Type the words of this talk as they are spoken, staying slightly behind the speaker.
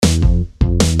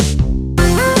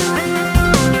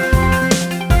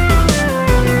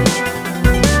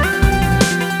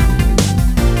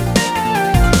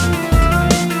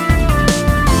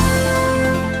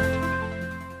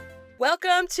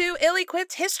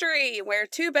It's history, where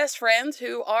two best friends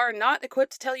who are not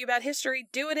equipped to tell you about history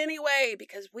do it anyway,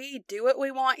 because we do what we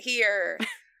want here.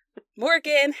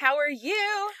 Morgan, how are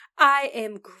you? I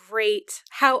am great.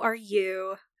 How are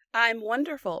you? I'm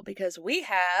wonderful, because we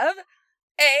have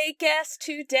a guest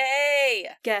today.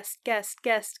 Guest.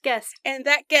 And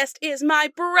that guest is my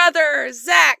brother,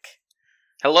 Zach.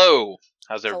 Hello.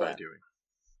 How's everybody doing?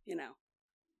 You know,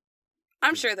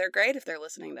 I'm sure they're great if they're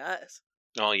listening to us.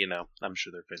 Oh, I'm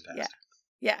sure they're fantastic.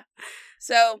 Yeah.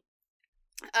 So,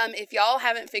 if y'all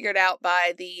haven't figured out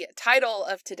by the title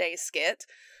of today's skit,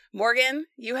 Morgan,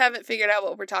 you haven't figured out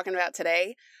what we're talking about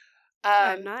today.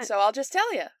 I'm not. So I'll just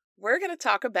tell you. We're going to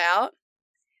talk about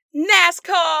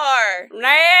NASCAR!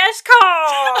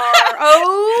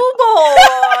 Oh,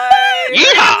 boy!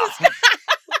 Yeah!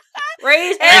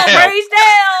 Raise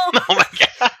Dale! Oh, my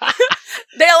God.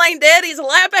 Dale ain't dead, he's a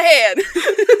lap ahead.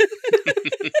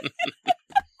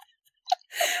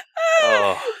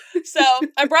 Oh. So,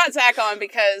 I brought Zach on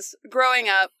because growing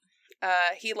up,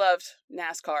 he loved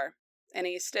NASCAR, and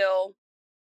he still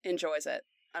enjoys it,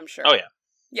 I'm sure. Oh, yeah.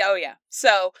 Oh, yeah.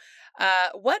 So,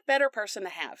 what better person to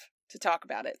have to talk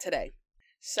about it today?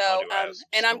 So,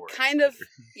 and I'm kind of,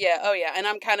 and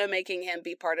I'm kind of making him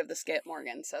be part of the skit,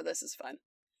 Morgan, so this is fun.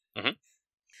 Mm-hmm.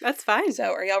 That's fine.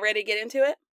 So, are y'all ready to get into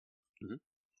it? Mm-hmm.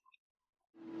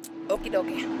 Okie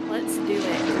dokie. Let's do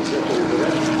it.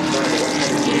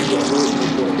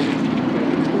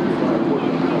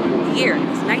 The year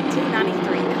is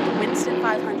 1993 at the Winston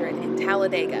 500 in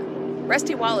Talladega.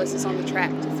 Rusty Wallace is on the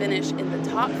track to finish in the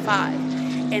top 5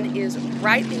 and is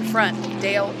right in front of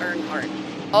Dale Earnhardt,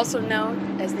 also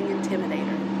known as the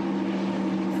Intimidator.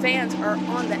 Fans are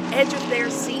on the edge of their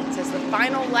seats as the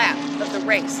final lap of the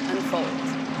race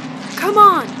unfolds. Come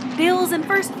on! Dale was in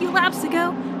first a few laps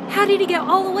ago. How did he get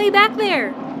all the way back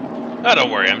there? Oh, don't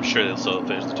worry. I'm sure they'll still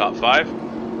finish the top 5.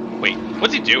 Wait,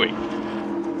 what's he doing?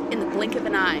 In the blink of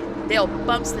an eye, Dale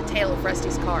bumps the tail of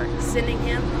Rusty's car, sending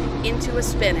him into a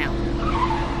spin-out.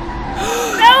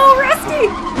 No, Rusty!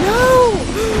 No!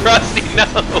 Rusty, no!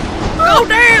 Go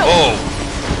Dale! Oh!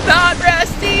 Not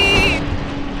Rusty!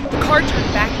 The car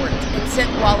turned backwards and sent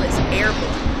Wallace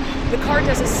airborne. The car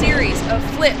does a series of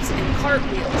flips and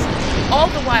cartwheels. All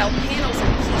the while, panels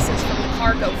and pieces from the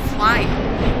car go flying.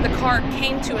 The car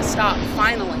came to a stop,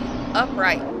 finally,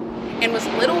 upright, and was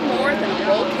little more than a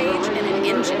roll cage and an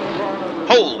engine.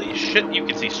 Holy shit, you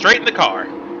can see straight in the car.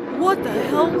 What the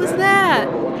hell was that?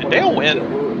 Did Dale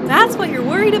win? That's what you're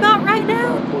worried about right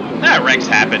now? That wrecks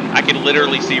happen. I can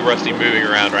literally see Rusty moving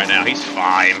around right now. He's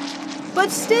fine.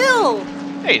 But still!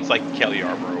 Hey, it's like Kelly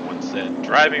Yarborough once said,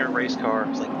 driving a race car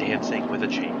is like dancing with a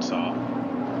chainsaw.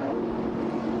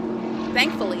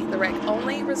 Thankfully, the wreck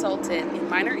only resulted in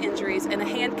minor injuries and a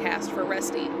hand cast for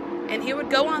Rusty, and he would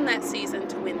go on that season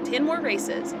to win 10 more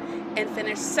races and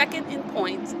finish second in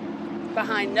points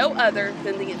behind no other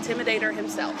than the Intimidator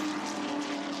himself.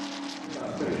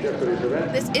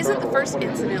 This isn't the first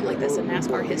incident like this in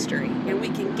NASCAR history, and we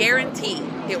can guarantee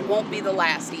it won't be the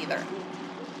last either.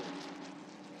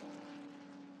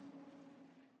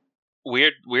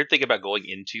 Weird thing about going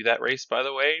into that race, by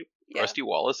the way, Yeah. Rusty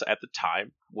Wallace at the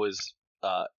time was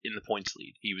in the points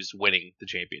lead. He was winning the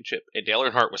championship, and Dale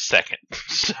Earnhardt was second.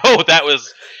 So that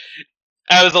was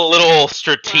a little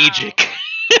strategic.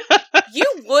 Wow. You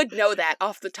would know that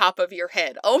off the top of your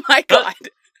head. Oh my God.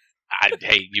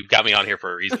 Hey, you got me on here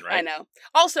for a reason, right? I know.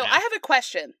 Also, Yeah. I have a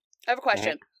question.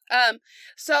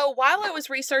 So while I was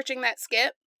researching that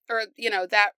skit, or,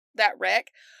 that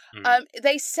wreck,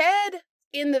 they said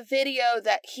in the video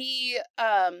that he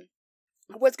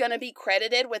was going to be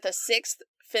credited with a 6th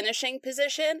finishing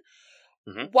position.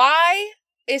 Mm-hmm. Why?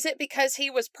 Is it because he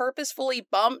was purposefully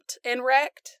bumped and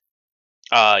wrecked?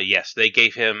 Yes, they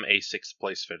gave him a 6th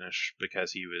place finish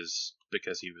because he was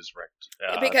wrecked.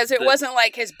 Because it wasn't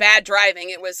like his bad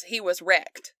driving; he was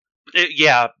wrecked.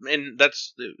 Yeah, and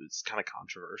it's kind of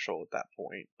controversial at that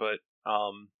point. But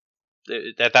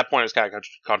at that point, it was kind of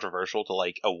controversial to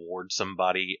like award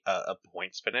somebody a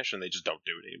points finish, and they just don't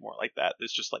do it anymore like that.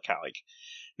 It's just like kind of like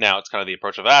now it's kind of the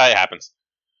approach of it happens.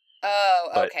 Oh,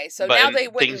 okay. So now they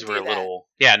wouldn't things were do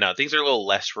that. Things are a little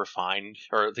less refined,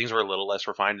 or things were a little less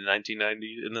refined in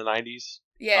in the 90s.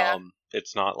 Yeah.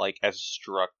 It's not like as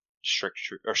strict.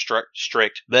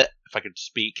 But if I could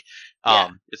speak,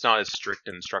 it's not as strict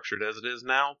and structured as it is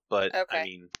now. But Okay. I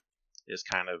mean, it's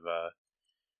kind of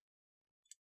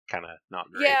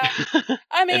not great. Yeah.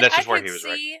 I mean, and that's just I where could he was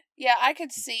see. Yeah, I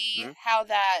could see how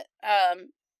that.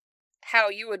 How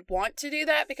you would want to do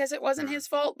that because it wasn't his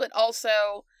fault, but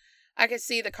also I could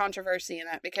see the controversy in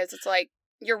that because it's like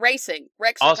you're racing.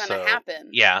 Wrecks are going to happen.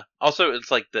 Yeah. Also, it's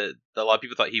like a lot of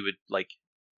people thought he would like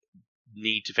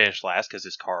need to finish last because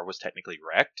his car was technically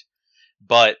wrecked.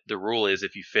 But the rule is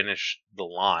if you finish the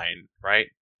line, right?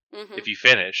 Mm-hmm. If you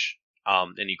finish,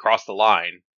 and you cross the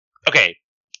line, okay.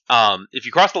 If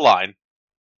you cross the line,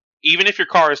 even if your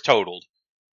car is totaled,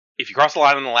 if you cross the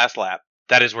line on the last lap,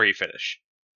 that is where you finish.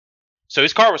 So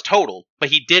his car was totaled, but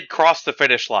he did cross the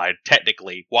finish line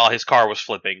technically while his car was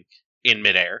flipping in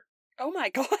midair. Oh my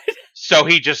god! So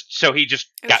he just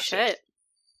got shit. sixth.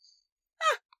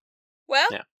 Well,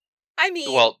 Yeah. I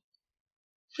mean, Well,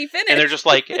 he finished, and they're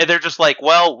just like,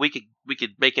 well, we could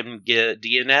make him get a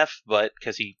DNF, but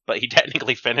he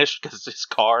technically finished because his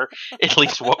car, at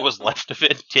least what was left of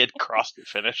it, did cross the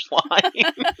finish line.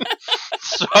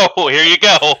 So here you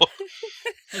go.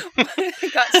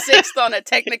 got sixth on a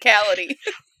technicality.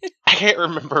 I can't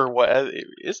remember what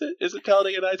is it. Is it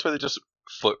Talladega Nights where they just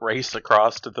foot race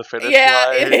across to the finish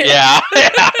line? It is. Yeah,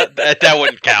 that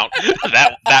wouldn't count.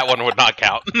 That one would not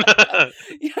count.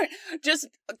 Just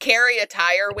carry a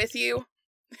tire with you.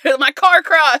 My car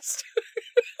crossed.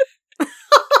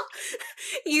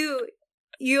 You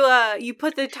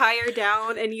put the tire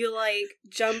down and you like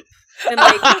jump and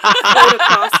like float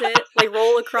across it, like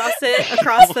roll across it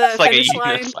across the like finish a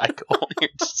line. unicycle. You're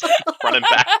just running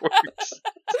backwards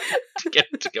to get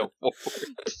it to go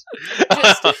forwards.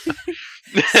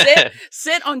 Just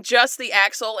sit on just the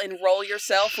axle and roll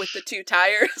yourself with the two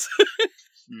tires.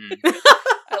 I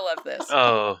love this.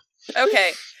 Oh,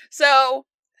 Okay, so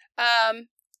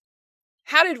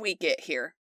how did we get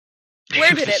here?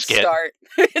 Where did it start?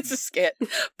 It's a skit.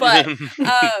 But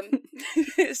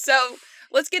so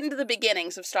let's get into the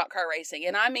beginnings of stock car racing.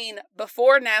 And I mean,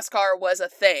 before NASCAR was a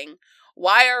thing,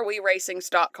 why are we racing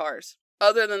stock cars?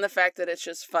 Other than the fact that it's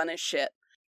just fun as shit.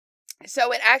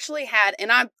 So it actually had, and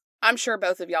I'm sure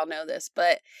both of y'all know this,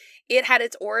 but it had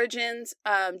its origins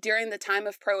during the time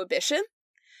of Prohibition,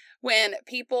 when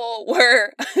people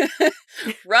were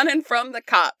running from the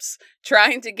cops,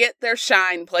 trying to get their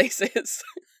shine places.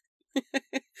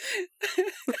 I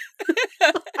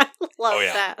love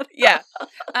that. Yeah.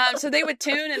 So they would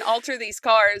tune and alter these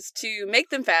cars to make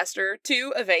them faster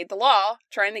to evade the law,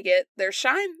 trying to get their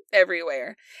shine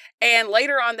everywhere. And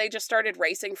later on, they just started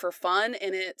racing for fun,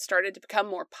 and it started to become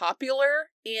more popular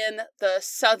in the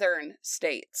southern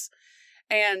states.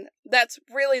 And that's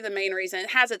really the main reason.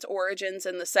 It has its origins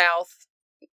in the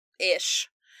South-ish.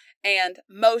 And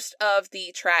most of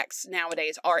the tracks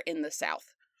nowadays are in the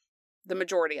South. The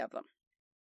majority of them.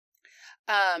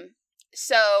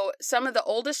 So some of the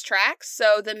oldest tracks.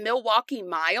 So the Milwaukee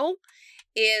Mile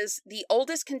is the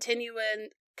oldest continually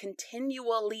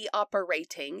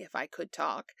operating, if I could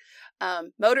talk,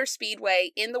 motor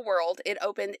speedway in the world. It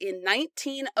opened in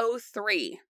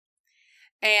 1903.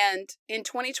 And in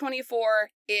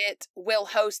 2024, it will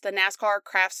host the NASCAR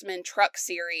Craftsman Truck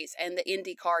Series and the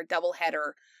IndyCar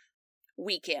doubleheader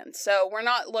weekend. So we're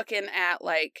not looking at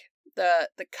like the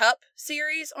Cup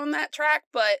series on that track,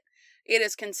 but it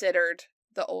is considered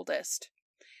the oldest.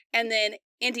 And then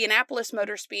Indianapolis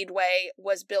Motor Speedway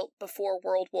was built before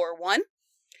World War I.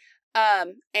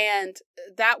 And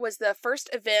that was the first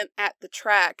event at the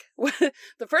track.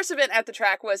 The first event at the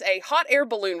track was a hot air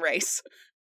balloon race.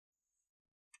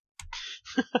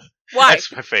 Why? That's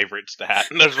my favorite stat.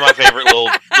 That's my favorite little.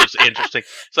 It's interesting.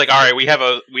 It's like, all right, we have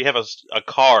a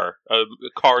car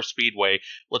speedway.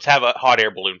 Let's have a hot air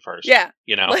balloon first. Yeah,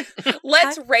 you know.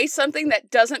 Let's race something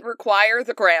that doesn't require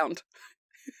the ground.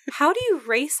 How do you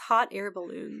race hot air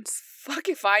balloons? Fuck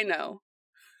if I know.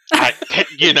 That's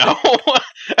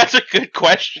a good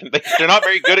question. They're not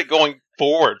very good at going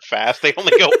forward fast. They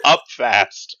only go up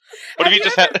fast. What if you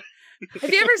just had?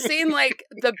 Have you ever seen, like,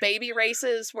 the baby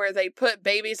races where they put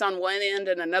babies on one end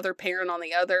and another parent on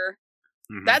the other?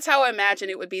 Mm-hmm. That's how I imagine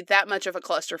it would be that much of a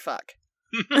clusterfuck.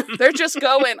 They're just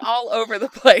going all over the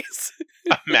place.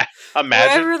 Imagine.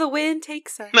 Wherever the wind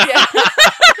takes us. Yeah.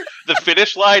 The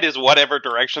finish line is whatever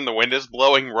direction the wind is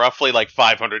blowing, roughly like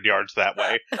 500 yards that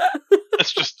way.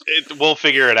 It's just, we'll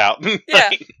figure it out. Yeah.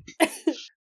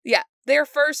 Yeah. Their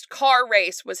first car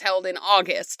race was held in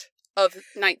August of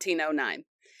 1909.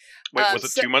 Wait, was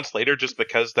it 2 months later just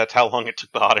because that's how long it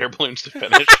took the hot air balloons to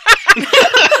finish?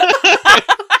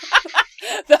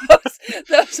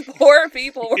 those poor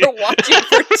people were watching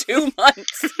for 2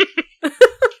 months.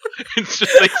 It's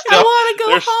just, I want to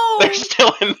go home. They're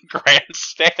still in the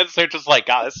grandstands. They're just like,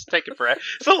 God, this is taking forever.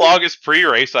 It's the longest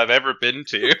pre-race I've ever been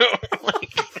to.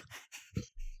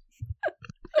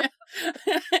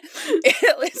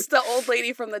 It's the old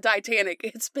lady from the Titanic.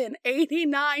 It's been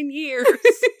 89 years.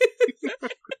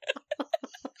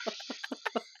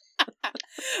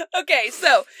 Okay,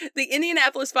 so the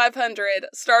Indianapolis 500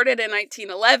 started in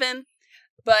 1911.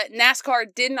 But NASCAR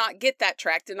did not get that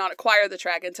track, did not acquire the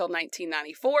track until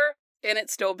 1994, and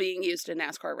it's still being used in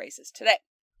NASCAR races today.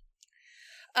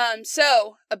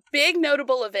 So, a big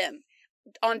notable event.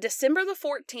 On December the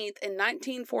 14th in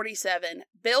 1947,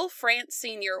 Bill France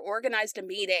Sr. organized a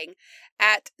meeting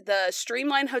at the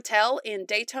Streamline Hotel in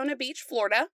Daytona Beach,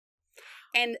 Florida.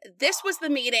 And this was the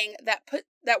meeting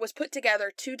that was put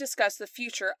together to discuss the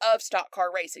future of stock car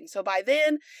racing. So by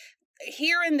then,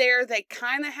 here and there, they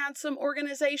kind of had some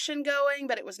organization going,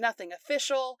 but it was nothing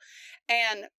official.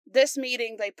 And this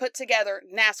meeting, they put together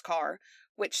NASCAR,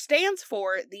 which stands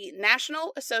for the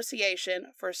National Association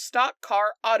for Stock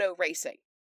Car Auto Racing.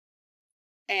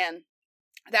 And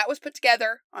that was put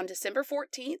together on December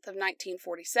 14th of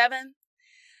 1947.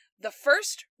 The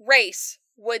first race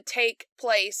would take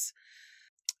place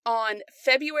on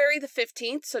February the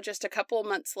 15th, so just a couple of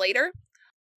months later,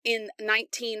 in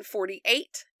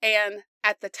 1948. And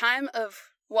at the time of,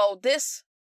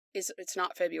 it's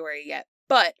not February yet,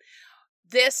 but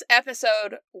this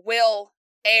episode will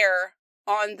air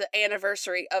on the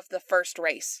anniversary of the first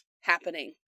race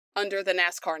happening under the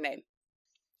NASCAR name.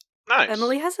 Nice.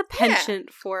 Emily has a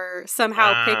penchant for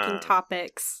somehow picking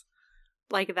topics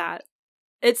like that.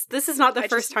 This is not the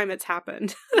first time it's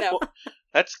happened. No. Well,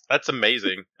 that's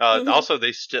amazing. Also,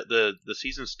 the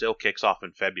season still kicks off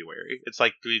in February. It's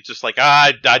just like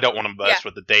I don't want to mess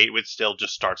with the date. It still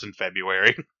just starts in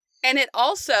February. And it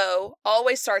also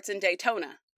always starts in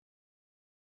Daytona.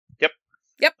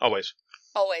 Yep. Always.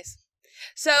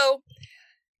 So,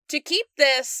 to keep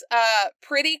this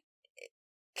pretty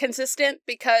consistent,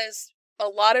 because a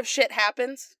lot of shit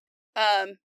happens,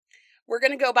 we're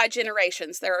going to go by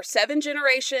generations. There are 7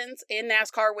 generations in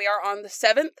NASCAR. We are on the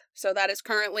 7th, so that is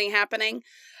currently happening.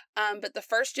 But the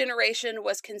first generation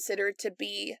was considered to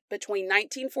be between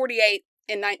 1948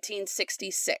 and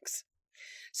 1966.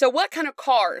 So what kind of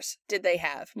cars did they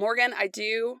have? Morgan,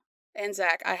 and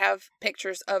Zach, I have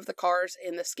pictures of the cars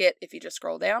in the skit if you just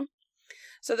scroll down.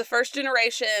 So the first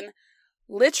generation,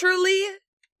 literally,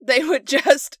 they would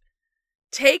just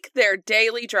take their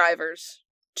daily drivers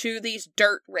to these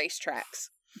dirt racetracks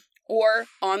or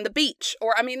on the beach,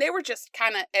 they were just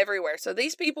kind of everywhere. So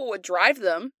these people would drive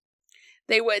them.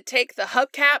 They would take the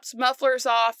hubcaps, mufflers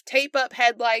off, tape up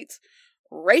headlights,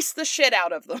 race the shit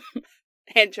out of them,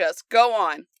 and just go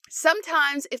on.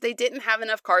 Sometimes, if they didn't have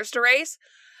enough cars to race,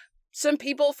 some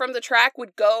people from the track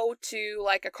would go to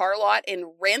like a car lot and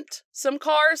rent some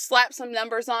cars, slap some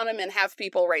numbers on them, and have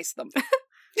people race them.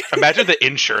 Imagine the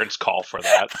insurance call for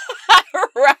that.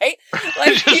 Right?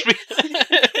 Like,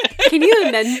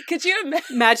 could you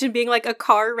imagine being like a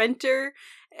car renter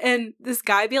and this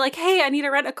guy be like, "Hey, I need to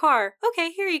rent a car."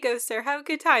 "Okay, here you go, sir. Have a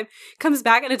good time." Comes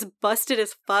back and it's busted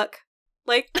as fuck.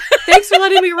 Like, "Thanks for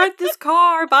letting me rent this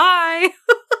car. Bye."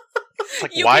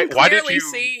 Like, you why can did clearly you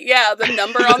see, the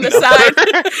number on the side.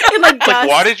 And like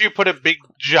why did you put a big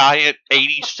giant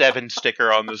 87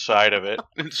 sticker on the side of it?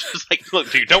 It's just like, look,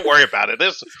 dude, don't worry about it.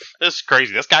 This is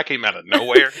crazy. This guy came out of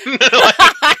nowhere.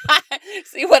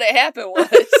 See what had happened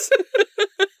was.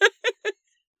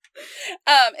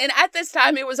 And at this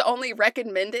time, it was only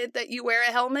recommended that you wear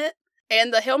a helmet,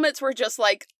 and the helmets were just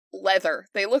like leather.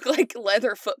 They look like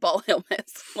leather football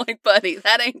helmets. Like, buddy,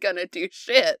 that ain't gonna do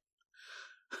shit.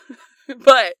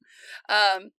 But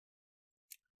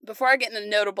before I get into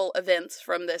notable events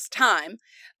from this time,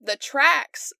 the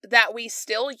tracks that we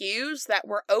still use that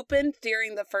were opened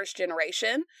during the first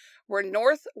generation were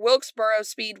North Wilkesboro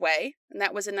Speedway, and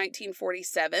that was in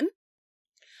 1947.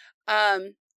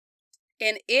 And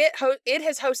it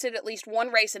has hosted at least one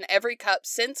race in every cup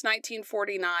since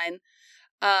 1949,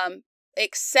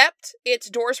 except its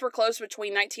doors were closed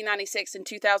between 1996 and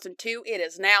 2002. It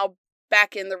is now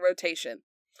back in the rotation.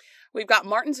 We've got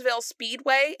Martinsville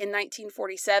Speedway in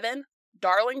 1947,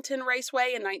 Darlington Raceway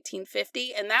in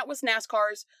 1950, and that was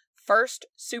NASCAR's first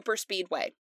super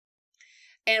speedway.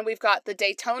 And we've got the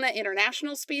Daytona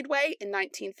International Speedway in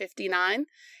 1959,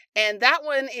 and that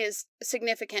one is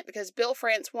significant because Bill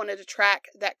France wanted a track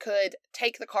that could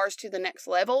take the cars to the next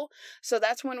level. So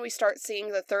that's when we start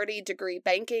seeing the 30-degree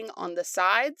banking on the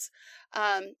sides,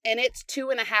 and it's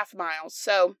 2.5 miles.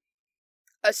 So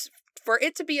for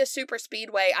it to be a super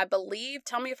speedway, I believe,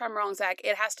 tell me if I'm wrong, Zach,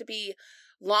 it has to be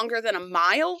longer than a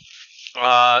mile?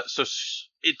 So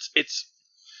it's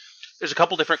there's a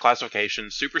couple different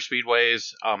classifications. Super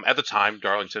speedways, at the time,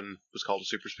 Darlington was called a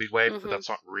super speedway, but that's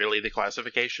not really the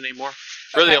classification anymore.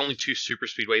 Really, the only 2 super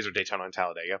speedways are Daytona and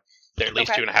Talladega. They're at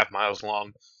least 2.5 miles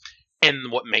long.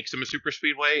 And what makes them a super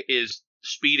speedway is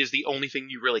speed is the only thing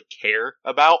you really care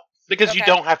about, because you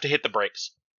don't have to hit the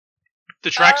brakes. The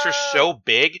tracks are so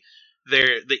big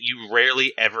that you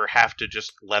rarely ever have to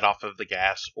just let off of the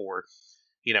gas or,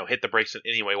 hit the brakes in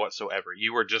any way whatsoever.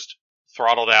 You were just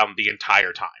throttle down the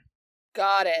entire time.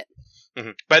 Got it.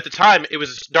 Mm-hmm. But at the time,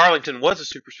 Darlington was a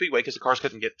super speedway because the cars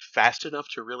couldn't get fast enough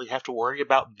to really have to worry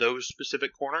about those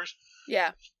specific corners.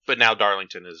 Yeah. But now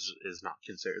Darlington is not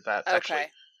considered that. It's Okay.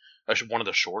 actually one of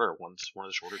the shorter ones, one of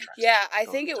the shorter tracks. Yeah, I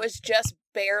think it was just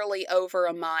barely over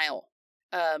a mile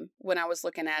when I was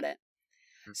looking at it.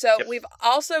 So we've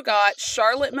also got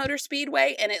Charlotte Motor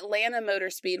Speedway and Atlanta Motor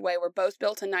Speedway were both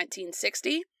built in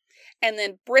 1960, and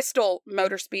then Bristol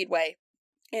Motor Speedway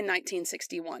in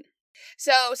 1961.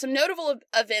 So some notable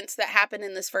events that happened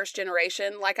in this first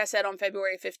generation, like I said, on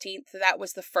February 15th, that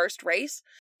was the first race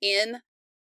in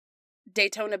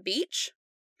Daytona Beach,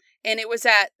 and it was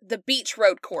at the Beach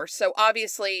Road Course. So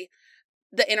obviously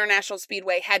the International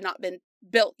Speedway had not been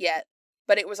built yet,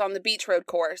 but it was on the Beach Road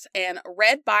Course, and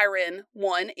Red Byron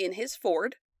won in his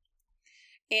Ford.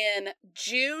 On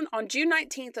June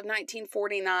 19th of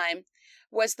 1949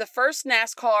 was the first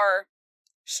NASCAR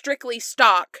strictly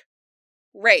stock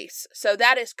race. So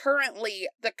that is currently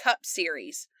the Cup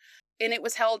Series, and it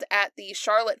was held at the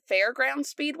Charlotte Fairgrounds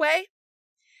Speedway,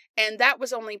 and that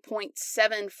was only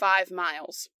 0.75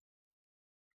 miles.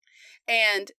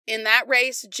 And in that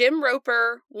race, Jim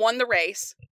Roper won the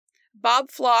race,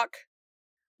 Bob Flock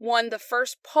won the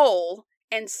first pole,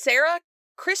 and Sarah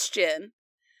Christian,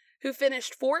 who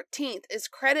finished 14th, is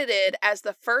credited as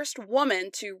the first woman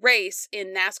to race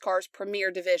in NASCAR's premier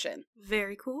division.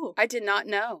 Very cool. I did not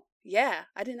know. Yeah,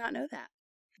 I did not know that.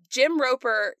 Jim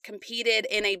Roper competed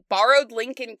in a borrowed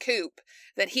Lincoln Coupe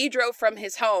that he drove from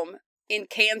his home in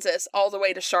Kansas all the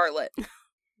way to Charlotte.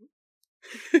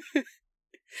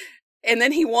 And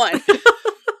then he won.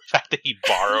 The fact that he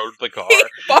borrowed the car. He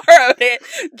borrowed it,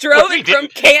 drove it from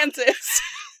Kansas.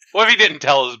 What if he didn't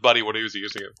tell his buddy what he was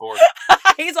using it for?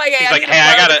 He's like, hey,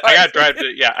 I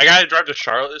gotta drive to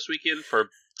Charlotte this weekend for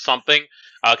something.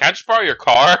 Can I just borrow your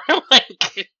car?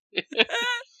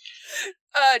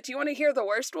 Do you want to hear the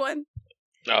worst one?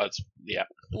 No,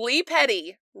 Lee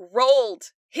Petty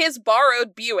rolled his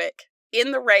borrowed Buick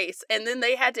in the race, and then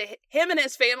him and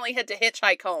his family had to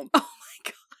hitchhike home. Oh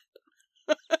my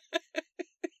god.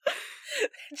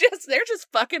 They're just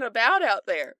fucking about out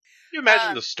there. Can you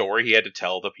imagine the story he had to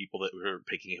tell the people that were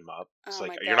picking him up? It's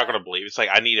you're not going to believe. It's like,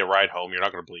 I need a ride home. You're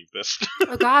not going to believe this.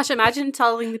 Oh gosh, imagine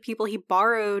telling the people he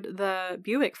borrowed the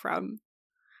Buick from.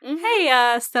 Mm-hmm.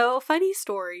 Hey, so funny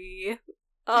story.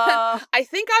 I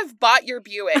think I've bought your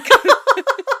Buick.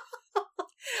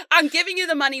 I'm giving you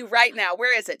the money right now.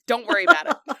 Where is it? Don't worry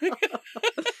about it.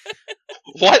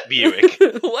 What Buick?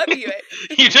 What Buick?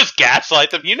 You just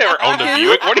gaslight them. You never owned a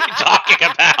Buick. What are you talking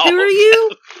about? Who are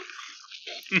you?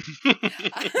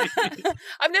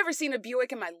 I've never seen a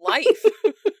Buick in my life.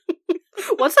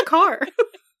 What's a car?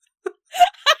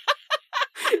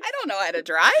 I don't know how to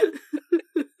drive.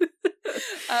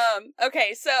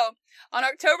 Okay, so on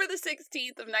October the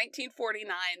 16th of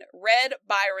 1949, Red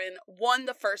Byron won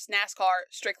the first NASCAR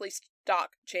Strictly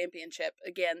Stock Championship.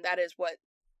 Again, that is what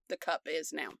the Cup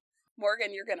is now.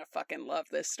 Morgan, you're gonna fucking love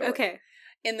this story. Okay.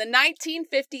 In the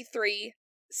 1953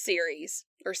 series,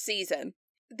 or season,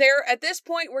 at this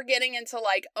point, we're getting into,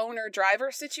 like,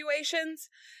 owner-driver situations.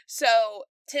 So,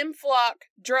 Tim Flock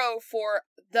drove for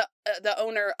the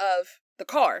owner of the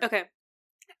car. Okay.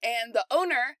 And the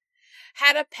owner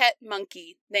had a pet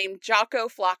monkey named Jocko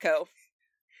Flacco.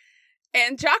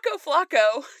 And Jocko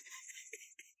Flacco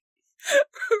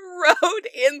rode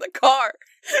in the car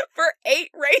for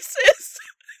 8 races.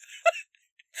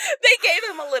 They gave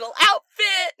him a little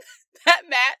outfit that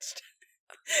matched.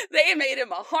 They made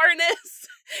him a harness,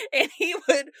 and he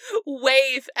would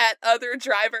wave at other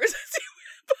drivers as he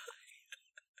went by.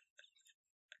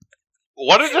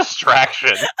 What a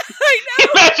distraction. I know.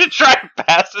 Imagine trying to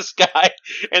pass this guy,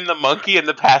 and the monkey in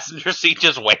the passenger seat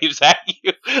just waves at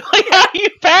you. Like, how do you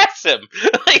pass him?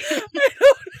 Like, I don't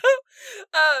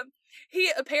know.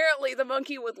 The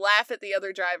monkey would laugh at the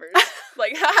other drivers.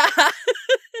 Like,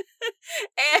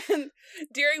 and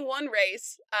during one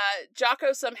race,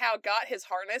 Jocko somehow got his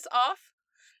harness off,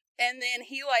 and then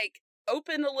he, like,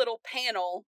 opened a little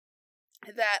panel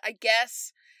that I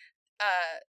guess,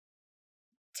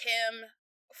 Tim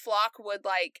Flock would,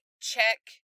 like,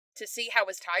 check to see how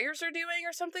his tires are doing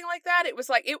or something like that. It was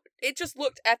like, it just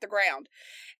looked at the ground.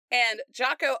 And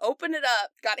Jocko opened it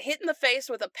up, got hit in the face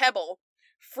with a pebble,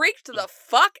 freaked the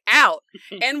fuck out,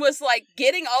 and was, like,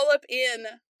 getting all up in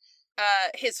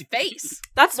his face.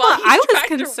 That's what I was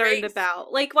concerned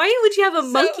about. Like, why would you have a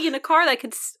monkey in a car that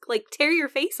could, like, tear your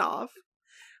face off?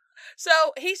 So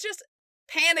he's just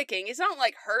panicking. It's not,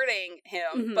 like, hurting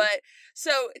him, but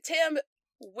so Tim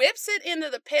whips it into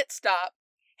the pit stop,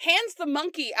 hands the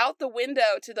monkey out the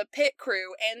window to the pit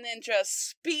crew, and then just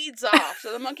speeds off.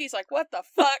 So the monkey's like, what the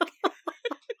fuck?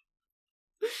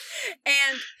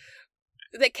 And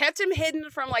they kept him hidden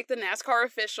from, like, the NASCAR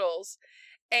officials.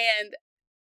 And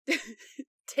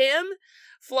Tim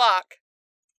Flock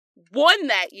won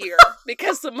that year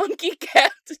because the monkey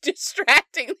kept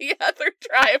distracting the other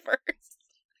drivers.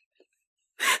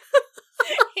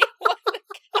 He won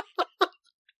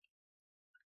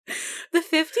The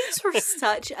 50s were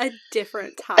such a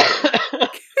different time.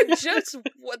 they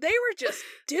were just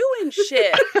doing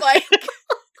shit. Like,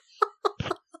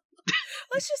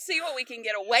 let's just see what we can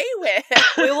get away with.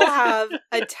 We will have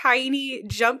a tiny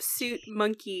jumpsuit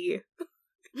monkey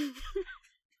named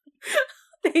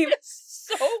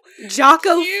So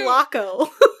Jocko cute. Flocko.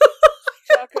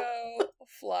 Jocko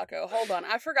Flocko. Hold on.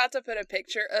 I forgot to put a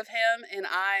picture of him, and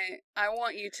I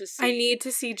want you to see. I need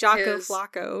to see Jocko his...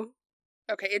 Flocko.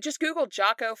 Okay, just Google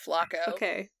Jocko Flocko.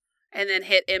 Okay. And then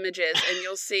hit images, and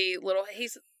you'll see little...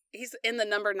 He's in the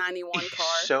number 91 car.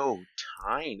 He's so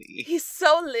tiny. He's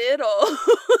so little.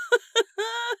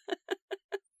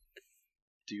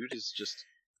 Dude is just...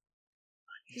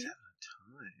 He's having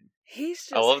a time. He's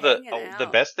just I love hanging the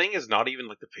out. best thing is not even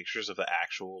like the pictures of the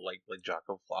actual like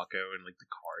Jocko Flocko and like the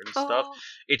car and stuff. Oh.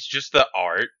 It's just the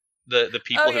art. The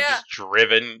people Oh, have yeah. just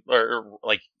driven or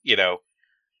like, you know,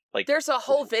 like There's a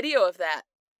whole video of that.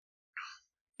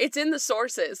 It's in the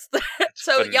sources.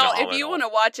 So phenomenal. y'all, if you want to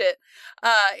watch it,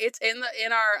 it's in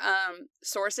our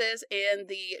sources in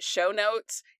the show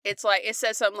notes. It's like, it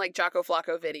says something like Jocko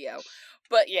Flocko video.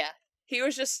 But yeah, he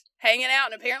was just hanging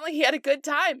out, and apparently he had a good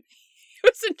time. He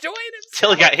was enjoying himself.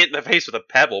 Till he got hit in the face with a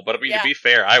pebble, but I mean, Yeah. to be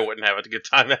fair, I wouldn't have a good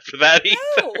time after that either.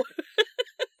 No.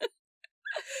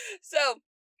 So,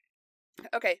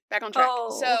 okay, back on track.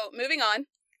 Oh. So, moving on.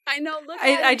 I know, look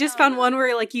at I him. just found one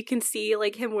where, like, you can see,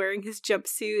 like, him wearing his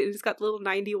jumpsuit, and he's got the little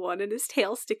 91 and his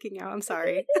tail sticking out. I'm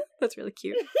sorry. That's really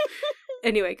cute.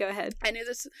 Anyway, go ahead. I knew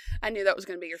that was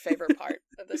going to be your favorite part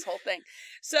of this whole thing.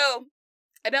 So,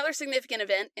 another significant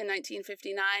event in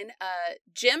 1959,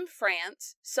 Jim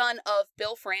France, son of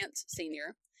Bill France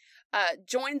Sr.,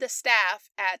 joined the staff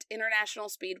at International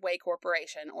Speedway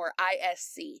Corporation, or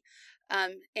ISC.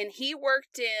 And he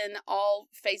worked in all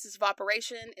phases of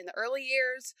operation in the early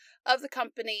years of the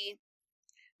company,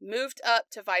 moved up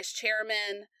to vice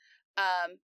chairman,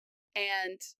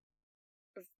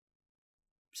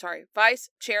 vice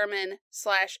chairman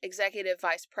 / executive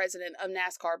vice president of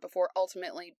NASCAR before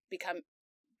ultimately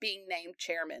being named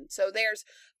chairman. So there's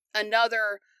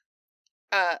another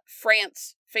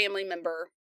France family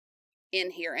member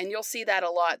in here, and you'll see that a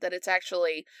lot, that it's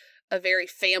actually a very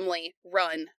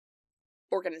family-run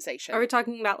organization. Are we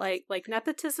talking about, like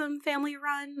nepotism family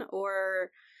run,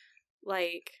 or,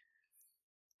 like...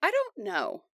 I don't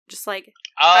know. Just, like...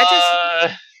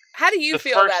 How do you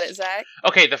feel about it, Zach?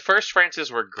 Okay, the first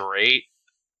Frances were great.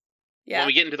 Yeah. When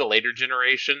we get into the later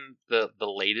generation, the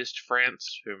latest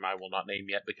France, whom I will not name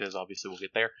yet because obviously we'll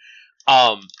get there,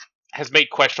 has made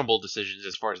questionable decisions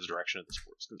as far as the direction of the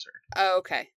sport is concerned. Oh,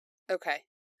 okay.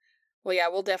 Well, yeah,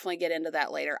 we'll definitely get into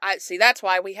that later. I see. That's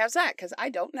why we have Zach, because I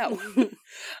don't know.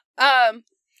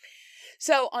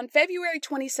 So on February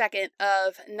 22nd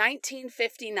of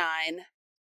 1959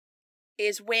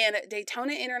 is when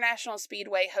Daytona International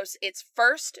Speedway hosts its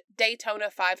first Daytona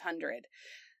 500.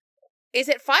 Is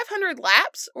it 500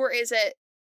 laps or is it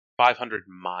 500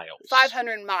 miles?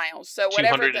 500 miles. So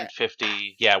whatever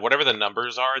 250. Yeah, whatever the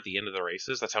numbers are at the end of the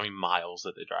races, that's how many miles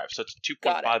that they drive. So it's a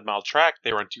Got 2.5 mile track.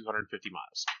 They run 250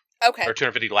 miles. Okay. Or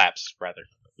 250 laps, rather.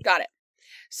 Got it.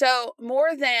 So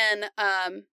more than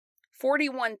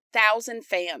 41,000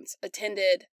 fans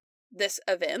attended this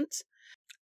event.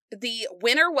 The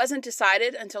winner wasn't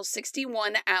decided until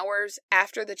 61 hours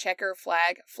after the checker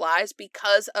flag flies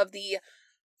because of the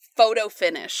photo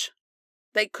finish.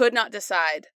 They could not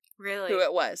decide Really? who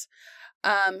it was.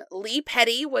 Lee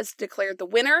Petty was declared the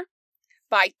winner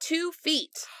by 2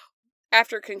 feet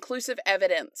after conclusive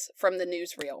evidence from the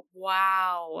newsreel.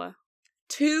 Wow.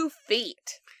 2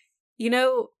 feet. You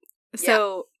know,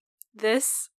 so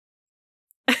this...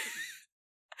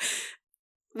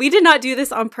 We did not do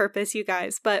this on purpose, you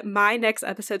guys, but my next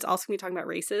episode's also going to be talking about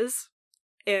races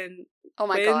and Oh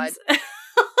my wins. God.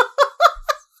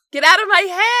 Get out of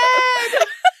my head!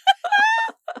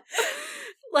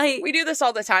 Like, We do this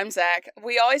all the time, Zach.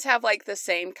 We always have like the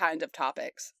same kind of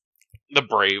topics. The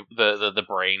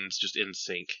brains just in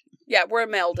sync. Yeah, we're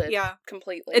melded. Yeah.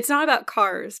 Completely. it's not about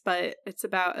cars, but it's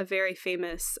about a very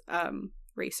famous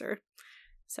racer.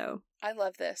 So I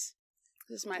love this.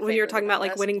 This is my when you were favorite talking about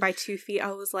like podcast. winning by 2 feet,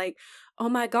 I was like, oh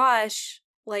my gosh,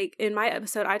 like, in my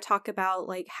episode, I talk about,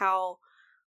 like, how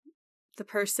the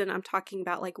person I'm talking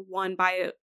about, like, won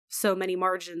by so many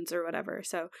margins or whatever.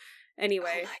 So,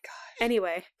 anyway. Oh my gosh.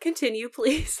 Anyway, continue,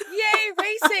 please. Yay,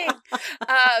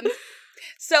 racing!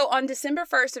 So, on December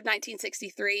 1st of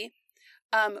 1963,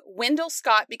 Wendell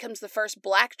Scott becomes the first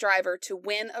black driver to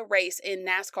win a race in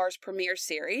NASCAR's Premier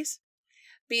Series,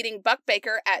 beating Buck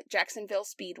Baker at Jacksonville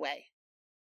Speedway.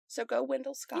 So, go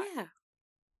Wendell Scott. Yeah.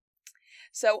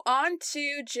 So, on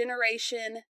to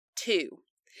Generation 2.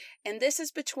 And this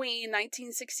is between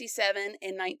 1967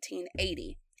 and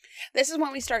 1980. This is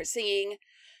when we start seeing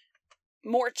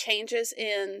more changes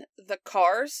in the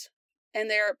cars, and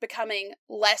they're becoming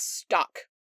less stock.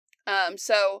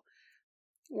 So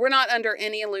we're not under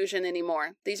any illusion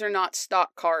anymore. These are not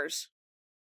stock cars.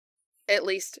 At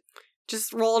least.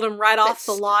 Just rolled them right off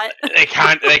the lot. They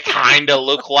kind of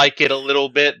look like it a little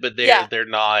bit, but they're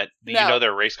not. You know,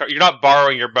 they're race cars. You're not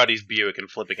borrowing your buddy's Buick and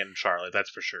flipping it in Charlotte. That's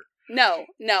for sure. No.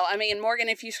 I mean, Morgan,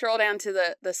 if you scroll down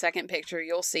to the second picture,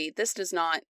 you'll see this does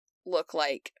not look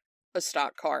like a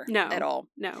stock car at all.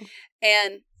 No.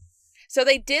 And so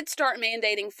they did start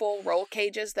mandating full roll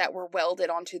cages that were welded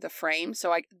onto the frame.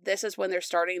 So this is when they're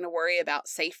starting to worry about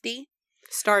safety.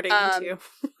 Starting to.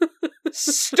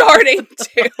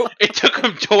 It took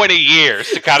them 20 years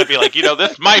to kind of be like,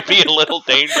 this might be a little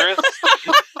dangerous.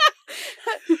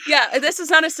 Yeah, this is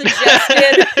not a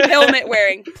suggested helmet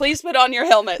wearing. Please put on your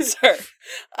helmet, sir.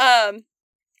 And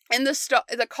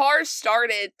the cars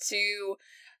started to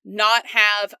not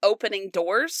have opening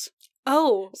doors.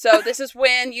 Oh. So this is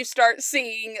when you start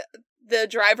seeing the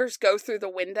drivers go through the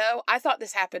window. I thought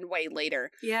this happened way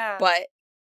later. Yeah. But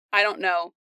I don't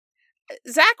know.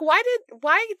 Zach, why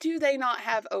do they not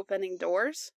have opening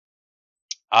doors?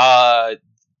 But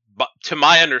to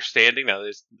my understanding, now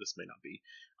this may not be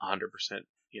 100%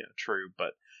 true,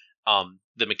 but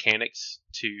the mechanics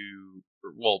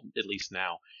at least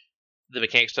now, the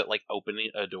mechanics that like opening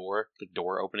a door, like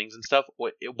door openings and stuff.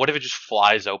 What if it just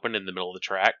flies open in the middle of the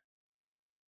track?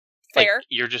 Fair. Like,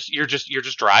 you're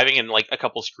just driving and like a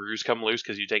couple screws come loose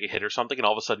because you take a hit or something, and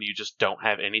all of a sudden you just don't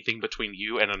have anything between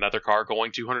you and another car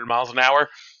going 200 miles an hour.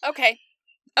 Okay.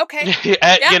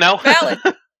 Yeah,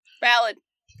 Valid.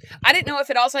 I didn't know if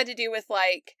it also had to do with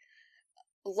like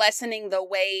lessening the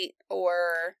weight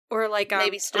or like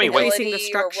maybe stability the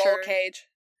structure or roll cage.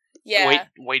 Yeah.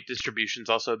 Weight distribution is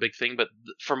also a big thing, but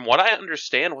from what I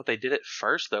understand, what they did at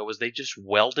first though was they just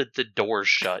welded the doors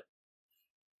shut.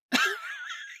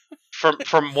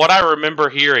 From what I remember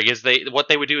hearing is what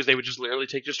they would do is they would just literally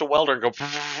take just a welder and go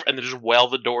and then just weld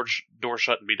the door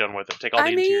shut and be done with it. Take all the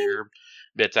interior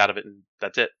bits out of it and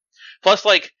that's it. Plus,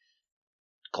 like,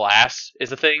 glass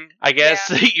is a thing, I guess,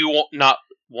 that you won't not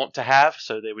want to have,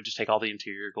 so they would just take all the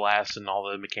interior glass and all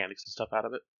the mechanics and stuff out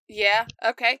of it. Yeah,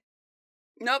 okay.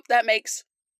 Nope, that makes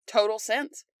total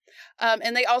sense.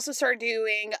 And they also started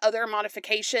doing other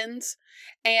modifications,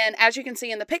 and as you can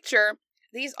see in the picture,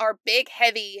 these are big,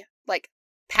 heavy, like,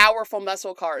 powerful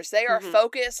muscle cars. They are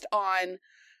focused on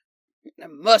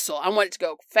muscle. I want it to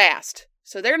go fast.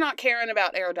 So they're not caring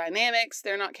about aerodynamics.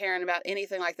 They're not caring about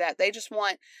anything like that. They just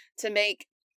want to make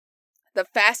the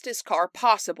fastest car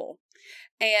possible.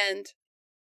 And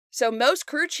so most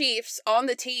crew chiefs on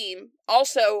the team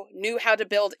also knew how to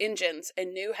build engines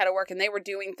and knew how to work. And they were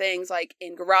doing things like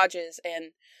in garages.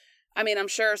 And I mean, I'm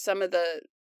sure some of the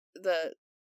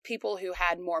people who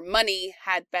had more money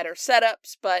had better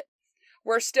setups, but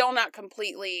we're still not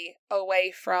completely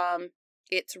away from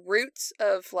its roots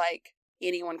of like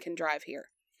anyone can drive here.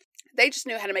 They just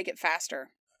knew how to make it faster.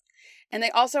 And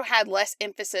they also had less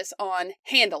emphasis on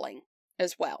handling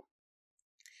as well.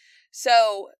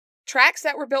 So tracks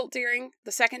that were built during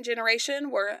the second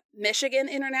generation were Michigan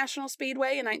International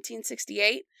Speedway in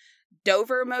 1968,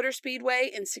 Dover Motor Speedway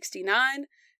in 69,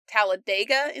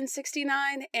 Talladega in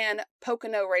 69, and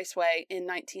Pocono Raceway in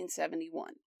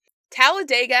 1971.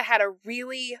 Talladega had a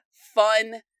really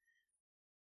fun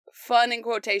in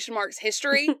quotation marks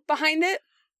history behind it.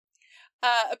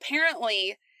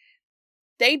 Apparently,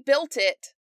 they built it.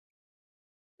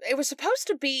 It was supposed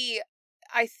to be,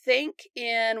 I think,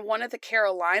 in one of the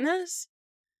Carolinas,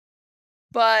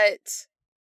 but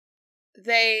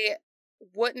they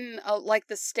wouldn't, like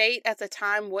the state at the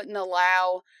time wouldn't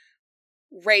allow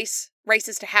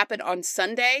races to happen on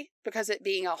Sunday because it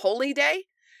being a holy day.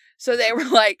 So they were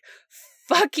like,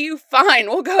 fuck you, fine,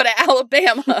 we'll go to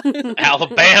Alabama.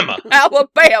 Alabama.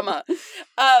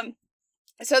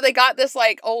 So they got this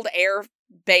like old air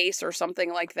base or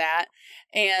something like that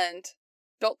and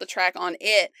built the track on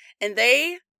it. And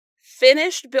they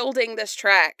finished building this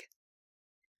track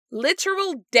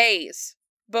literal days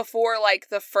before like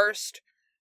the first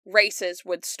races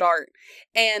would start.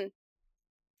 And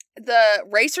the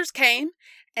racers came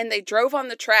and they drove on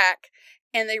the track,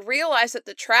 and they realized that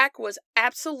the track was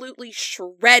absolutely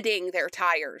shredding their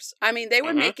tires. I mean, they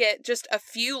would make it just a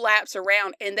few laps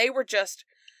around, and they were just,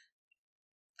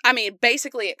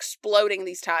 basically exploding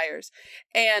these tires.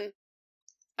 And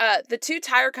the two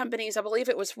tire companies, I believe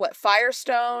it was,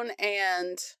 Firestone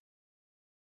and...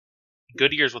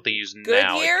 Goodyear's what they use Goodyear?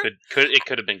 now. It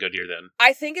could have been Goodyear then.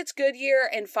 I think it's Goodyear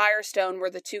and Firestone were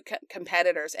the two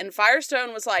competitors. And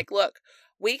Firestone was like, look,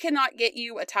 we cannot get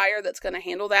you a tire that's going to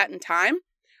handle that in time.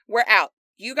 We're out.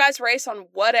 You guys race on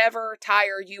whatever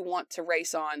tire you want to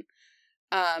race on.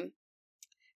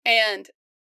 And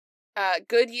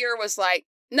Goodyear was like,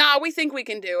 nah, we think we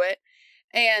can do it.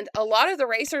 And a lot of the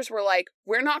racers were like,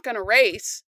 we're not going to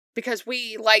race because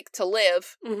we like to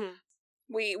live. Mm-hmm.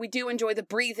 We do enjoy the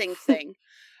breathing thing.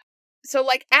 So,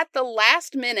 like, at the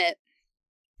last minute,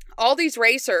 all these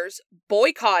racers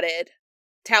boycotted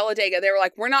Talladega. They were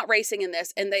like, we're not racing in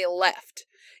this, and they left.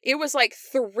 It was like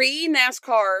 3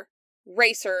 NASCAR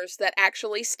racers that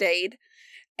actually stayed,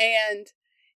 and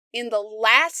in the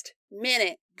last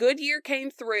minute, Goodyear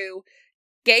came through,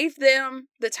 gave them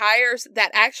the tires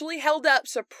that actually held up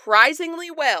surprisingly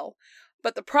well,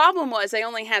 but the problem was they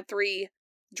only had 3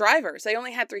 drivers. They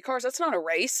only had 3 cars. That's not a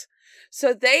race.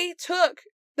 So they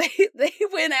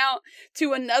went out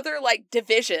to another like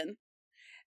division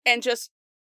and just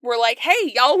were like,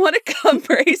 hey, y'all want to come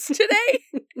race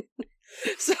today?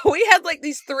 So we had like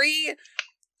these 3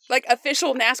 like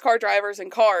official NASCAR drivers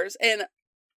and cars, and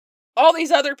all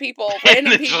these other people,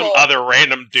 random people. Some other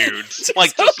random dudes.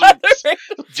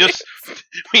 Just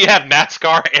we have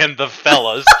NASCAR and the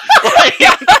fellas.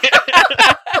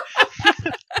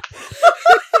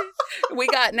 We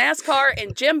got NASCAR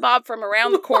and Jim Bob from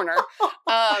around the corner.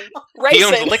 Racing. He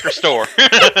owns a liquor store.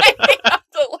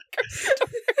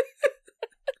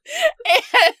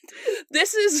 And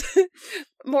this is,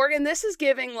 Morgan, this is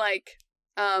giving like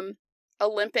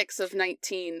Olympics of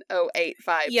 1908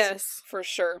 vibes. Yes. For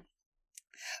sure.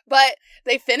 But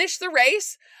they finished the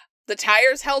race. The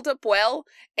tires held up well,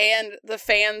 and the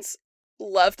fans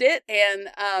loved it,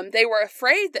 and they were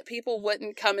afraid that people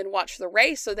wouldn't come and watch the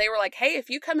race, so they were like, hey, if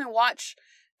you come and watch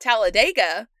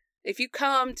Talladega, if you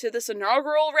come to this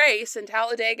inaugural race in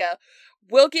Talladega,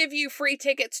 we'll give you free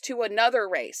tickets to another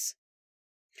race.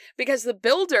 Because the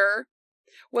builder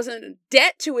was in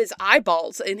debt to his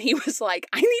eyeballs, and he was like,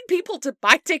 I need people to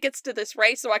buy tickets to this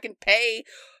race so I can pay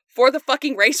for the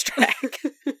fucking racetrack.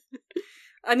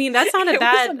 I mean, that's not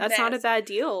a bad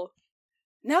deal.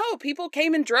 No, people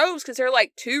came in droves because they're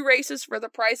like 2 races for the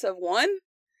price of 1.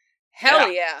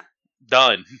 Hell yeah.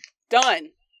 Done.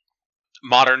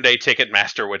 Modern day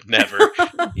Ticketmaster would never.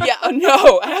 Yeah,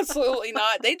 no, absolutely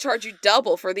not. They charge you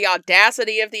double for the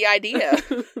audacity of the idea.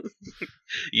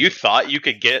 You thought you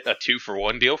could get a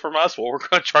 2-for-1 deal from us? Well, we're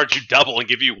going to charge you double and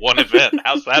give you 1 event.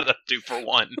 How's that a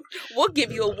 2-for-1? We'll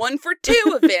give you a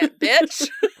 1-for-2 event, bitch.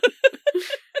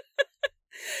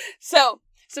 So,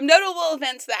 some notable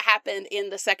events that happened in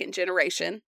the second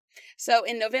generation. So,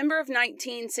 in November of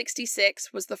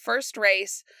 1966 was the first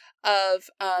race of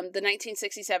the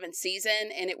 1967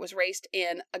 season, and it was raced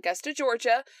in Augusta,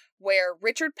 Georgia, where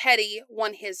Richard Petty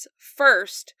won his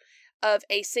first of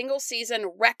a single season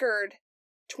record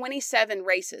 27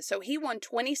 races. So, he won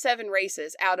 27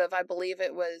 races out of, I believe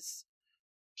it was...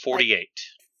 48.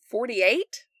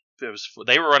 48?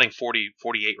 They were running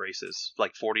 48 races,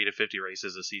 like 40 to 50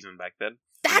 races a season back then.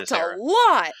 That's a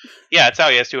lot. Yeah, that's how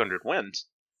he has 200 wins.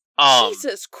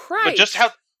 Jesus Christ! But just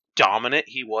how dominant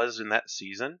he was in that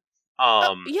season.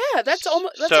 Yeah, that's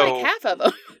like half of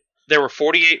them. There were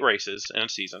 48 races in a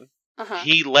season. Uh-huh.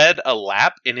 He led a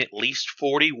lap in at least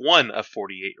 41 of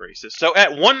 48 races. So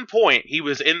at one point, he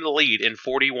was in the lead in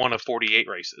 41 of 48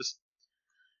 races.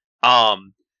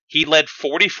 He led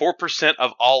 44%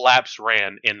 of all laps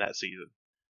ran in that season.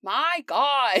 My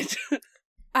God.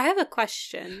 I have a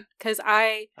question, because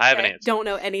I have an answer. Don't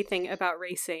know anything about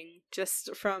racing,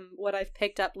 just from what I've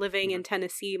picked up living in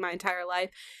Tennessee my entire life.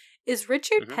 Is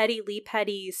Richard Petty Lee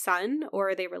Petty's son,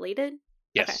 or are they related?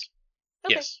 Yes.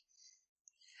 Okay. Yes.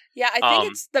 Yeah, I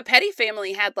think it's the Petty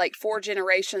family had like 4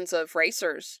 generations of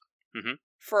racers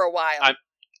for a while.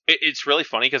 It's really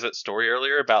funny because that story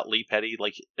earlier about Lee Petty,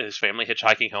 like his family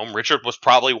hitchhiking home, Richard was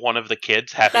probably one of the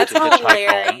kids having to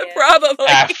hitchhike home. Probably.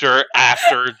 After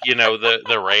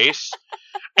the race.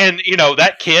 And,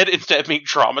 that kid, instead of being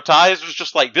traumatized, was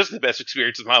just like, this is the best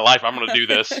experience of my life. I'm going to do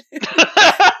this.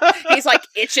 He's like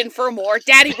itching for more.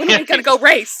 Daddy, when are we going to go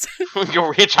race?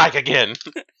 Go hitchhike again.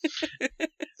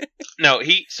 No,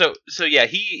 he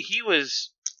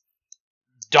was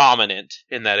dominant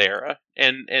in that era,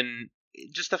 and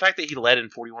just the fact that he led in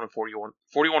 41 of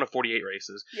 48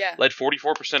 races, Yeah. led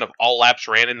 44% of all laps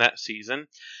ran in that season.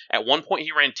 At one point,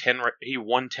 he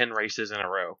won 10 races in a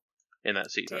row in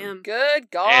that season. Damn.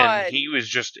 Good God. And he was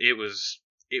just, it was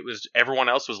everyone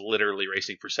else was literally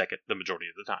racing for second the majority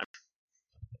of the time.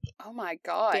 Oh my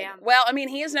God. Damn. Well, I mean,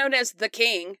 he is known as the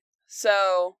King,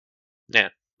 so. Yeah.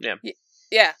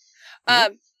 Yeah.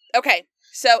 Mm-hmm. Okay,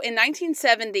 so in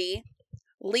 1970,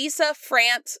 Lisa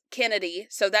France Kennedy,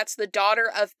 so that's the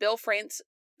daughter of Bill France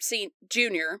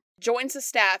Jr., joins the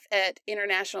staff at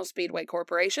International Speedway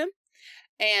Corporation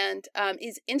and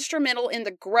is instrumental in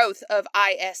the growth of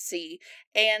ISC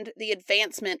and the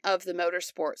advancement of the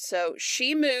motorsport. So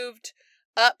she moved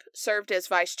up, served as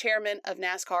vice chairman of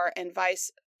NASCAR and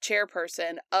vice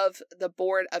chairperson of the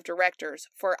board of directors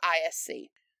for ISC.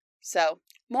 So,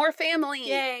 more family.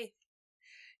 Yay.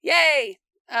 Yay!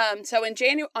 So on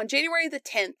January the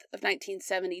 10th of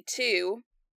 1972,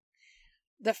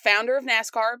 the founder of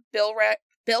NASCAR,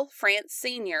 Bill France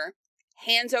Sr.,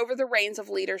 hands over the reins of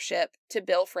leadership to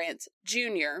Bill France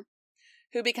Jr.,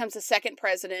 who becomes the second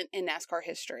president in NASCAR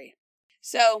history.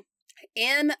 So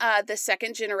in the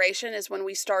second generation is when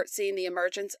we start seeing the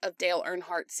emergence of Dale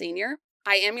Earnhardt Sr.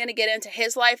 I am going to get into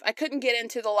his life. I couldn't get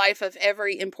into the life of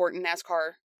every important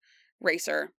NASCAR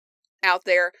racer out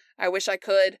there. I wish I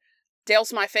could.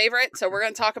 Dale's my favorite, so we're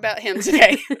going to talk about him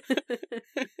today.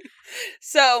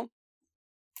 So,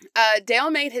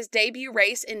 Dale made his debut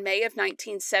race in May of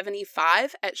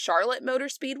 1975 at Charlotte Motor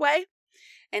Speedway,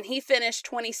 and he finished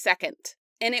 22nd.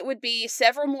 And it would be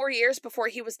several more years before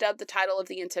he was dubbed the title of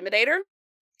the Intimidator.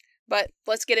 But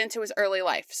let's get into his early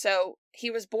life. So,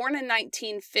 he was born in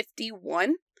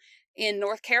 1951 in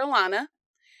North Carolina,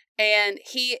 and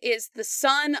he is the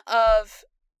son of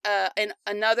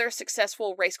another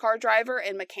successful race car driver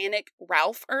and mechanic,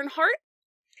 Ralph Earnhardt.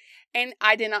 And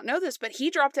I did not know this, but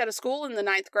he dropped out of school in the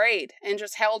 9th grade and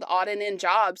just held odd and end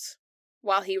jobs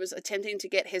while he was attempting to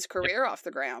get his career off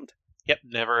the ground. Yep,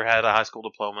 never had a high school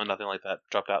diploma, nothing like that.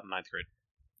 Dropped out in 9th grade.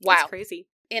 Wow. That's crazy.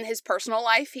 In his personal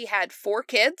life, he had 4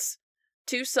 kids,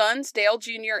 2 sons, Dale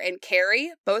Jr. and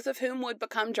Carrie, both of whom would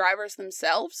become drivers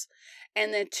themselves,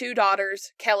 and then 2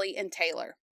 daughters, Kelly and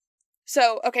Taylor.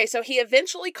 So he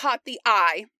eventually caught the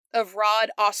eye of Rod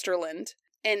Osterland,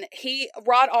 and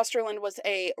Rod Osterland was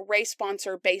a race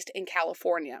sponsor based in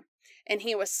California, and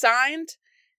he was signed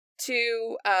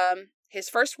to his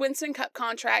first Winston Cup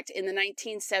contract in the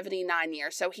 1979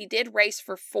 year. So he did race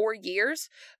for 4 years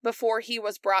before he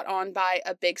was brought on by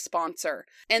a big sponsor.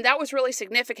 And that was really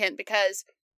significant because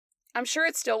I'm sure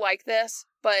it's still like this,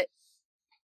 but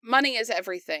money is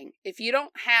everything. If you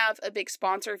don't have a big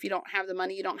sponsor, if you don't have the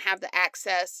money, you don't have the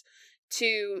access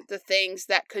to the things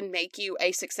that could make you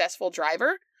a successful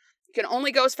driver, you can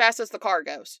only go as fast as the car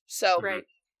goes. So Right.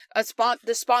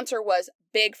 the sponsor was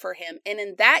big for him. And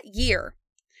in that year,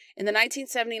 in the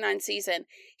 1979 season,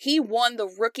 he won the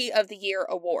Rookie of the Year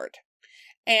award.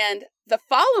 And the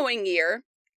following year,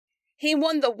 he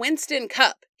won the Winston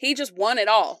Cup. He just won it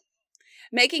all,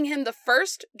 making him the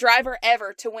first driver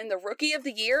ever to win the Rookie of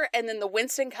the Year and then the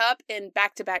Winston Cup in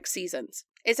back-to-back seasons.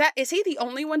 Is he the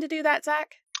only one to do that,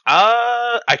 Zach?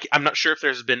 I'm not sure if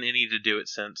there's been any to do it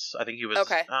since. I think he was,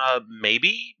 Okay.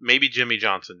 Maybe Jimmy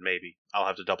Johnson, maybe. I'll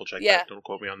have to double check that. Don't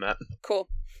quote me on that. Cool.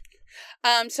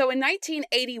 So in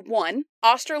 1981,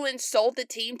 Osterland sold the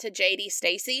team to J.D.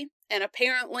 Stacy, and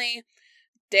apparently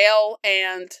Dale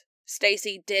and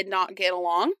Stacy did not get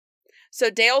along. So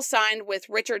Dale signed with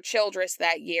Richard Childress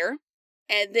that year,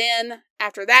 and then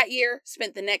after that year,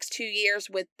 spent the next 2 years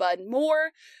with Bud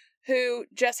Moore, who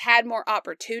just had more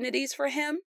opportunities for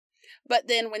him. But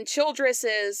then when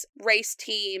Childress's race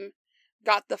team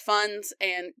got the funds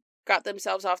and got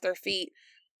themselves off their feet,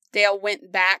 Dale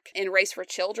went back and raced for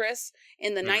Childress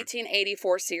in the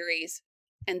 1984 series,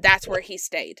 and that's where he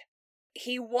stayed.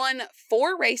 He won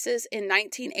 4 races in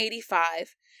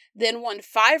 1985, then won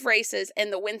 5 races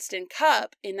in the Winston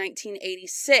Cup in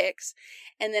 1986,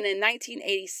 and then in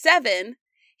 1987,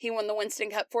 he won the Winston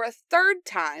Cup for a 3rd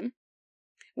time,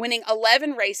 winning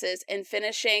 11 races and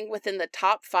finishing within the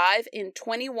top 5 in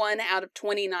 21 out of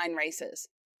 29 races.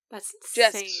 That's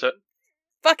Just insane.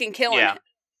 fucking killing it.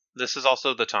 This is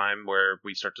also the time where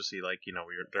we start to see, like,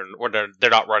 they're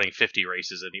not running 50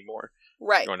 races anymore.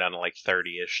 Right. Going down to like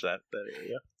 30-ish, that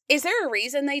area. Is there a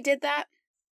reason they did that?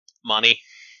 Money.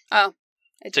 Oh.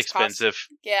 It's expensive.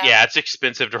 Yeah, it's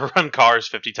expensive to run cars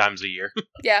 50 times a year.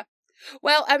 Yeah.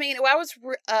 Well, I mean, I was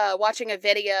watching a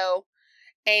video,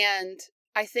 and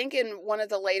I think in one of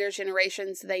the later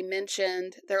generations, they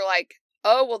mentioned, they're like,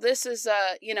 oh, well, this is,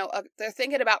 they're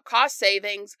thinking about cost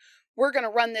savings. we're going to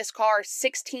run this car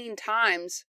 16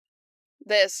 times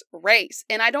this race.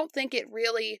 And I don't think it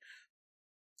really,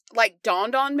 like,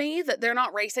 dawned on me that they're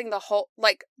not racing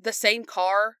the same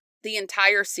car the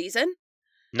entire season.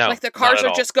 No, like, the cars not at are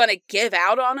all. just going to give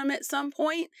out on them at some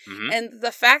point. Mhm. And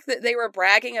the fact that they were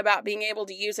bragging about being able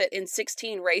to use it in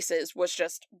 16 races was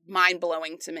just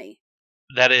mind-blowing to me.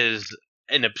 That is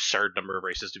an absurd number of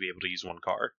races to be able to use one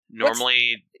car.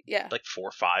 Normally, Yeah. like 4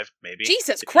 or 5, maybe.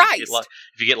 Jesus if Christ!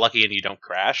 if you get lucky and you don't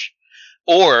crash.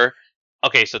 Or,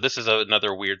 okay, so this is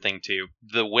another weird thing too.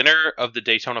 The winner of the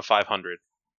Daytona 500,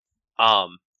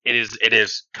 it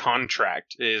is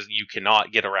contract. You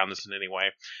cannot get around this in any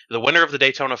way. The winner of the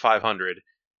Daytona 500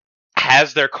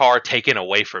 has their car taken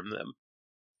away from them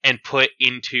and put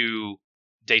into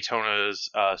Daytona's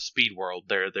Speed World,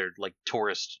 their like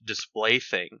tourist display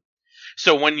thing.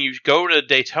 So when you go to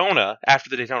Daytona after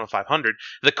the Daytona 500,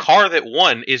 the car that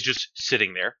won is just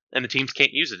sitting there, and the teams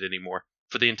can't use it anymore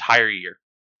for the entire year.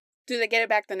 Do they get it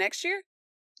back the next year?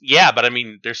 Yeah, but I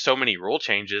mean, there's so many rule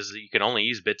changes that you can only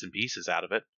use bits and pieces out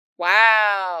of it.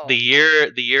 Wow. The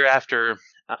year after,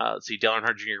 let's see, Dale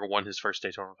Earnhardt Jr. won his first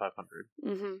Daytona 500.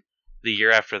 Mm-hmm. The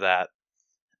year after that,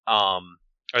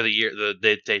 or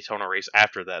the Daytona race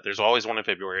after that, there's always one in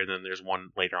February, and then there's one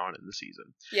later on in the season.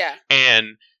 Yeah.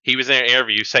 And he was in an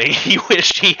interview saying he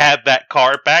wished he had that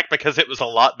car back because it was a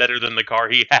lot better than the car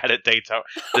he had at Daytona,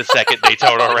 the second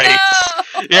Daytona race.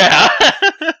 No! Yeah.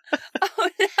 Oh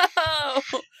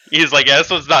no! He's like, yeah, this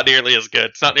one's not nearly as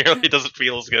good. It doesn't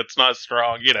feel as good. It's not as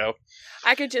strong, you know.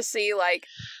 I could just see, like,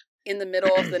 in the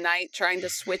middle of the night trying to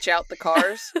switch out the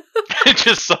cars.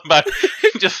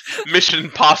 just Mission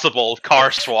Impossible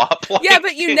car swap. Like, Yeah,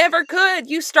 but you never could.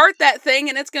 You start that thing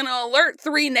and it's going to alert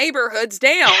 3 neighborhoods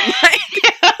down.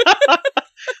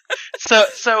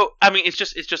 So I mean, it's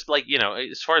just like, you know,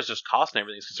 as far as just cost and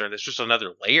everything is concerned, there's just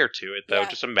another layer to it, though. Yeah.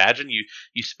 Just imagine you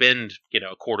spend, you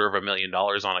know,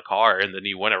 $250,000 on a car, and then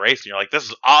you win a race, and you're like, this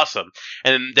is awesome.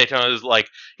 And then Daytona is like,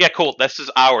 yeah, cool, this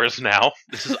is ours now.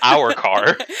 This is our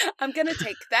car. I'm going to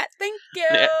take that. Thank you.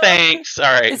 Yeah, thanks. All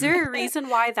right. Is there a reason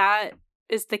why that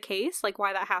is the case? Like,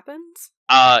 why that happens?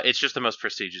 It's just the most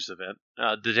prestigious event.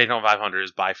 The Daytona 500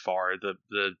 is by far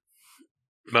the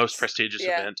most prestigious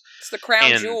event. It's the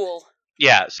crown And- jewel.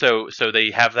 Yeah, so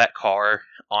they have that car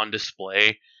on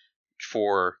display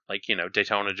for, like, you know,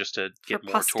 Daytona, just to get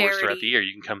more tourists throughout posterity. the year.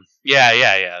 You can come. Yeah.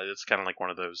 It's kind of like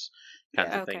one of those kinds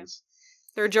Yeah, of okay. things.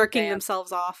 They're jerking Damn.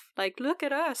 themselves off. Like, look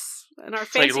at us and our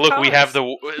It's like, fancy look, we have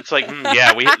cars. It's like,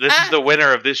 yeah, this is the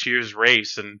winner of this year's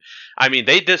race, and I mean,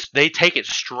 they take it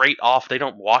straight off. They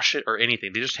don't wash it or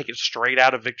anything. They just take it straight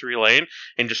out of Victory Lane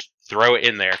and just throw it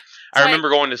in there. I remember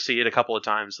going to see it a couple of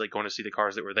times, like going to see the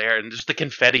cars that were there, and just the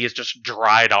confetti is just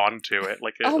dried onto it,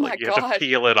 like, Oh my like you have God. to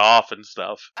peel it off and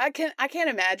stuff. I can't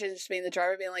imagine just being the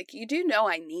driver being like, you do know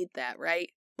I need that, right?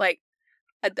 Like,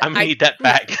 I need that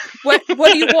back. What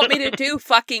do you want me to do?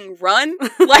 Fucking run?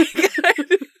 Like,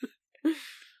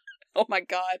 oh my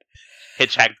God.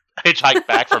 Hitchhike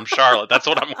back from Charlotte. That's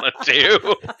what I'm gonna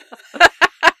do.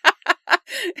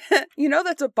 You know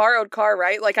that's a borrowed car,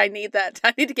 right? Like, I need that.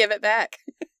 I need to give it back.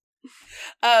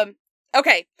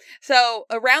 Okay. So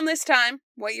around this time,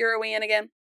 what year are we in again?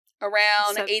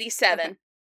 Around 87. Okay.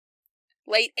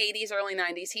 Late 80s, early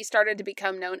 90s, he started to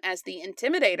become known as the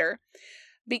Intimidator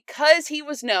because he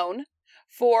was known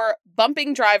for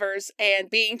bumping drivers and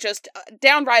being just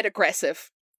downright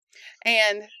aggressive.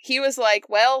 And he was like,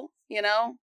 well, you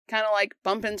know, kind of like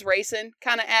bumping's racing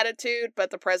kind of attitude,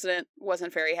 but the president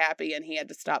wasn't very happy and he had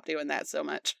to stop doing that so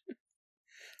much.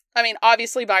 I mean,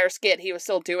 obviously by our skit, he was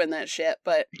still doing that shit,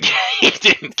 but He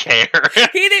didn't care.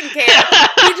 he didn't care.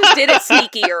 He just did it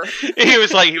sneakier. He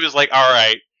was like, all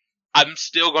right, I'm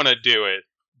still gonna do it,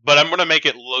 but I'm gonna make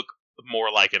it look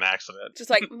more like an accident. Just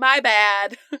like, my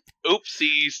bad.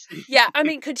 Oopsies. Yeah, I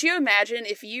mean, could you imagine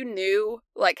if you knew,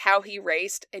 like, how he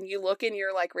raced and you look in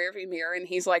your, like, rearview mirror and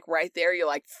he's, like, right there, you're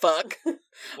like, fuck.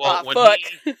 Well, when fuck.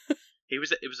 it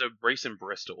was a race in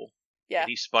Bristol. Yeah. And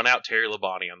he spun out Terry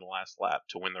Labonte on the last lap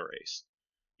to win the race.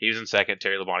 He was in second.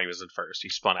 Terry Labonte was in first. He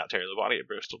spun out Terry Labonte at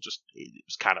Bristol. Just, it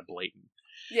was kind of blatant.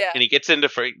 Yeah. And he gets into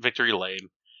Victory Lane,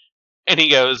 and he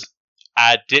goes,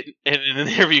 I didn't, and in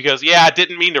the interview he goes, yeah, I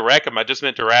didn't mean to wreck him. I just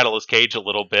meant to rattle his cage a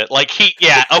little bit. Like,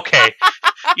 yeah, okay.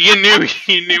 You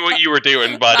knew what you were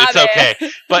doing, but My it's bad.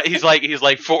 okay. But he's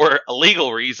like, for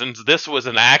legal reasons, this was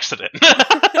an accident.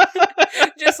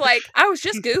 Just like, I was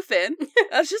just goofing.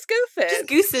 I was just goofing. Just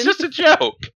goosing. It's just a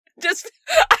joke.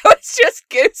 I was just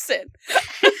goosing.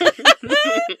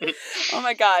 Oh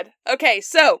my God. Okay,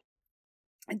 so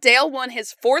Dale won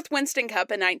his 4th Winston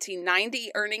Cup in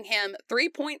 1990, earning him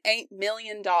 $3.8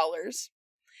 million.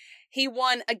 He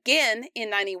won again in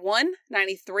 91,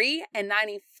 93, and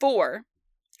 94.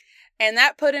 And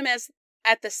that put him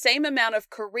at the same amount of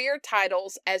career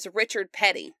titles as Richard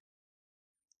Petty.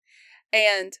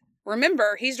 And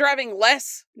remember, he's driving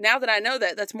less, now that I know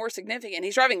that, that's more significant.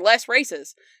 He's driving less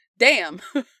races. Damn.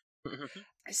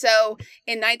 So,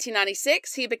 in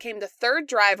 1996, he became the third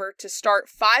driver to start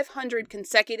 500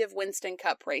 consecutive Winston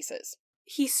Cup races.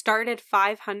 He started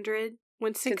 500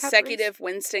 consecutive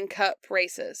Winston Cup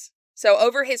races. So,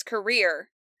 over his career,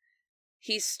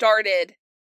 he started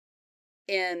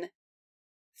in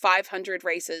 500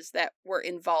 races that were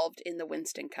involved in the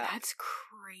Winston Cup. That's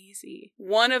crazy.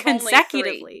 One of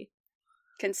consecutively. Only 3.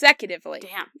 Consecutively.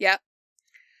 Damn. Yep.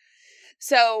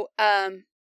 So,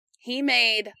 he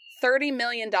made $30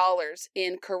 million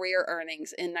in career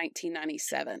earnings in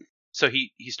 1997. So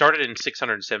he started in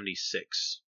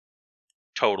 676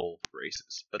 total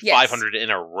races, but Yes. 500 in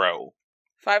a row.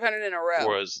 500 in a row.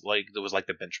 Was like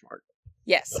the benchmark.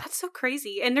 Yes. That's so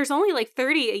crazy. And there's only like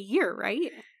 30 a year,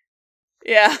 right?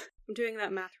 Yeah. I'm doing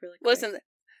that math really quick. Listen,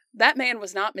 that man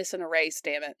was not missing a race,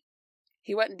 damn it.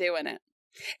 He wasn't doing it.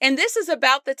 And this is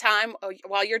about the time,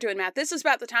 while you're doing math, this is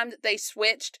about the time that they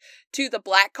switched to the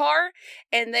black car,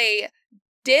 and they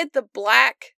did the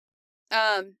black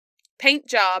paint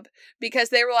job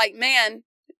because they were like, man,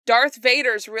 Darth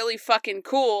Vader's really fucking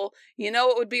cool. You know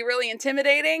what would be really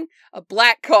intimidating? A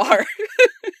black car.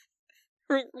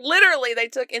 Literally, they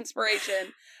took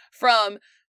inspiration from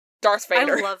Darth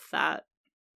Vader. I love that.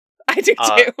 I do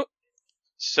too.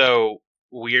 So,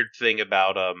 weird thing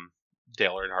about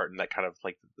Dale Earnhardt and that kind of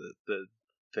like the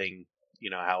thing, you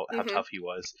know, how tough he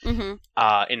was. Mm-hmm.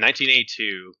 In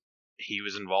 1982, he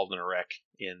was involved in a wreck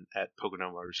at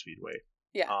Pocono Motor Speedway.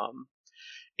 Yeah.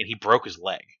 And he broke his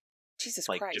leg. Jesus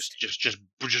like, Christ. Just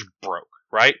broke,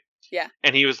 right? Yeah.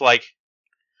 And he was like,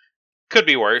 could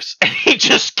be worse. And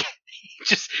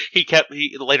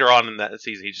he later on in that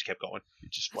season, he just kept going.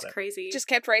 That's crazy. Just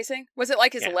kept racing? Was it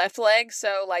like his left leg?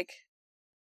 So like.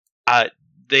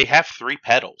 They have 3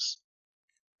 pedals.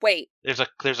 Wait. There's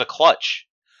a clutch.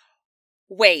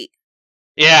 Wait.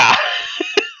 Yeah.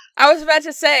 I was about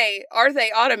to say, are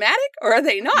they automatic or are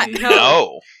they not?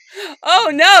 No. Oh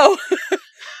no.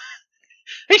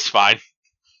 He's fine.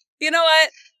 You know what?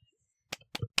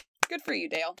 Good for you,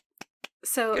 Dale.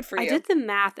 So Good for I you. did the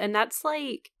math, and that's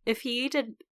like, if he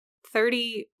did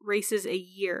 30 races a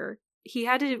year, he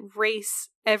had to race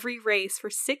every race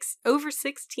for over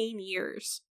 16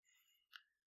 years.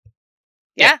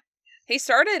 Yeah. He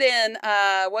started in,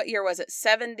 what year was it?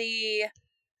 79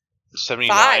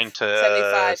 to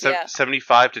 75,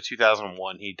 75 to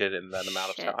 2001. He did it in that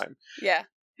amount of time. Yeah.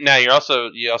 Now you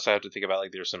also have to think about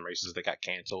like there's some races that got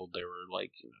canceled. They were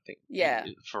like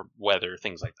for weather,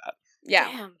 things like that. Yeah.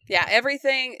 Damn. Yeah,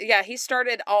 everything. Yeah, he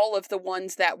started all of the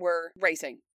ones that were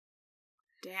racing.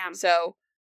 Damn. So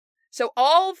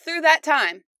all through that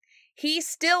time, he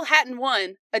still hadn't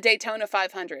won a Daytona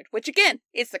 500, which again,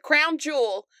 is the crown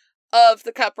jewel of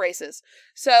the Cup races.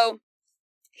 So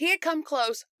he had come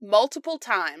close multiple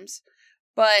times,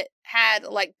 but had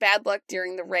like bad luck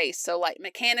during the race. So like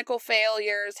mechanical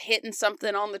failures, hitting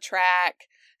something on the track,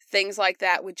 things like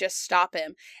that would just stop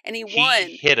him. And he won.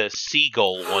 He hit a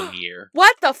seagull one year.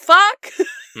 What the fuck?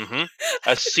 Mm-hmm.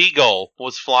 A seagull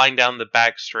was flying down the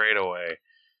back straightaway.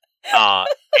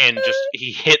 And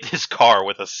he hit his car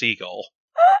with a seagull.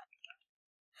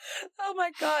 Oh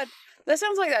my god. That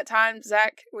sounds like that time,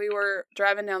 Zach, we were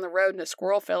driving down the road and a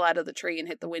squirrel fell out of the tree and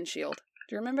hit the windshield.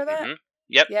 Do you remember that? Mm-hmm.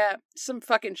 Yep. Yeah, some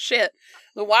fucking shit.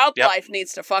 The wildlife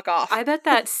needs to fuck off. I bet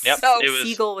that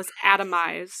seagull was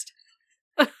atomized.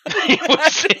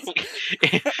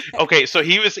 Okay, so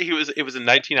it was in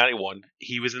 1991.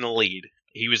 He was in the lead.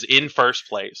 He was in first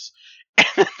place.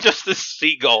 And just this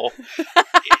seagull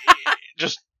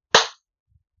just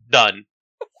done.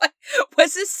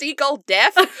 Was this seagull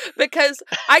deaf? Because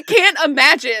I can't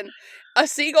imagine a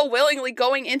seagull willingly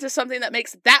going into something that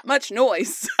makes that much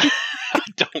noise. I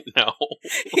don't know.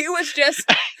 He was just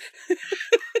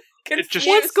confused.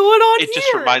 What's going on here? It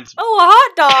just reminds me. Oh, a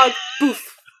hot dog.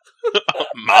 Boof.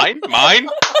 Mine?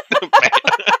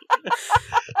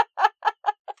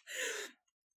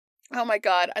 Oh my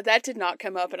god, that did not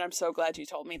come up, and I'm so glad you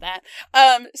told me that.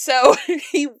 So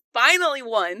he finally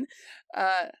won,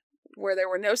 where there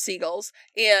were no seagulls,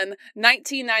 in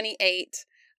 1998.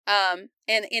 And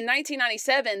in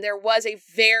 1997, there was a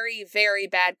very, very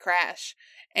bad crash,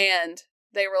 and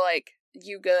they were like,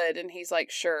 "You good?" And he's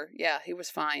like, "Sure, yeah, he was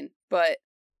fine," but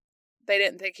they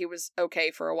didn't think he was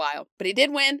okay for a while. But he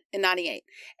did win in 98,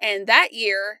 and that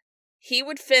year he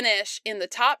would finish in the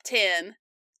top 10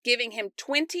 giving him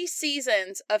 20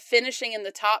 seasons of finishing in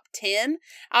the top 10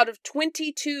 out of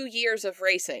 22 years of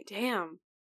racing. Damn.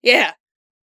 Yeah.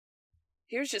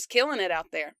 He was just killing it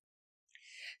out there.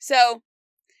 So,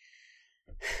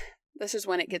 this is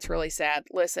when it gets really sad.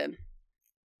 Listen,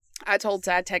 I'd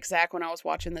text Zach when I was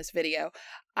watching this video.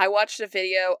 I watched a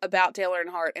video about Dale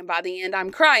Earnhardt, and by the end,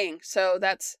 I'm crying. So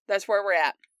that's where we're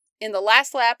at. In the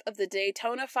last lap of the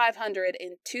Daytona 500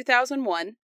 in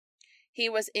 2001, he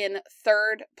was in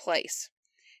third place.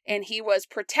 And he was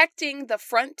protecting the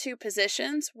front two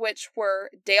positions, which were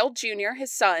Dale Jr.,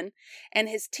 his son, and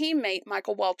his teammate,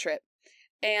 Michael Waltrip.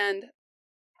 And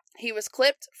he was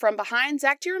clipped from behind.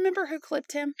 Zach, do you remember who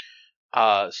clipped him?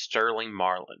 Sterling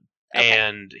Marlin. Okay.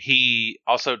 And he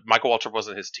also, Michael Waltrip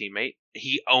wasn't his teammate.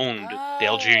 He owned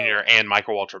Dale Jr. and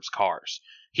Michael Waltrip's cars.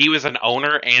 He was an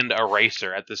owner and a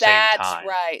racer at the same time.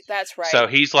 That's right. So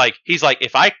he's like,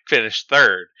 if I finish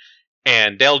third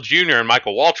and Dale Jr. and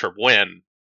Michael Waltrip win,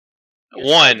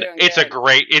 it's a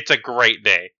great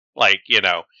day. Like,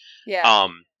 Yeah.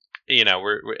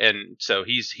 and so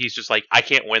he's just like, I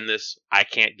can't win this. I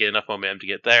can't get enough momentum to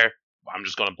get there. I'm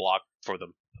just going to block for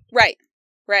them. Right.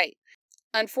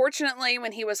 Unfortunately,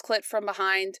 when he was clipped from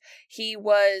behind, he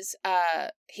went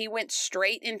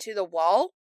straight into the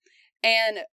wall.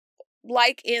 And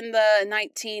like in the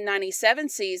 1997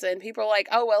 season, people are like,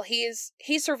 oh, well, he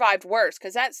survived worse,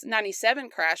 because that 97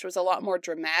 crash was a lot more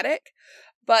dramatic.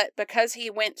 But because he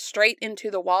went straight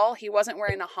into the wall, he wasn't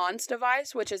wearing a Hans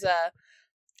device, which is a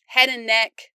head and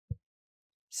neck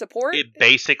support. It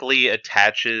basically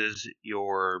attaches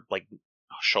your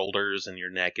shoulders and your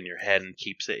neck and your head and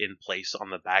keeps it in place on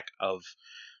the back of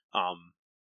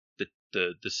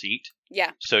the seat.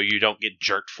 Yeah. So you don't get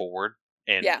jerked forward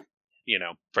and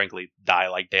frankly die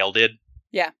like Dale did.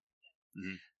 Yeah.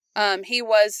 Mm-hmm. He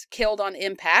was killed on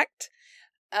impact.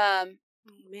 Man.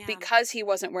 Because he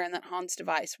wasn't wearing that Hans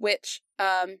device, which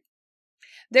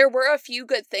there were a few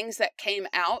good things that came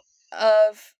out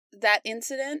of that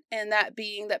incident, and that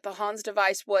being that the Hans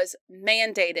device was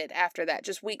mandated after that.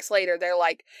 Just weeks later, they're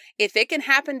like, if it can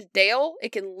happen to Dale,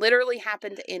 it can literally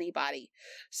happen to anybody.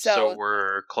 So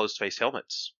were closed face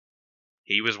helmets.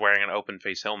 He was wearing an open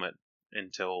face helmet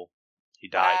until he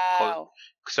died. Wow.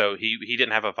 So he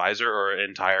didn't have a visor or an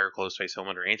entire closed face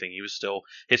helmet or anything.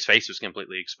 His face was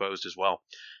completely exposed as well.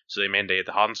 So they mandated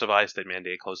the Hans device, they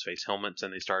mandated closed face helmets,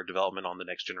 and they started development on the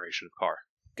next generation of car.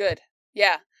 Good.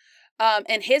 Yeah.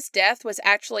 And his death was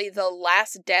actually the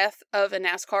last death of a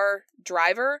NASCAR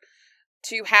driver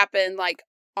to happen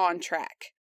on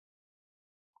track.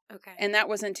 Okay. And that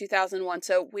was in 2001.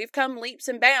 So we've come leaps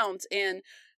and bounds in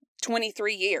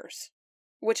 23 years,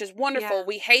 which is wonderful. Yeah.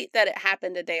 We hate that it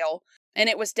happened to Dale, and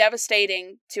it was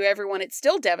devastating to everyone. It's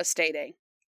still devastating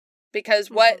because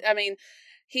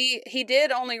he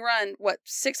did only run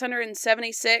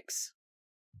 676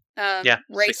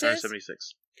 races.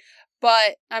 676.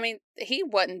 But he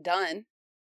wasn't done.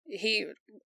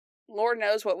 Lord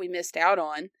knows what we missed out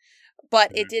on,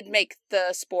 but it did make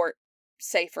the sport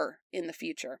safer in the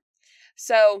future.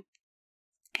 So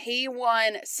he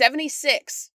won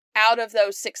 76 out of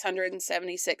those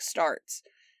 676 starts,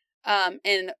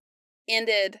 and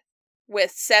ended with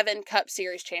 7 Cup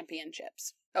Series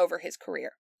championships over his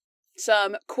career.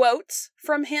 Some quotes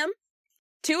from him.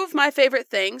 2 of my favorite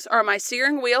things are my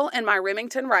steering wheel and my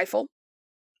Remington rifle.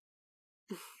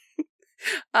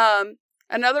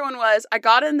 Another one was, I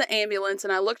got in the ambulance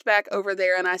and I looked back over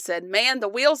there and I said, man, the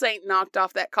wheels ain't knocked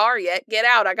off that car yet. Get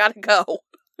out. I gotta go.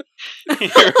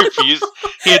 He refused.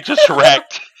 He had just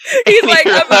wrecked. He's like,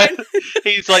 I'm fine.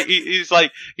 He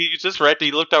just wrecked.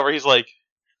 He looked over. He's like,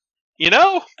 it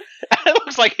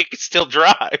looks like he can still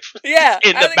drive. Yeah.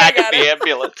 In the back of the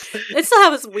ambulance. It still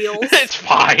has wheels. It's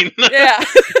fine. Yeah.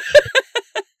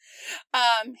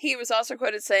 He was also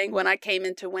quoted saying, when I came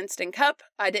into Winston Cup,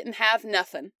 I didn't have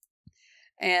nothing.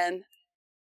 And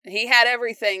he had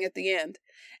everything at the end.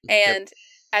 And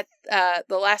at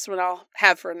the last one I'll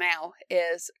have for now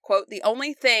is, quote, the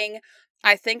only thing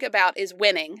I think about is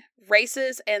winning,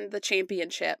 races, and the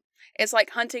championship. It's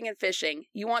like hunting and fishing.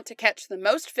 You want to catch the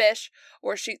most fish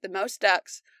or shoot the most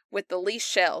ducks with the least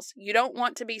shells. You don't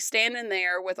want to be standing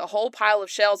there with a whole pile of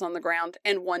shells on the ground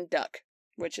and 1 duck,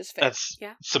 which is fair. That's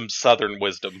some Southern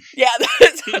wisdom. Yeah.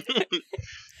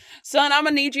 Son, I'm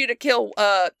going to need you to kill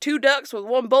 2 ducks with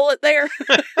 1 bullet there.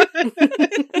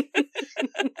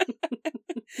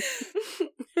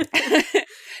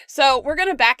 So we're going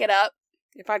to back it up.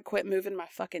 If I'd quit moving my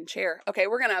fucking chair. Okay,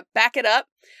 we're going to back it up.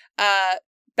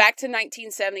 Back to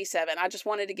 1977. I just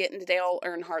wanted to get into Dale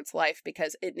Earnhardt's life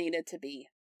because it needed to be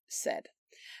said.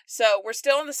 So we're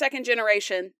still in the second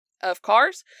generation of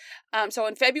cars. So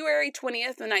on February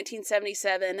 20th of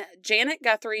 1977, Janet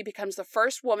Guthrie becomes the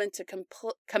first woman to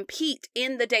compete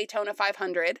in the Daytona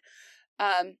 500.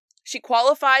 She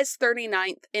qualifies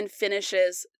 39th and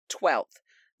finishes 12th.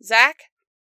 Zach,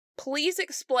 please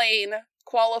explain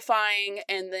qualifying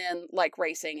and then like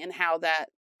racing and how that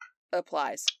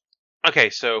applies.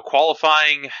 Okay, so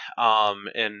qualifying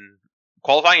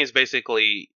is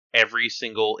basically every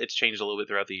single. It's changed a little bit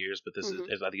throughout the years, but this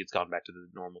is I think it's gone back to the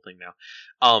normal thing now.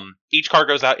 Each car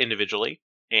goes out individually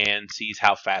and sees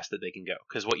how fast that they can go.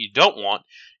 Because what you don't want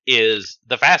is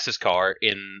the fastest car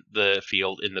in the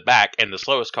field in the back and the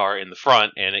slowest car in the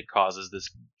front, and it causes this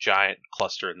giant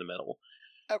cluster in the middle.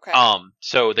 Okay.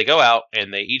 So they go out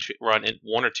and they each run in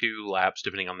 1 or 2 laps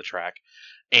depending on the track,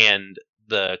 and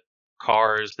the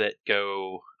cars that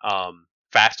go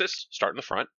fastest start in the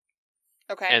front.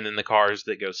 Okay. And then the cars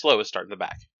that go slowest start in the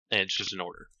back, and it's just an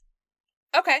order.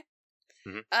 Okay.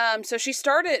 Mm-hmm. So she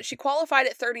qualified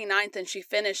at 39th and she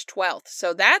finished 12th.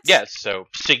 So that's so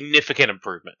significant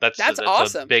improvement. That's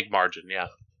awesome. A big margin, yeah.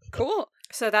 Cool.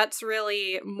 So that's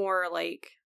really more like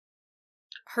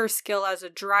her skill as a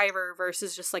driver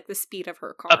versus just like the speed of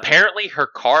her car. Apparently her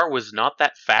car was not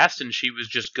that fast and she was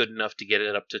just good enough to get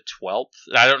it up to 12th.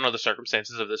 I don't know the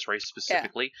circumstances of this race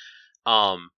specifically.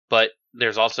 Yeah. But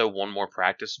there's also one more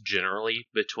practice generally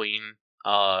between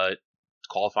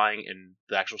qualifying and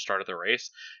the actual start of the race.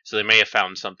 So they may have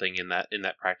found something in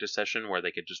that practice session where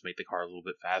they could just make the car a little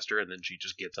bit faster and then she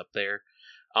just gets up there.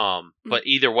 But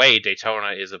either way,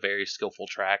 Daytona is a very skillful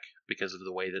track because of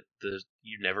the way that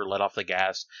you never let off the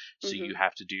gas. So you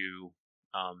have to you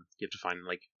have to find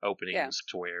like openings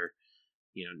to where,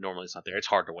 normally it's not there. It's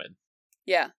hard to win.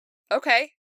 Yeah.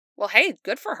 Okay. Well, hey,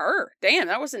 good for her. Damn,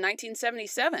 that was in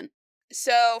 1977.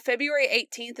 So February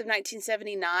 18th of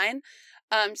 1979,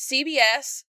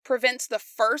 CBS prevents the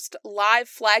first live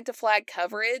flag-to-flag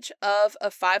coverage of a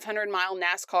 500-mile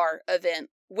NASCAR event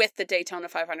with the Daytona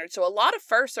 500. So a lot of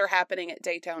firsts are happening at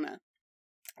Daytona.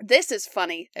 This is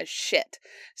funny as shit.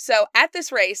 So at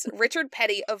this race, Richard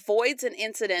Petty avoids an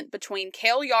incident between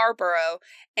Cale Yarborough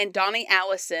and Donnie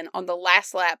Allison on the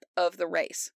last lap of the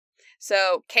race.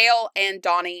 So Cale and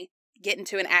Donnie get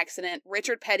into an accident.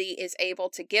 Richard Petty is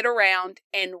able to get around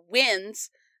and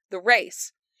wins the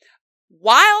race.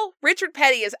 While Richard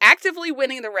Petty is actively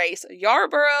winning the race,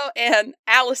 Yarborough and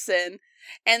Allison,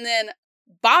 and then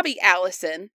Bobby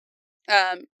Allison,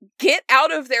 get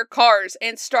out of their cars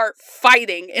and start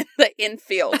fighting in the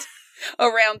infield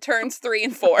around turns 3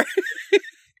 and 4.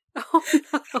 Oh,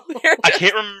 no. I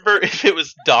can't remember if it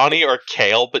was Donnie or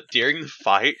Cale, but during the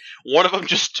fight, one of them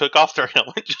just took off their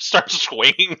helmet and just started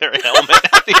swinging their helmet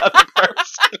at the other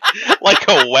person like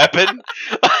a weapon.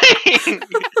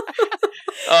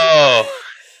 Oh.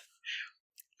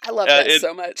 I love that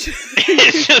so much.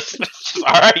 It's just,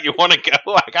 alright, you want to go?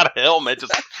 I got a helmet,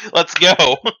 just let's go.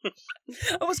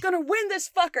 I was going to win this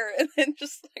fucker, and then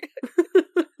just like,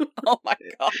 oh my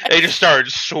god. They just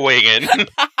started swinging.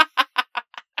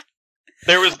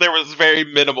 There was very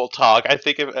minimal talk. I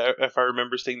think if I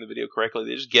remember seeing the video correctly,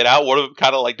 they just get out. One of them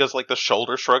kind of like does like the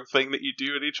shoulder shrug thing that you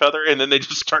do at each other, and then they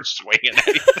just start swinging at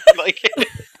each other. Like,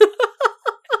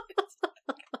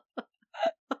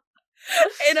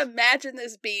 and imagine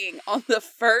this being on the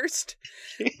first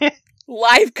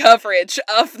live coverage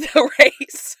of the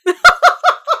race.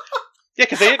 Yeah,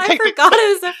 because they didn't take I forgot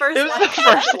it was the first. It was the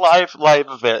first live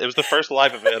event. It was the first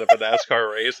live event of a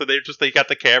NASCAR race, so they got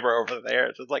the camera over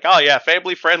there. So it's like, oh yeah,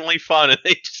 family friendly fun, and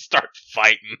they just start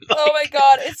fighting. Like, oh my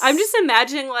god! I'm just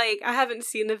imagining, like, I haven't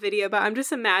seen the video, but I'm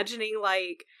just imagining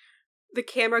like the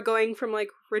camera going from like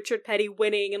Richard Petty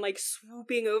winning and like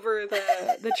swooping over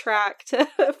the track to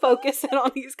focus in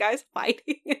on these guys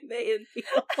fighting in the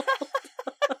infield.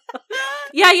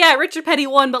 Yeah, Richard Petty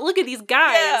won, but look at these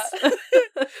guys.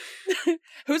 Yeah.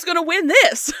 Who's gonna win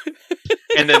this?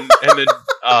 and then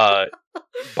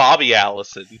Bobby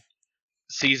Allison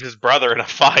sees his brother in a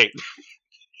fight.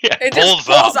 Yeah, it pulls just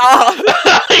pulls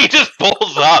off. He just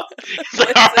pulls up. He's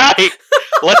like, all right,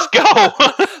 let's go.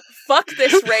 Fuck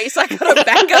this race. I gotta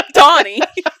back up Donnie.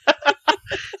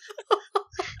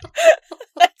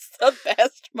 That's the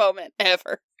best moment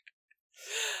ever.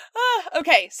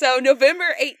 Okay, so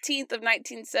November 18th of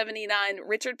 1979,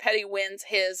 Richard Petty wins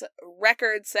his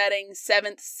record-setting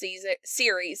 7th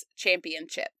series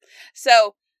championship.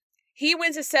 So he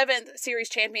wins his 7th series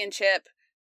championship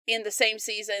in the same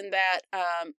season that,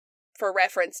 for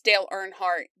reference, Dale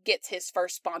Earnhardt gets his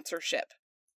first sponsorship.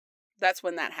 That's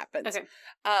when that happens. Okay.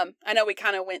 I know we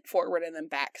kind of went forward and then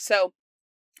back. So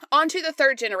on to the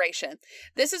third generation.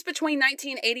 This is between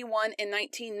 1981 and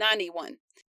 1991.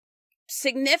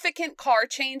 significant car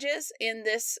changes in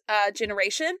this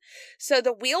generation. So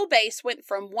the wheelbase went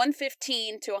from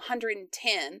 115 to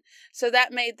 110. So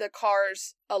that made the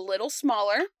cars a little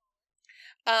smaller.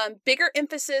 Bigger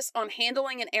emphasis on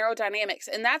handling and aerodynamics.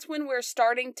 And that's when we're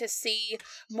starting to see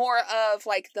more of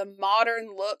like the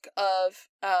modern look of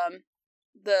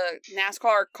the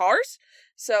NASCAR cars.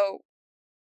 So,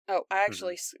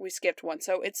 we skipped one.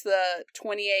 So it's the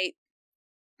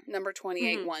number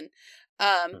 28 one.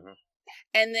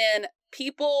 And then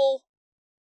people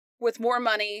with more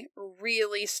money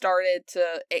really started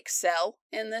to excel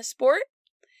in this sport.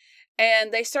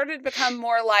 And they started to become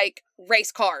more like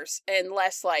race cars and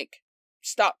less like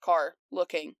stock car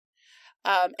looking.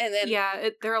 And then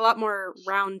they're a lot more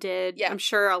rounded. Yeah. I'm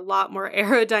sure a lot more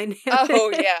aerodynamic.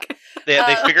 Oh yeah.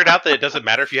 They figured out that it doesn't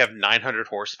matter if you have 900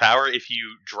 horsepower if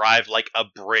you drive like a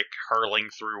brick hurling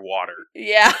through water.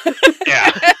 Yeah.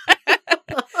 Yeah.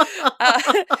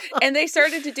 And they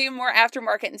started to do more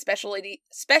aftermarket and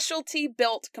specialty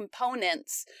built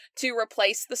components to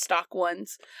replace the stock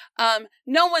ones.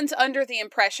 No one's under the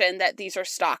impression that these are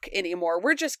stock anymore.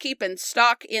 We're just keeping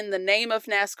stock in the name of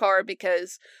NASCAR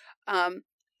because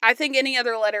I think any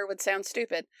other letter would sound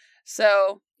stupid.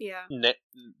 So yeah,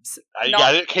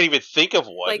 I can't even think of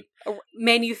one. Like a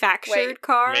manufactured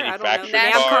car. Manufactured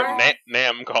I don't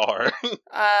know.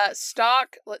 NASCAR.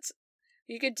 Stock.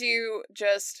 You could do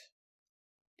just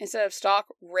instead of stock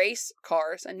race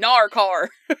cars, a NARCAR.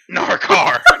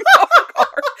 NARCAR.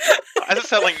 That doesn't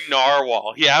sound like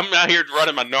narwhal. Yeah, I'm out here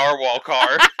running my narwhal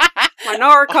car. My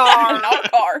NARCAR.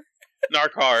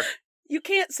 NARCAR. You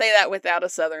can't say that without a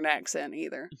southern accent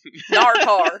either.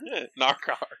 NARCAR.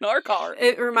 NARCAR.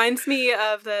 It reminds me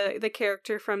of the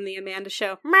character from the Amanda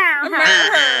Show.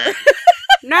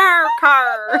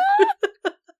 NARCAR.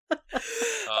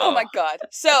 Oh my god.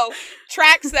 So,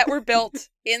 tracks that were built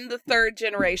in the third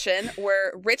generation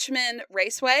were Richmond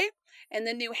Raceway and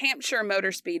the New Hampshire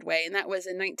Motor Speedway, and that was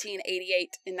in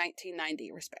 1988 and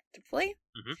 1990, respectively.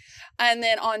 Mm-hmm. And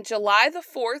then on July the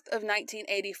 4th of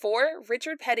 1984,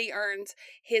 Richard Petty earns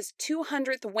his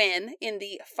 200th win in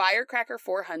the Firecracker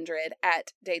 400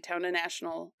 at Daytona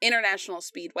International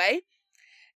Speedway,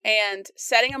 and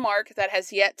setting a mark that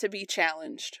has yet to be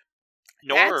challenged.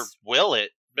 Nor will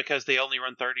it, because they only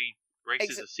run 30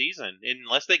 races a season.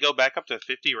 Unless they go back up to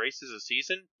 50 races a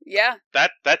season, yeah,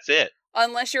 that's it.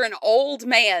 Unless you're an old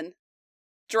man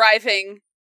driving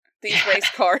these race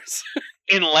cars.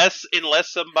 Unless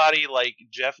somebody like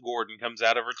Jeff Gordon comes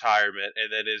out of retirement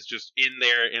and then is just in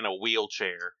there in a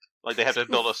wheelchair. Like they have to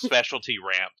build a specialty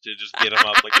ramp to just get him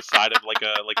up like the side of like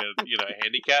a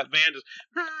handicap van, just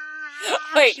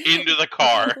into the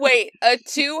car. Wait, a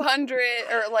 200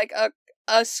 or like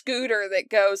a scooter that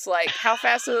goes like, how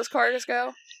fast do those cars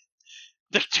go?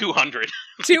 The 200.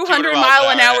 200 mile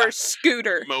an hour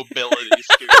scooter. Mobility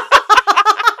scooter.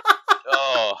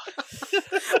 Oh.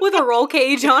 With a roll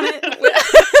cage on it.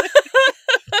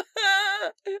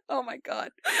 Oh my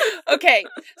god. Okay,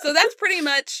 so that's pretty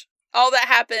much all that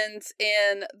happens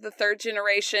in the third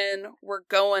generation. We're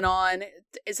going on.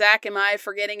 Zach, am I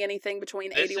forgetting anything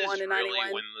between 81 and 91? This is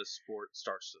really when the sport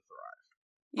starts to thrive.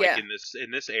 Like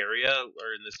in this area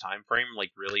or in this time frame,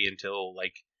 like really until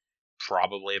like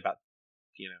probably about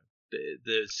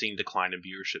the seen decline in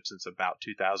viewership since about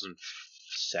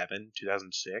 2007,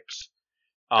 2006.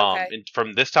 Okay. And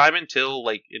from this time until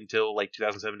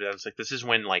 2007, 2006, this is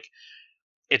when like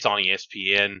it's on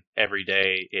ESPN every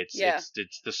day. It's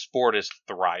the sport is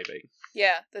thriving.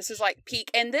 Yeah, this is like peak.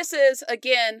 And this is,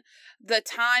 again, the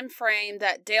time frame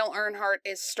that Dale Earnhardt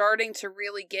is starting to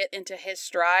really get into his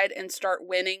stride and start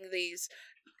winning these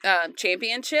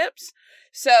championships.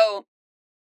 So,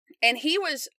 and he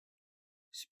was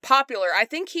popular. I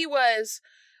think he was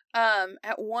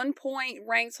at one point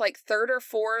ranked like third or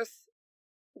fourth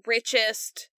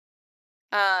richest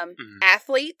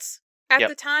athletes at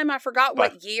the time. I forgot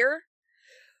what year.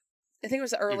 I think it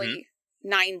was the early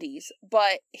 90s,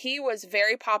 but he was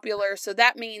very popular, so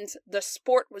that means the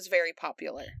sport was very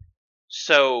popular.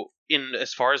 So,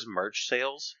 as far as merch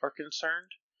sales are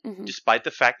concerned, despite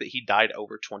the fact that he died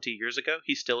over 20 years ago,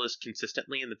 he still is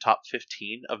consistently in the top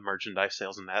 15 of merchandise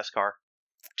sales in NASCAR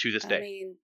to this day. I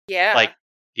mean, yeah. Like,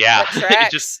 yeah.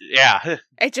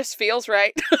 It just feels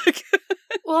right.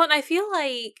 Well, and I feel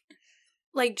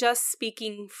like just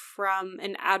speaking from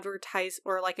an advertise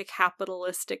or like a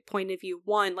capitalistic point of view,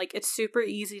 one, like it's super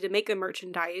easy to make the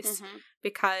merchandise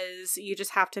because you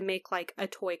just have to make like a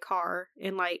toy car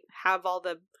and like have all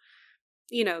the,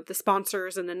 the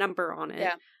sponsors and the number on it.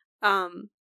 Yeah.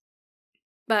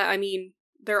 But I mean,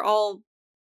 they're all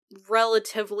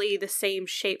relatively the same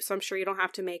shape, so I'm sure you don't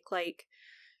have to make like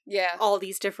Yeah. all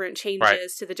these different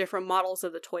changes to the different models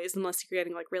of the toys, unless you're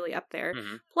getting like really up there.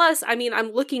 Mm-hmm. Plus, I mean,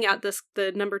 I'm looking at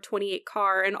the number 28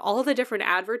 car and all the different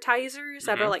advertisers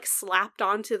that are like slapped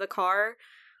onto the car.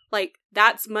 Like,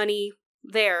 that's money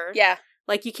there. Yeah.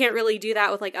 Like, you can't really do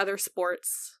that with like other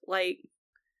sports. Like,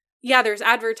 yeah, there's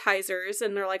advertisers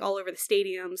and they're like all over the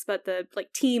stadiums, but the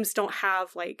like teams don't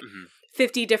have like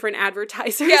 50 different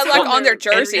advertisers. Yeah, like on their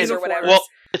jerseys or whatever. Well,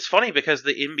 it's funny because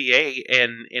the NBA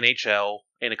and NHL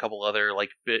and a couple other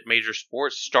like major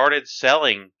sports started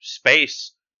selling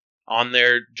space on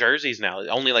their jerseys now.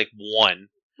 Only like one.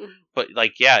 But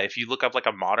like, yeah, if you look up like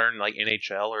a modern like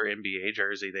NHL or NBA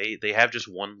jersey, they have just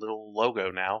one little logo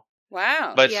now.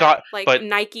 Wow. But it's not like but,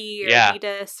 Nike or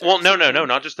Adidas. Or well, no, something.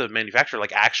 not just the manufacturer,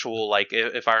 like actual, like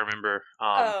if I remember,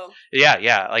 Oh.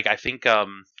 yeah, like I think,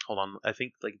 hold on, I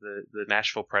think like the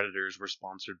Nashville Predators were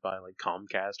sponsored by like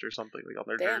Comcast or something like on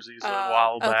their jerseys a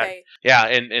while back. Okay. Yeah,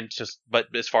 and just, but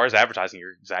as far as advertising,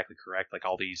 you're exactly correct. Like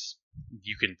all these,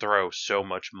 you can throw so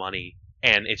much money.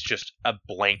 And it's just a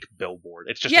blank billboard.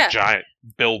 It's just a giant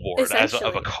billboard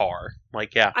of a car.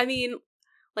 Like, yeah. I mean,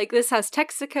 like this has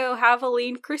Texaco,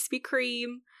 Haviline, Krispy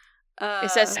Kreme. It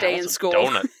says stay in school.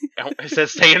 Donut. It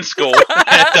says stay in school.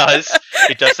 It does.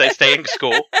 It does say stay in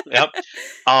school. Yep.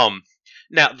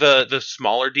 Now the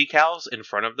smaller decals in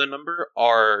front of the number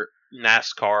are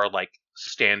NASCAR like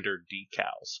standard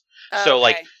decals. So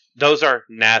like those are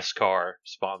NASCAR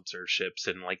sponsorships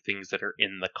and like things that are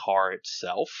in the car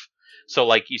itself. So,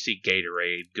 like, you see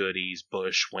Gatorade, Goodies,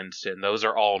 Busch, Winston. Those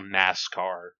are all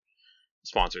NASCAR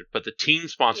sponsored. But the team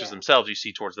sponsors themselves, you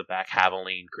see towards the back,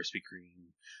 Haviline, Krispy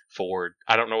Kreme, Ford.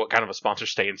 I don't know what kind of a sponsor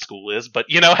Stay in School is, but,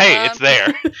 you know, hey, it's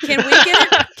there.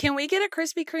 Can we get a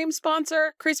Krispy Kreme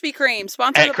sponsor? Krispy Kreme,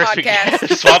 sponsor the Krispy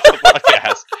podcast. Sponsor the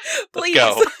podcast. Please.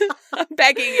 Let's go. I'm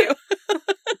begging you.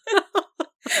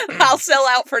 I'll sell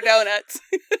out for donuts.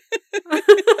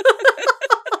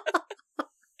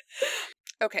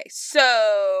 Okay,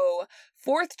 so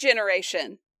 4th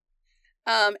generation.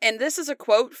 And this is a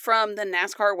quote from the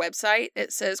NASCAR website.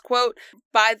 It says, quote,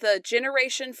 by the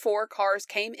Generation 4 cars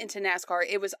came into NASCAR,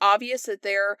 it was obvious that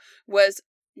there was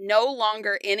no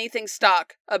longer anything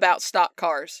stock about stock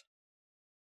cars.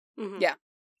 Mm-hmm. Yeah,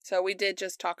 so we did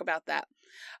just talk about that.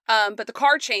 But the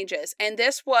car changes, and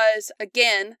this was,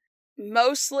 again,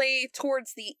 mostly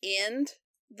towards the end.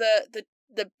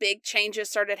 The big changes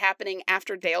started happening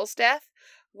after Dale's death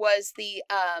was the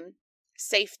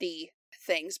safety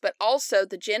things, but also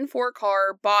the Gen 4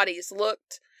 car bodies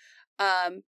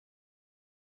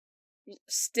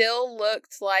still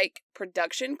looked like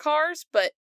production cars,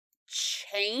 but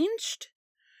changed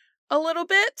a little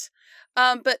bit.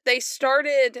 But they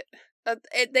started...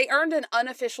 they earned an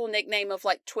unofficial nickname of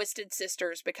like Twisted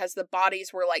Sisters because the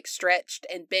bodies were like stretched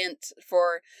and bent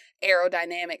for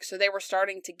aerodynamics. So they were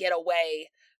starting to get away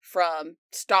from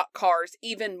stock cars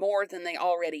even more than they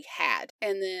already had.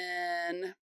 And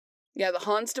then, the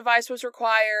Hans device was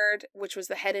required, which was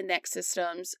the head and neck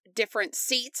systems, different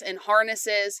seats and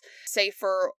harnesses,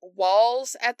 safer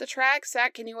walls at the track.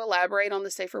 Zach, can you elaborate on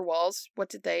the safer walls? What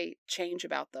did they change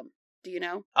about them? Do you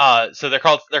know? So they're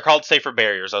called safer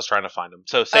barriers. I was trying to find them.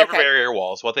 So safer barrier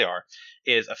walls, what they are,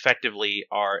 is effectively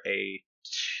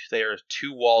they are a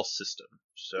 2-wall system.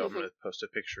 So I'm going to post a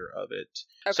picture of it.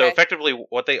 Okay. So effectively,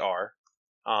 what they are,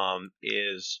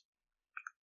 is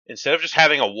instead of just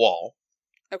having a wall,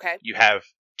 you have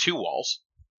 2 walls,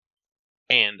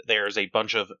 and there's a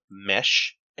bunch of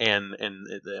mesh, and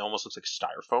it almost looks like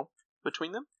styrofoam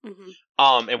between them.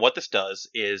 Mm-hmm. And what this does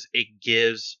is it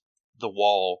gives the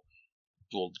wall,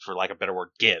 well, for lack of a better word,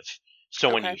 give.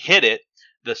 So when you hit it,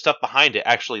 the stuff behind it,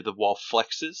 actually the wall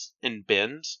flexes and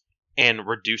bends and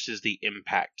reduces the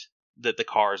impact that the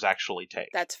cars actually take.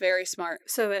 That's very smart.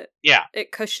 So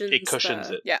it cushions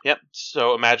it. Yeah. Yep.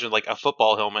 So imagine like a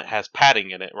football helmet has padding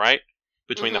in it, right?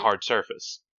 Between the hard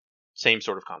surface. Same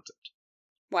sort of concept.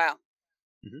 Wow.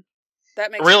 Mm-hmm.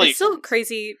 That makes really, it's still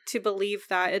crazy to believe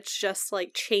that it's just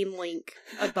like chain link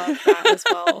above that as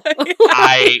well.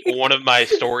 One of my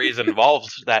stories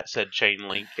involves that said chain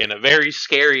link in a very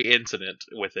scary incident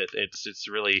with it. It's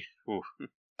really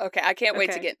Okay, I can't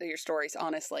wait to get to your stories,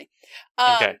 honestly.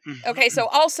 Okay, so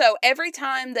also every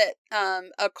time that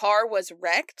a car was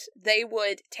wrecked, they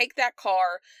would take that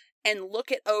car and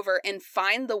look it over and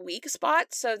find the weak spot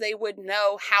so they would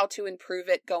know how to improve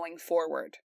it going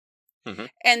forward. Mm-hmm.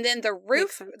 And then the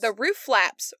roof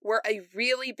flaps were a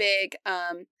really big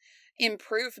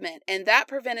improvement, and that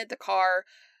prevented the car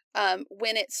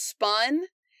when it spun.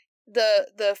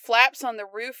 The flaps on the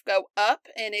roof go up,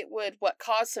 and it would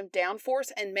cause some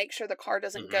downforce and make sure the car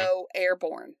doesn't go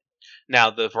airborne.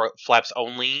 Now the flaps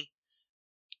only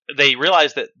they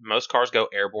realized that most cars go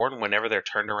airborne whenever they're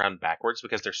turned around backwards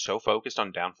because they're so focused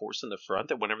on downforce in the front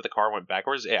that whenever the car went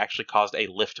backwards, it actually caused a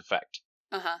lift effect.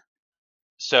 Uh-huh.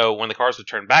 So when the cars would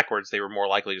turn backwards, they were more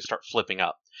likely to start flipping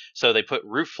up. So they put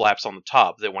roof flaps on the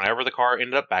top that whenever the car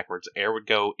ended up backwards, air would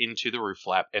go into the roof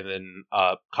flap and then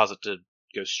cause it to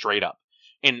go straight up.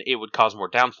 And it would cause more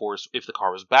downforce if the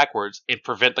car was backwards and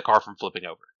prevent the car from flipping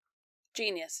over.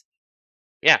 Genius.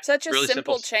 Yeah. Such a really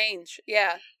simple change.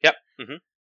 Yeah. Yep. Mm-hmm.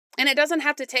 And it doesn't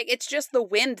have to it's just the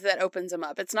wind that opens them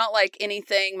up. It's not like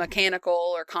anything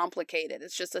mechanical or complicated.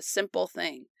 It's just a simple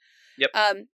thing.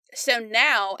 Yep. So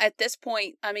now, at this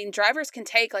point, I mean, drivers can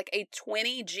take like a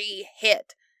 20G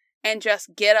hit and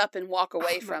just get up and walk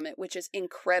away from it, which is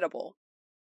incredible.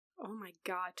 Oh my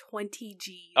god, 20 Gs.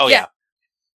 Oh, yeah.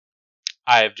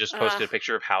 I've just posted a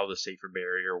picture of how the safer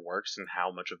barrier works and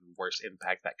how much of a worse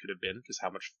impact that could have been because how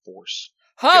much force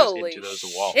goes into those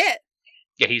walls. Shit.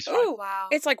 Yeah, he's fine. Oh, wow.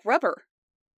 It's like rubber.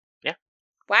 Yeah.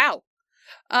 Wow.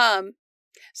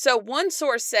 So one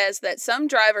source says that some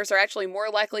drivers are actually more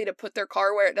likely to put their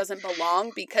car where it doesn't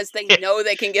belong because they know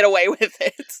they can get away with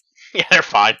it. Yeah, they're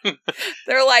fine.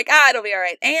 They're like, it'll be all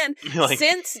right. And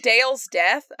since Dale's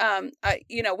death,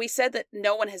 we said that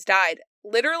no one has died.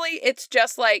 Literally, it's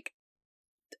just like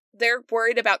they're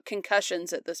worried about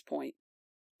concussions at this point.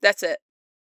 That's it.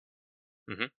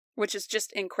 Mm-hmm. Which is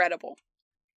just incredible.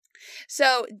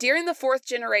 So during the fourth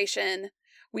generation,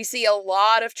 we see a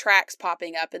lot of tracks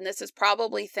popping up, and this is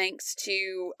probably thanks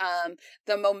to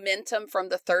the momentum from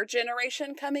the third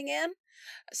generation coming in.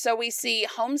 So we see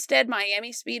Homestead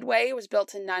Miami Speedway was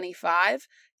built in 95.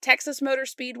 Texas Motor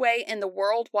Speedway and the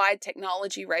Worldwide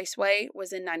Technology Raceway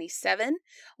was in 97.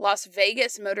 Las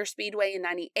Vegas Motor Speedway in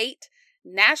 98.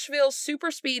 Nashville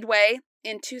Super Speedway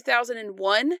in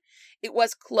 2001. It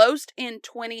was closed in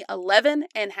 2011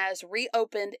 and has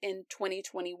reopened in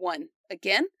 2021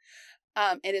 again.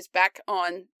 It is back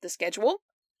on the schedule.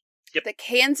 Yep. The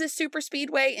Kansas Super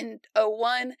Speedway in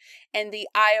 01 and the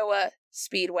Iowa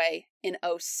Speedway in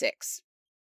 06.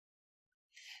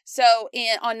 So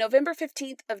on November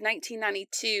 15th of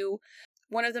 1992,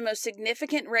 one of the most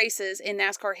significant races in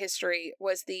NASCAR history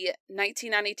was the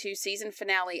 1992 season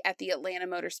finale at the Atlanta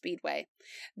Motor Speedway.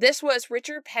 This was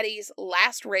Richard Petty's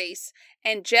last race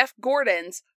and Jeff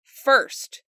Gordon's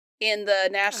first in the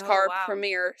NASCAR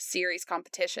Premier Series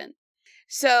competition.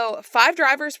 So 5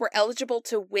 drivers were eligible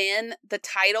to win the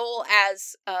title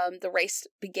as the race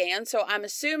began. So I'm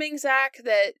assuming, Zach,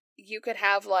 that you could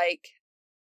have like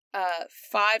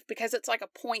 5 because it's like a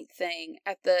point thing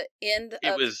at the end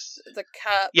of the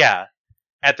cup. Yeah.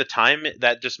 At the time,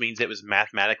 that just means it was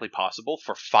mathematically possible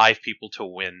for 5 people to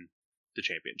win the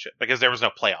championship because there was no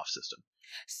playoff system.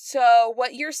 So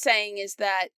what you're saying is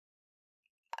that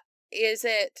is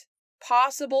it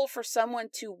possible for someone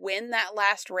to win that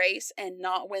last race and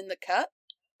not win the cup?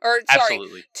 Or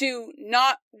Absolutely. To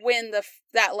not win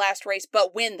that last race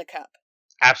but win the cup?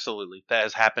 Absolutely. That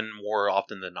has happened more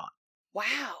often than not.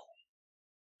 Wow.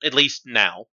 At least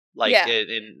now. Like,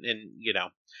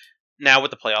 now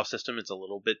with the playoff system, it's a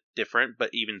little bit different, but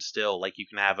even still, like, you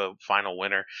can have a final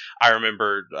winner. I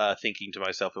remember thinking to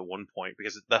myself at one point,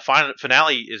 because the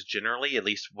finale is generally, at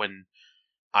least when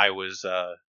I was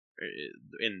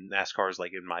in NASCAR's,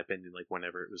 like, in my opinion, like,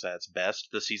 whenever it was at its best,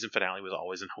 the season finale was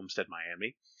always in Homestead,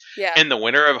 Miami. Yeah. And the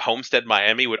winner of Homestead,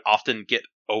 Miami would often get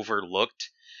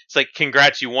overlooked. It's like,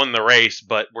 congrats, you won the race,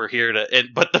 but we're here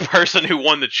but the person who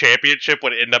won the championship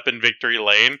would end up in victory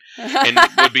lane and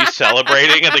would be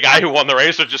celebrating, and the guy who won the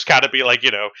race would just kind of be like,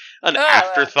 an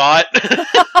afterthought.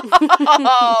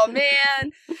 Oh,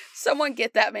 man. Someone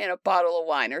get that man a bottle of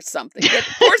wine or something.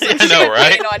 Pour some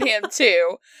champagne on him,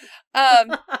 too.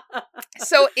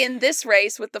 So in this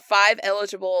race, with the 5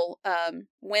 eligible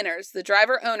winners, the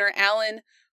driver-owner, Alan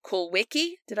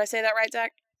Kulwicki, did I say that right,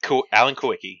 Zach? Alan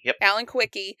Kulwicki, yep. Alan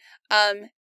Kulwicki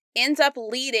ends up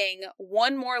leading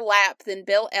one more lap than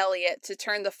Bill Elliott to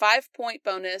turn the 5-point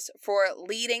bonus for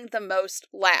leading the most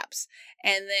laps,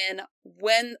 and then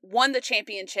won the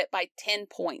championship by 10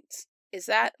 points. Is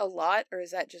that a lot, or is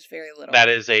that just very little? That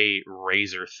is a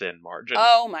razor-thin margin.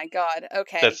 Oh my god,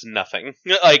 okay. That's nothing.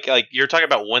 Like you're talking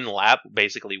about one lap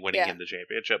basically winning him the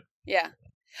championship. Yeah.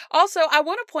 Also, I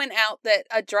want to point out that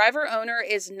a driver owner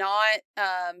is not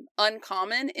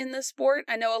uncommon in the sport.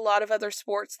 I know a lot of other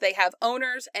sports, they have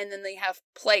owners and then they have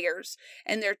players,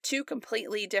 and they're 2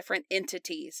 completely different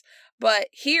entities. But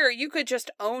here, you could just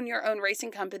own your own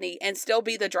racing company and still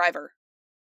be the driver.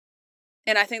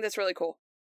 And I think that's really cool.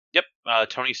 Yep.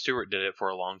 Tony Stewart did it for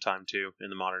a long time, too, in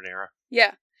the modern era.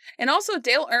 Yeah. And also,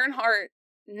 Dale Earnhardt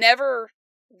never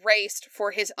raced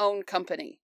for his own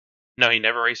company. No, he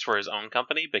never raced for his own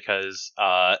company because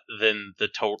then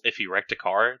if he wrecked a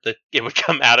car, it would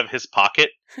come out of his pocket.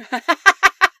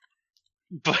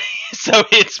 But, so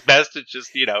it's best to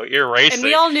just, you're racing. And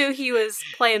we all knew he was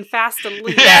playing fast and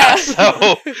loose. Yeah,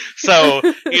 so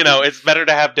it's better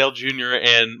to have Dale Jr.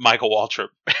 and Michael Waltrip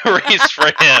race for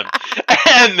him.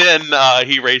 And then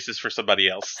he races for somebody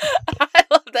else. I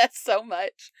love that so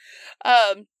much.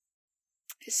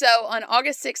 So on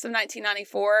August 6th of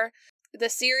 1994, the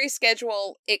series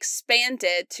schedule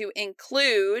expanded to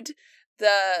include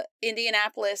the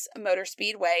Indianapolis Motor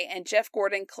Speedway, and Jeff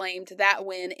Gordon claimed that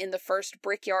win in the first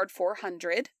Brickyard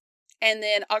 400. And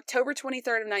then October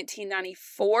 23rd of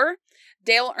 1994,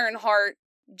 Dale Earnhardt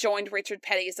joined Richard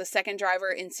Petty as the second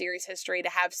driver in series history to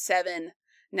have 7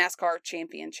 NASCAR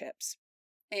championships.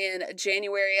 In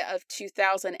January of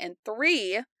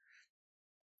 2003,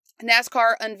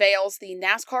 NASCAR unveils the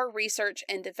NASCAR Research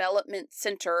and Development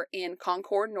Center in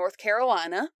Concord, North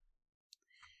Carolina.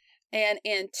 And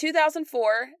in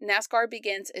 2004, NASCAR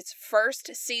begins its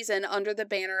first season under the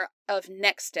banner of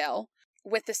Nextel,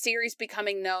 with the series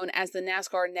becoming known as the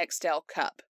NASCAR Nextel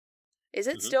Cup. Is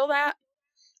it still that?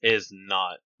 It is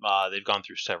not. They've gone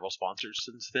through several sponsors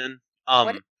since then.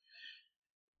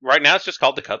 Right now it's just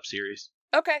called the Cup Series.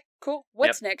 Okay, cool.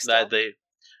 What's Nextel?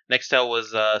 Nextel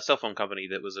was a cell phone company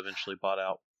that was eventually bought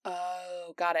out.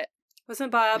 Oh, got it.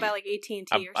 Wasn't bought out by like AT&T or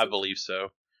something? I believe so.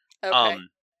 Okay.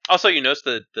 Also, you notice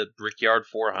the Brickyard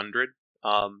 400.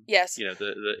 Yes.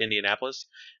 The Indianapolis.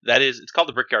 It's called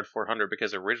the Brickyard 400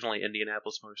 because originally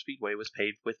Indianapolis Motor Speedway was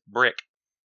paved with brick.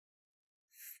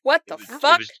 What the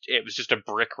fuck? It was just a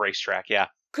brick racetrack. Yeah.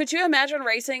 Could you imagine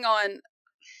racing on?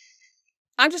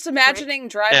 I'm just imagining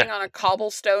driving on a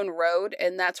cobblestone road,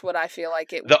 and that's what I feel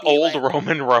like it would be. The old like.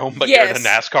 Roman Rome, but you're in a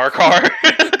NASCAR car. Go.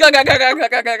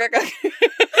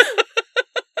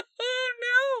 Oh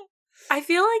no! I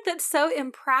feel like that's so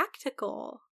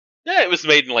impractical. Yeah, it was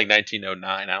made in like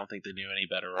 1909. I don't think they knew any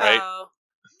better, right? Oh.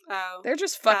 They're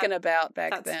just fucking about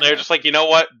back then. They're just like, you know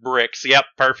what? Bricks. Yep,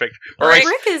 perfect. Brick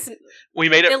is. We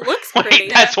made it. It looks pretty.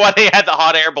 That's why they had the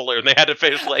hot air balloon. They had to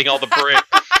finish laying all the brick.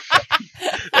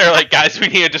 They're like, guys, we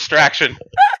need a distraction.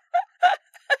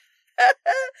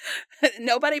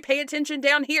 Nobody pay attention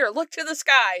down here. Look to the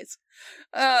skies.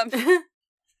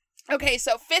 Okay,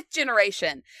 so 5th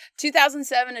generation,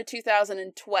 2007 to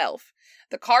 2012.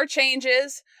 The car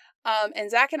changes, and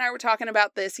Zach and I were talking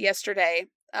about this yesterday.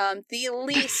 The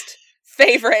least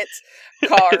favorite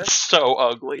car. It's so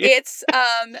ugly. It's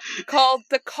called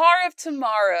the Car of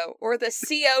Tomorrow, or the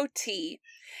COT.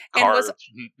 Car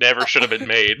never should have been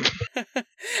made.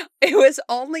 It was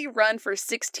only run for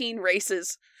 16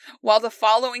 races, while the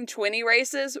following 20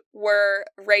 races were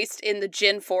raced in the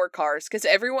Gen 4 cars, because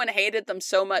everyone hated them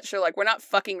so much. They're like, we're not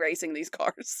fucking racing these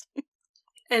cars.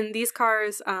 And these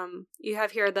cars, you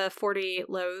have here the 48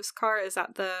 Lowe's car. Is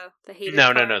that the hated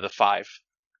No, car? No, the 5.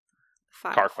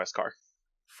 5. CarQuest car.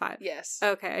 5. Yes.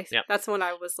 Okay, yep. That's the one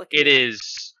I was looking at. It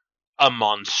is a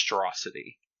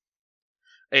monstrosity.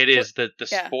 It is the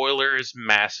spoiler is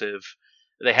massive.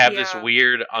 They have this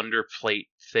weird underplate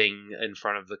thing in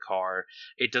front of the car.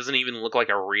 It doesn't even look like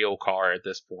a real car at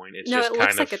this point. It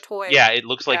looks like a toy. Yeah, it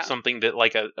looks like something that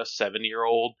like a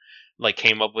 7-year-old like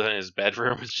came up with in his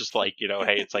bedroom. It's just like,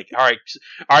 hey, it's like, all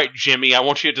right, Jimmy, I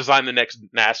want you to design the next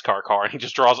NASCAR car, and he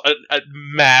just draws a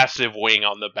massive wing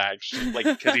on the back, like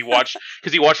because he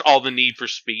watched all the Need for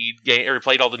Speed or he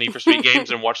played all the Need for Speed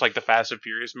games and watched like the Fast and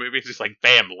Furious movies. He's like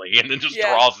family, and then just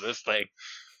draws this thing.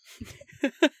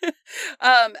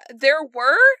 There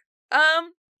were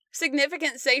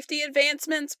significant safety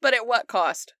advancements, but at what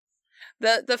cost?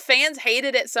 The fans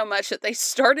hated it so much that they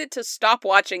started to stop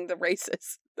watching the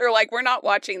races. They're like, we're not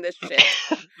watching this shit.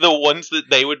 The ones that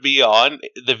they would be on,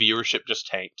 the viewership just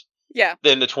tanked. Yeah.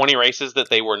 Then the 20 races that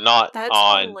they were not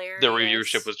on, hilarious. the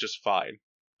viewership was just fine.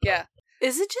 Yeah.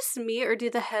 Is it just me, or do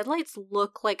the headlights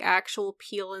look like actual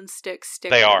peel and stick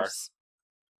stickers? They are.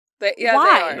 Why? They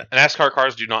are. NASCAR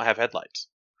cars do not have headlights.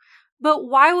 But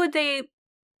why would they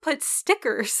put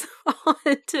stickers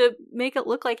on to make it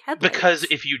look like headlights? Because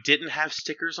if you didn't have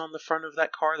stickers on the front of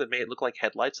that car that made it look like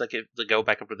headlights, like if they go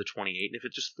back up to the 28, and if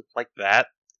it just looked like that,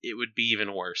 it would be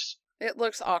even worse. It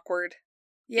looks awkward.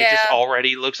 Yeah. It just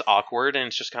already looks awkward, and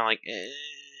it's just kind of like, eh.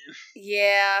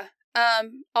 Yeah.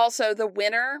 Also, the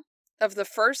winner of the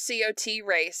first COT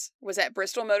race was at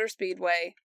Bristol Motor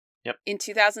Speedway in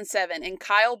 2007, and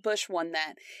Kyle Busch won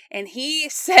that. And he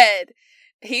said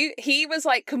he was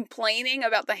like complaining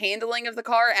about the handling of the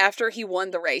car after he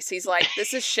won the race. He's like,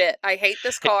 this is shit. I hate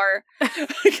this car.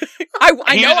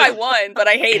 I won, but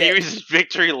I hate it. He was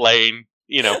victory lane.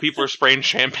 People are spraying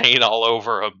champagne all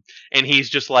over him, and he's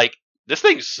just like, this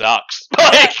thing sucks.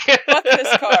 Fuck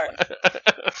this car.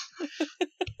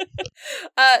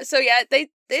 So yeah, it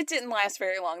didn't last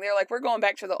very long. They were like, we're going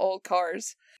back to the old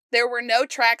cars. There were no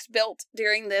tracks built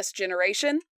during this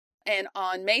generation. And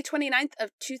on May 29th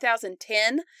of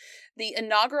 2010, the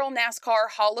inaugural NASCAR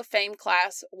Hall of Fame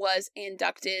class was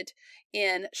inducted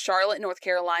in Charlotte, North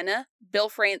Carolina. Bill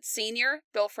France Sr.,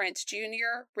 Bill France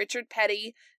Jr., Richard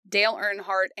Petty, Dale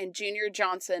Earnhardt, and Junior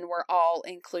Johnson were all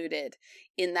included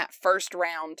in that first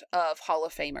round of Hall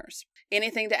of Famers.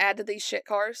 Anything to add to these shit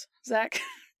cars, Zach?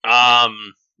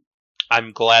 I'm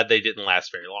glad they didn't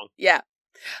last very long. Yeah.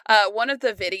 One of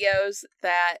the videos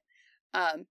that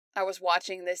I was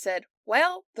watching, they said,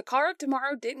 well, the car of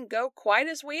tomorrow didn't go quite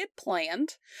as we had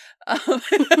planned. I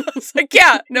was like,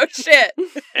 yeah, no shit.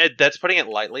 And that's putting it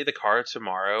lightly. The car of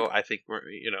tomorrow, I think,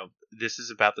 this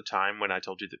is about the time when I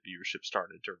told you that viewership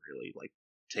started to really,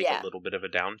 take a little bit of a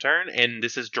downturn, and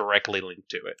this is directly linked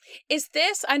to it. Is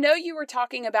this, I know you were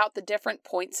talking about the different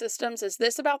point systems, is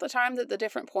this about the time that the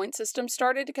different point systems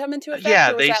started to come into effect?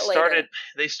 Yeah, or was that later?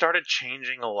 They started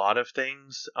changing a lot of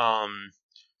things.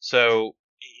 So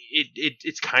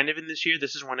it's kind of in this year.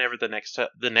 This is whenever the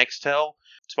Nextel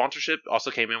sponsorship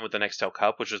also came in with the Nextel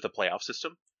Cup, which was the playoff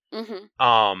system.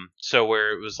 Mm-hmm. So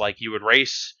where it was like you would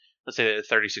race, let's say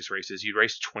 36 races, you'd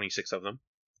race 26 of them.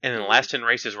 And then the last 10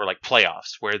 races were like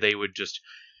playoffs, where they would just,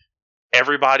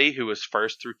 everybody who was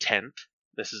first through 10th,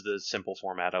 this is the simple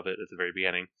format of it at the very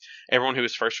beginning, everyone who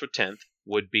was first through 10th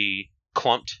would be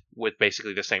clumped with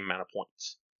basically the same amount of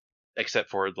points. Except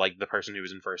for, the person who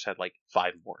was in first had,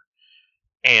 5 more.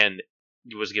 And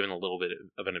was given a little bit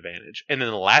of an advantage. And then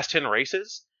the last 10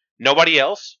 races, everybody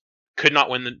else could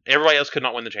not win the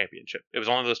championship. It was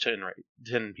only those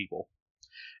 10 people.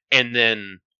 And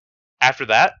then, after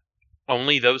that,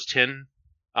 only those 10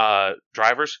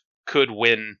 drivers could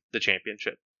win the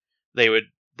championship. They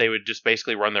would just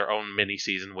basically run their own mini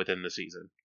season within the season.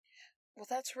 Well,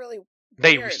 that's really weird.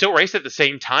 They still raced at the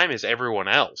same time as everyone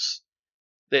else.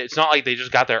 It's not like they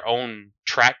just got their own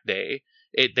track day.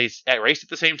 They raced at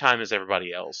the same time as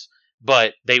everybody else,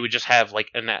 but they would just have a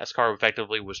NASCAR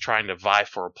effectively was trying to vie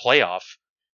for a playoff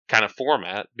kind of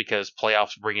format because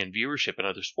playoffs bring in viewership in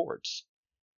other sports.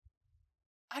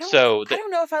 I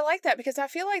don't know if I like that because I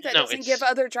feel like that doesn't give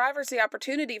other drivers the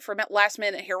opportunity for last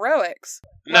minute heroics.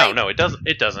 No, it doesn't.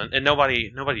 It doesn't, and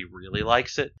nobody really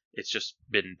likes it. It's just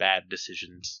been bad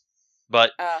decisions.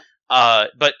 But I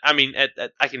mean,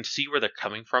 I can see where they're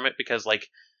coming from it because,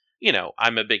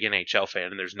 I'm a big NHL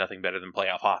fan, and there's nothing better than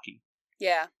playoff hockey.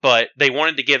 Yeah. But they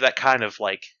wanted to give that kind of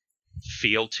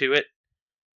feel to it.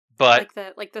 But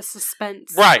like the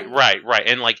suspense. Right.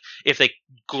 And if they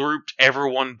grouped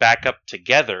everyone back up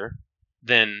together,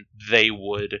 then they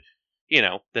would,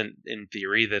 then in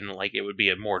theory, then it would be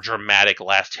a more dramatic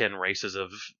last 10 races of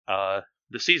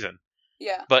the season.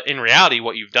 Yeah. But in reality,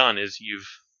 what you've done is you've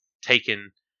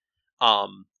taken a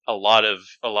lot of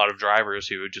drivers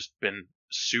who had just been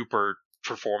super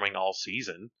performing all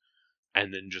season,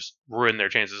 and then just ruin their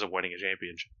chances of winning a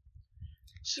championship.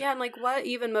 Yeah, and what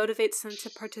even motivates them to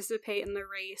participate in the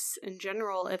race in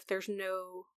general if there's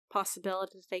no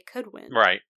possibility that they could win?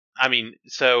 Right. I mean,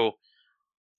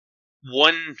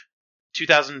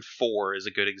 2004 is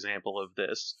a good example of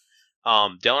this.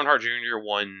 Dale Earnhardt Jr.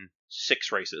 won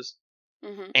 6 races.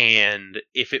 Mm-hmm. And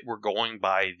if it were going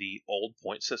by the old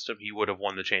point system, he would have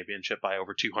won the championship by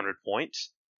over 200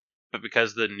 points. But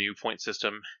because the new point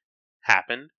system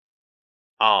happened,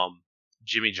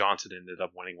 Jimmy Johnson ended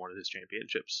up winning one of his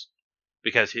championships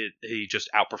because he just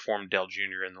outperformed Dale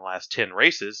Jr. in the last 10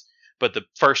 races. But the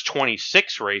first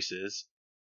 26 races,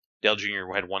 Dale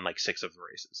Jr. had won 6 of the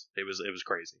races. It was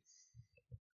crazy.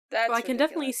 That's I can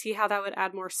definitely see how that would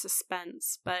add more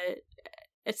suspense, but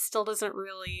it still doesn't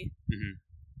really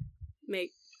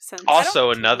make sense.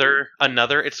 Also, another.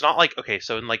 It's not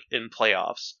so in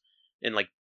playoffs, in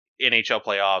NHL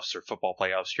playoffs or football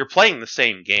playoffs, you're playing the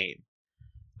same game.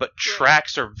 But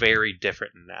tracks are very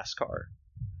different in NASCAR.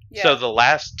 Yeah. So the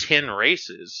last 10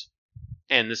 races,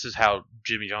 and this is how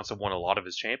Jimmy Johnson won a lot of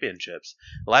his championships,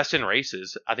 the last 10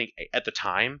 races, I think at the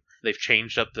time, they've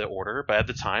changed up the order, but at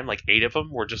the time, 8 of them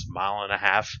were just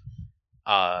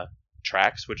 1.5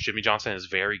 tracks, which Jimmy Johnson is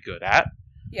very good at.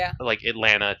 Yeah.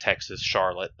 Atlanta, Texas,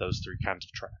 Charlotte, those 3 kinds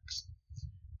of tracks.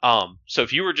 So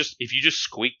if you just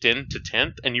squeaked into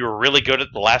 10th and you were really good at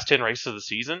the last 10 races of the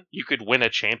season, you could win a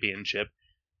championship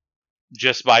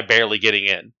just by barely getting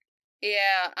in.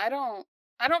 Yeah, I don't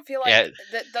feel like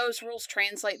that those rules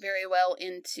translate very well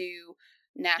into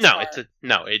NASCAR. It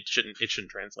shouldn't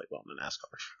translate well into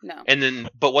NASCAR. No. And then,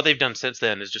 but what they've done since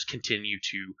then is just continue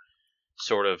to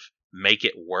sort of make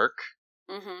it work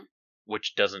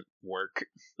which doesn't work,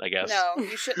 I guess. No,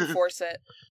 you shouldn't force it.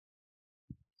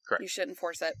 Correct. You shouldn't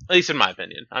force it. At least in my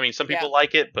opinion. I mean, some people Yeah.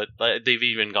 like it, but they've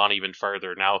even gone even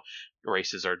further. Now,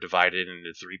 races are divided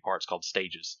into 3 parts called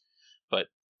stages. But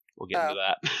we'll get into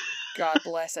that. God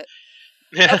bless it.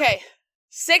 Okay.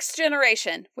 6th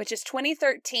generation, which is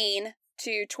 2013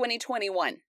 to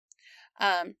 2021.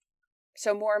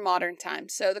 So more modern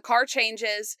times. So the car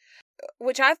changes,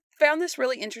 which I found this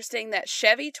really interesting that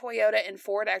Chevy, Toyota, and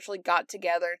Ford actually got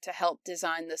together to help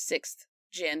design the 6th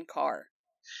gen car.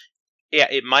 Yeah,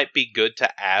 it might be good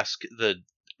to ask the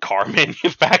car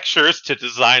manufacturers to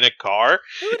design a car.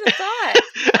 Who would have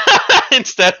thought?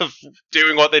 Instead of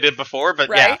doing what they did before, but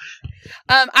right?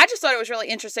 Yeah. I just thought it was really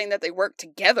interesting that they worked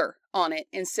together on it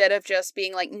instead of just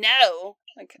being like, no,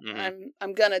 like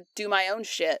I'm gonna do my own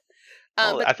shit.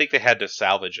 But I think they had to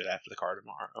salvage it after the car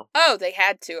tomorrow. Oh, they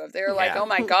had to have. They were like, oh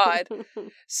my God.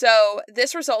 So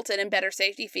this resulted in better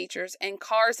safety features and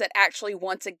cars that actually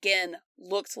once again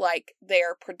looked like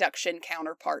their production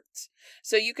counterparts.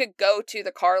 So you could go to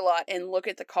the car lot and look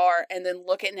at the car and then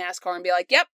look at NASCAR and be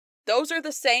like, yep, those are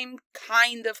the same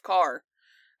kind of car.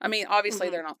 I mean, obviously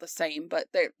they're not the same, but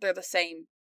they're the same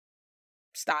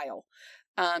style.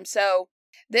 So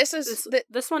this is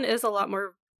this one is a lot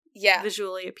more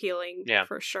visually appealing,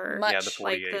 for sure. Much, the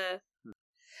 48.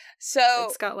 So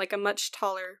it's got like a much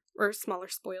taller or smaller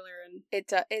spoiler, and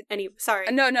sorry.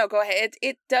 No, go ahead.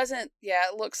 It doesn't. Yeah,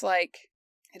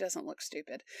 it doesn't look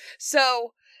stupid.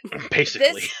 So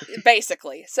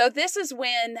basically, so this is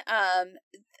when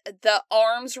the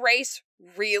arms race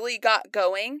really got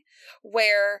going,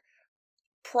 where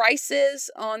prices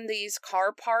on these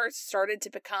car parts started to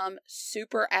become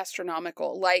super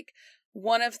astronomical. Like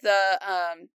one of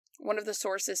the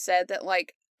sources said that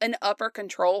like an upper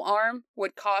control arm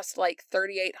would cost like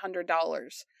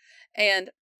 $3,800.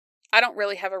 And I don't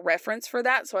really have a reference for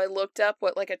that, so I looked up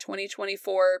what like a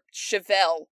 2024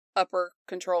 Chevelle upper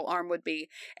control arm would be,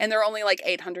 and they're only like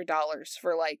 $800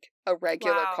 for like a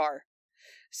regular car.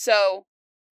 So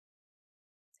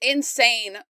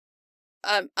insane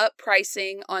up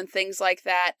pricing on things like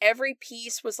that. Every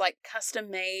piece was like custom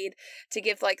made to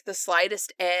give like the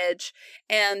slightest edge,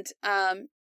 and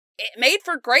it made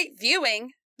for great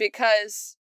viewing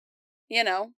because, you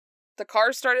know, the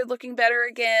cars started looking better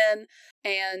again,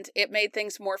 and it made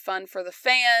things more fun for the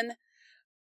fan,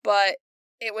 but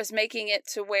it was making it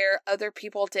to where other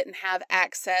people didn't have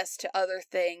access to other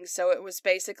things. So it was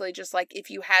basically just like,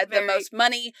 if you had the most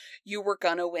money, you were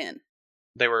gonna win.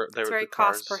 They were very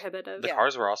cost prohibitive. The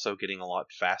cars were also getting a lot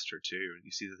faster too.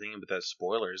 You see, the thing with the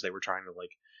spoilers, they were trying to, like,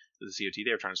 the COT,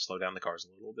 they were trying to slow down the cars a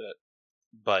little bit,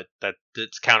 but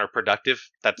it's counterproductive.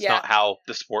 That's not how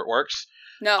the sport works.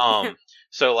 No.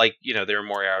 So, like, you know, they were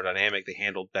more aerodynamic. They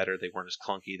handled better. They weren't as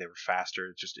clunky. They were faster.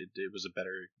 It was a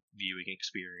better viewing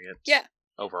experience. Yeah.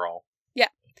 Overall. Yeah.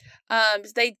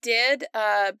 They did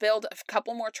build a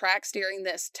couple more tracks during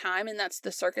this time, and that's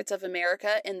the Circuits of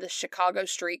America and the Chicago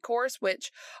Street Course,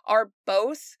 which are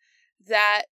both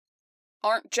that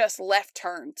aren't just left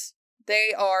turns.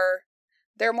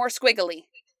 They're more squiggly.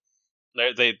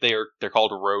 They're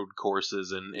called road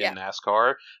courses in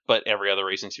NASCAR, but every other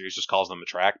racing series just calls them a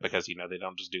track because, you know, they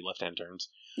don't just do left-hand turns.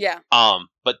 Yeah.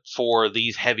 But for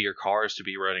these heavier cars to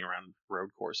be running around road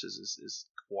courses is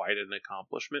quite an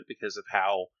accomplishment because of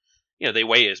how, you know, they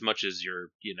weigh as much as your,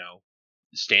 you know,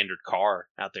 standard car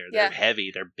out there. They're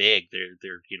heavy, they're big,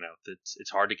 they're you know,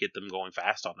 it's hard to get them going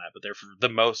fast on that, but they're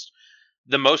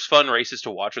the most fun races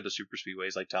to watch are the super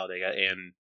speedways like Talladega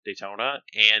and Daytona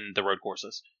and the road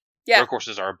courses. Yeah. Road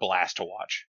courses are a blast to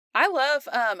watch. I love,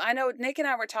 I know Nick and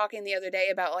I were talking the other day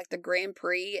about like the Grand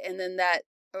Prix, and then that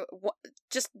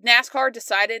just NASCAR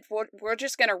decided we're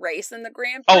just going to race in the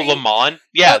Grand Prix. Oh, Le Mans?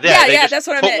 Yeah, that's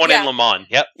what I meant. Put one in Le Mans,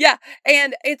 yep. Yeah,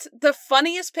 and it's the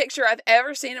funniest picture I've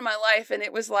ever seen in my life, and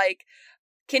it was like,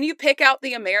 can you pick out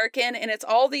the American? And it's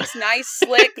all these nice,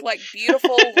 slick, like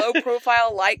beautiful,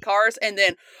 low-profile light cars, and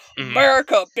then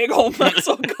America, big old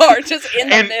muscle car just in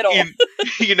the middle. And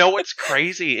you know what's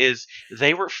crazy is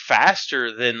they were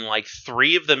faster than like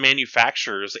 3 of the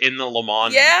manufacturers in the Le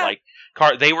Mans like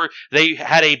car. They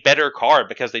had a better car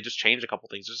because they just changed a couple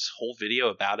things. There's this whole video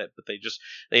about it, but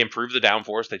they improved the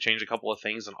downforce, they changed a couple of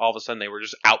things, and all of a sudden they were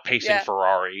just outpacing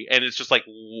Ferrari, and it's just like,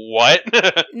 what?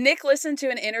 Nick listened to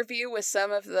an interview with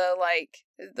some of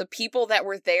the people that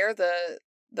were there,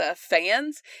 the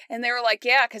fans, and they were like,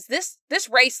 yeah, because this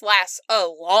race lasts a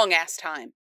long ass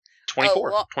time.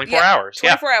 24 hours.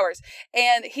 24 hours.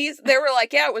 And they were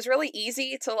like, yeah, it was really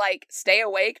easy to like stay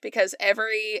awake because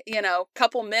every,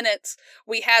 couple minutes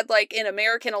we had like an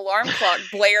American alarm clock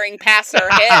blaring past our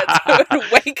heads that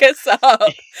would wake us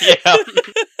up. Yeah.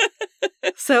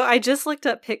 So I just looked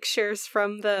up pictures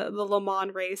from the Le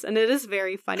Mans race, and it is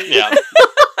very funny. Yeah.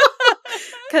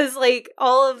 Because like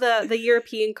all of the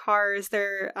European cars,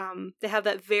 they have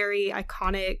that very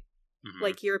iconic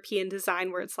like European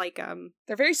design where it's like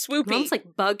they're very swoopy, almost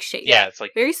like bug shaped. Yeah, it's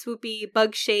like very swoopy,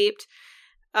 bug shaped.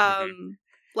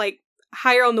 Like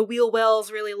higher on the wheel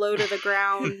wells, really low to the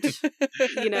ground.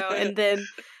 And then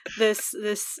this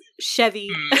Chevy,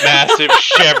 massive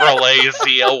Chevrolet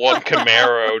ZL1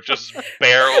 Camaro just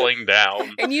barreling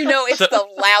down, and it's the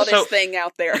loudest thing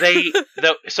out there.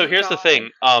 So here's the thing.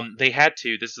 They had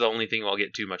to. This is the only thing I'll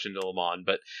get too much into Le Mans,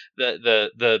 but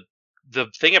the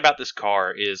thing about this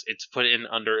car is it's put in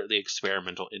under the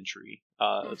experimental entry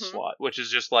slot, which is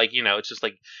just like, it's just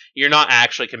like you're not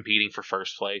actually competing for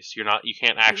first place. You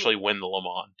can't actually win the Le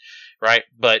Mans, right?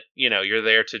 But, you're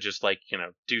there to just like,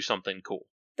 do something cool.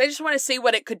 They just want to see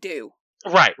what it could do.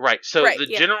 Right. So the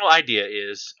general idea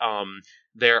is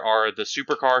there are the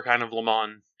supercar kind of Le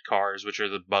Mans cars, which are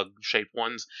the bug-shaped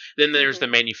ones. Then there's the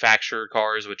manufacturer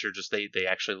cars, which are just, they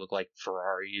actually look like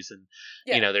Ferraris, and,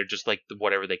 they're just like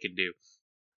whatever they can do.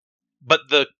 But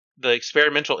the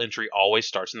experimental entry always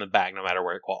starts in the back, no matter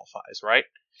where it qualifies, right?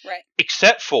 Right.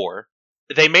 Except for,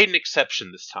 they made an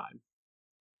exception this time.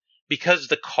 Because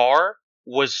the car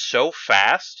was so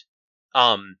fast,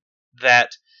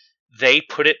 that they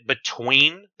put it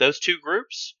between those two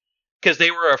groups, because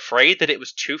they were afraid that it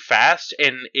was too fast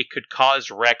and it could cause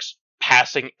wrecks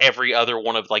passing every other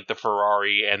one of like the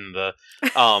Ferrari and the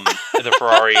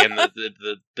Ferrari and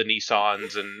the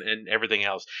Nissans and everything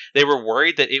else. They were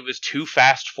worried that it was too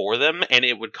fast for them and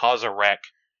it would cause a wreck.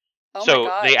 Oh so my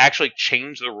God. They actually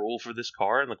changed the rule for this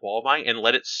car in the qualifying and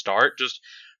let it start just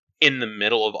in the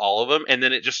middle of all of them, and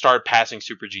then it just started passing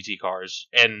Super GT cars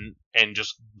and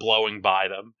just blowing by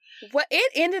them. What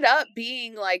it ended up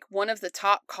being like one of the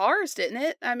top cars, didn't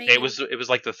it? I mean, it was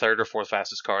like the third or fourth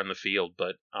fastest car in the field,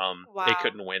 but it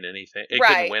couldn't win anything. It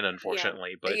couldn't win,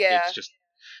 unfortunately. But it's just,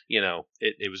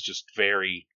 it was just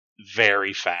very,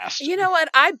 very fast. You know what?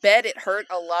 I bet it hurt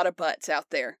a lot of butts out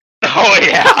there. Oh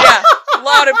yeah, yeah. A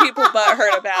lot of people butt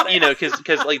hurt about it.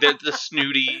 Because like the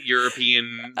snooty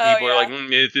European people are like,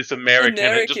 it's this American.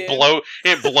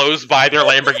 It blows by their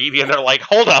Lamborghini, and they're like,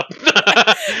 hold up, and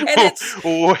it's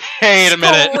wait a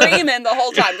minute, screaming the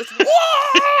whole time, just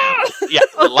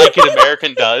like an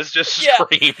American does, just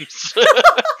screams.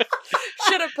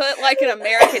 Should have put like an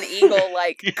American eagle,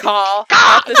 like caw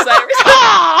at the side.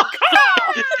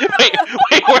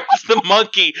 Wait, where's the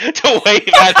monkey to wave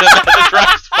at them as it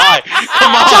drives by?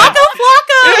 Come on, Jocko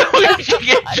Flocko! We should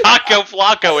get Jocko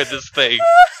Flocko in this thing.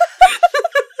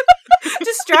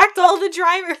 Distract all the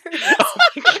drivers.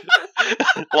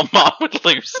 Lamont would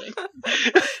lose.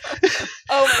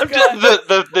 Oh my God.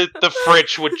 The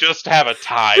French would just have a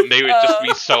time. They would just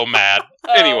be so mad.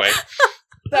 Anyway.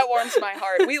 That warms my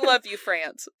heart. We love you,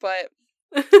 France, but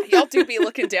y'all do be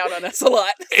looking down on us a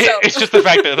lot. So. It's just the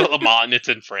fact that Le Mans, it's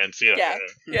in France. Yeah.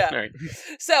 Right.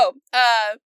 So,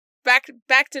 back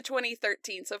to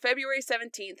 2013. So February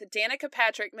 17th, Danica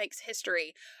Patrick makes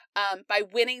history by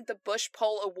winning the Bush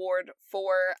Pole Award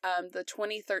for the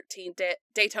 2013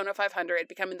 Daytona 500,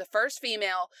 becoming the first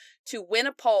female to win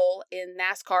a pole in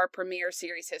NASCAR Premier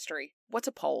Series history. What's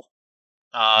a pole?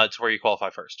 It's where you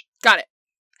qualify first. Got it.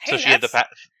 Hey, so she had the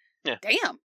yeah.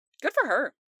 Damn. Good for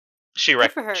her. She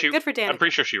wrecked. Good for her. Good for Danica. I'm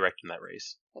pretty sure she wrecked in that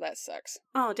race. Well, that sucks.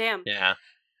 Oh, damn. Yeah.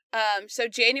 So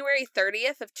January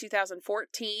 30th of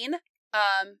 2014,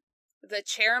 the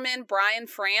chairman, Brian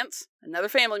France, another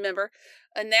family member,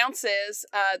 announces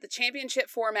the championship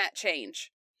format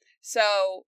change.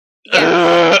 So,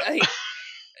 what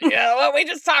we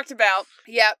just talked about.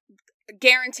 Yeah,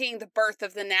 guaranteeing the birth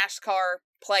of the NASCAR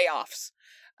playoffs.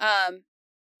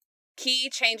 Key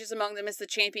changes among them is the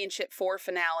Championship 4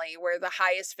 finale, where the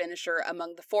highest finisher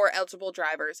among the 4 eligible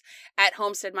drivers at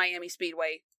Homestead Miami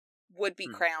Speedway would be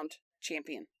crowned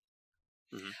champion.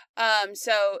 Mm-hmm.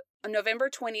 So on November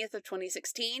 20th of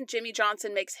 2016, Jimmy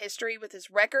Johnson makes history with his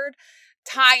record,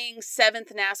 tying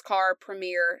 7th NASCAR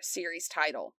Premier Series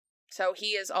title. So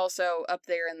he is also up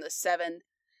there in the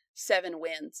seven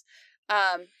wins.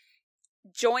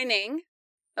 Joining,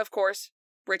 of course,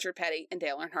 Richard Petty and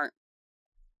Dale Earnhardt.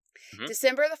 Mm-hmm.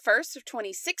 December the 1st of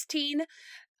 2016,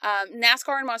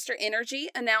 NASCAR and Monster Energy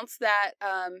announced that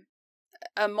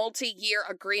a multi-year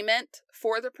agreement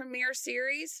for the Premier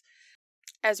Series,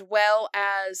 as well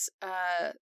as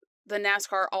the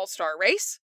NASCAR All-Star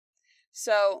Race.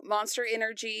 So Monster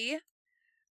Energy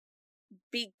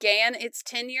began its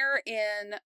tenure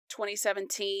in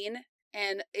 2017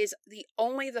 and is the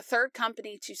third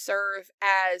company to serve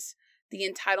as the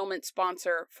entitlement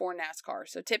sponsor for NASCAR.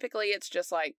 So typically it's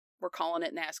just like, we're calling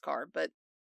it NASCAR, but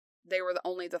they were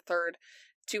only the third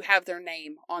to have their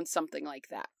name on something like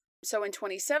that. So in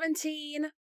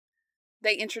 2017,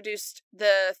 they introduced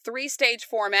the 3-stage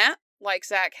format, like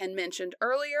Zach had mentioned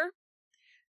earlier.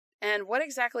 And what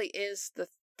exactly is the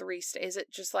 3-stage? Is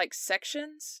it just like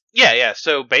sections? Yeah.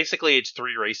 So basically, it's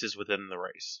 3 races within the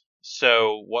race.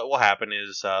 So what will happen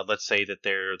is, let's say that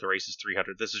the race is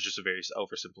 300. This is just a very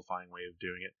oversimplifying way of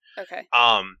doing it. Okay.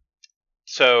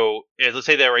 So let's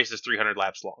say that race is 300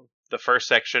 laps long. The first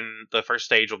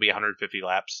stage will be 150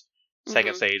 laps.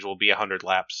 Second stage will be 100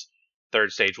 laps.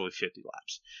 Third stage will be 50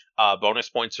 laps. Bonus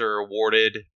points are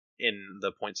awarded in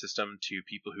the point system to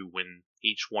people who win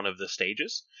each one of the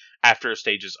stages. After a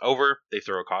stage is over, they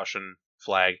throw a caution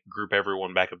flag, group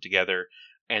everyone back up together,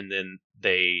 and then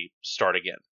they start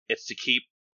again. It's to keep,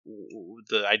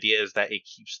 the idea is that it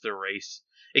keeps the race,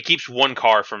 it keeps one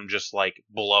car from just like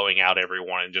blowing out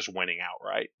everyone and just winning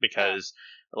outright. Because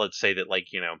let's say that, like,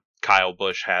 you know, Kyle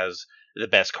Busch has the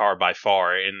best car by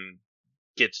far and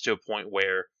gets to a point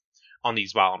where on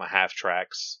these 1.5-mile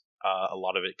tracks, a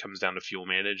lot of it comes down to fuel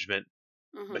management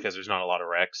because there's not a lot of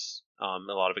wrecks. A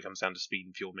lot of it comes down to speed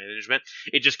and fuel management.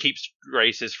 It just keeps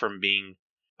races from being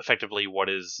effectively what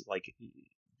is like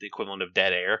the equivalent of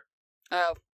dead air.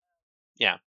 Oh.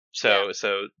 Yeah. So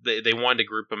they wanted to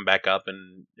group them back up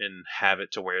and have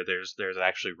it to where there's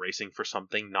actually racing for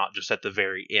something, not just at the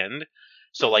very end.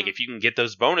 So like if you can get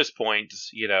those bonus points,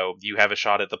 you know, you have a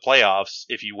shot at the playoffs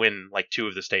if you win like 2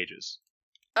 of the stages.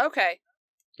 Okay.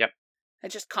 Yep. It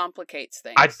just complicates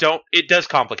things. It does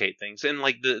complicate things. And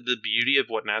like the beauty of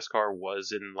what NASCAR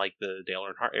was in like the Dale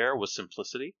Earnhardt era was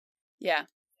simplicity. Yeah.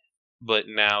 But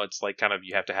now it's like kind of,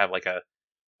 you have to have like a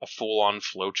full-on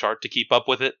flow chart to keep up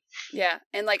with it. Yeah.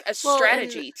 And like a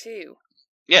strategy too.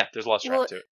 Yeah, there's a lot of strat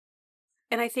to it.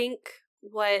 And I think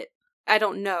I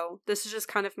don't know, this is just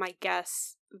kind of my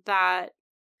guess, that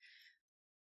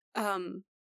the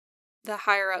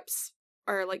higher ups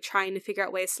are like trying to figure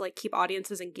out ways to like keep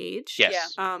audiences engaged.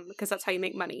 Yes. Yeah. Because that's how you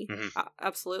make money.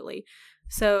 Absolutely.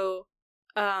 So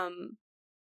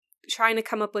trying to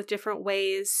come up with different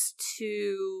ways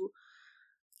to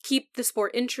keep the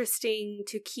sport interesting,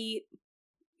 to keep,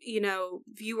 you know,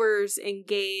 viewers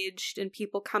engaged and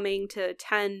people coming to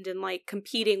attend and like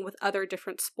competing with other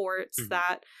different sports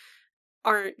that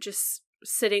aren't just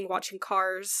sitting watching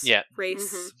cars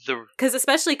race.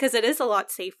 Especially because it is a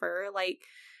lot safer. Like,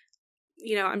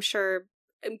 you know, I'm sure,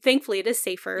 thankfully it is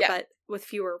safer, but with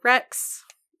fewer wrecks,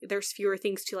 there's fewer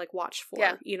things to like watch for.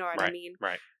 Yeah. You know what I mean?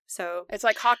 Right. So it's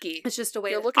like hockey. It's just a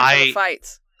way you're looking for the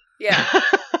fights. Yeah.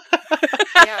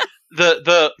 Yeah.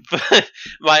 I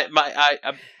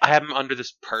have under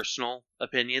this personal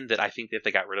opinion that I think that if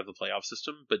they got rid of the playoff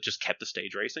system but just kept the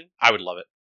stage racing, I would love it.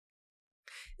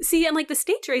 See, and like the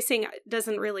stage racing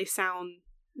doesn't really sound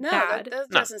bad. That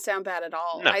doesn't sound bad at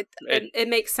all. No, it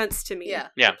makes sense to me. Yeah.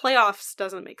 The playoffs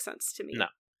doesn't make sense to me. No.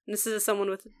 And this is someone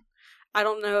with, I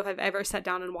don't know if I've ever sat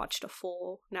down and watched a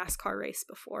full NASCAR race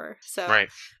before. So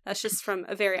that's just from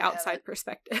a very outside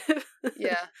perspective.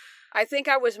 Yeah. I think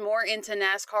I was more into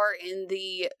NASCAR in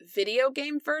the video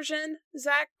game version,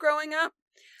 Zach, growing up.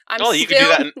 You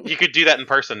could do that in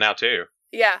person now too.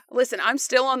 Yeah, listen, I'm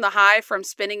still on the high from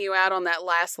spinning you out on that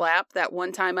last lap. That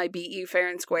one time I beat you fair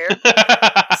and square.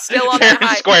 Still on that high. Fair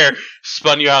and square.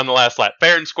 Spun you out on the last lap.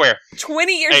 Fair and square.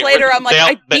 20 years later, I'm like,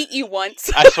 I beat you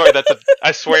once. I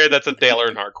swear that's a Dale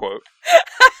Earnhardt quote.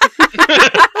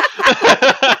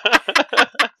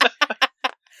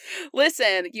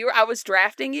 Listen, I was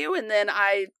drafting you, and then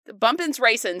bumpin's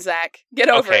racing, Zach. Get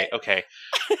over it. Okay.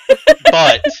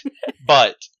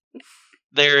 But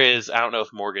there is, I don't know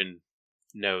if Morgan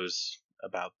knows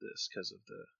about this because of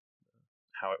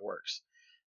how it works,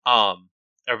 or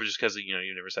just because you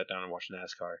never sat down and watched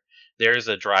NASCAR. There is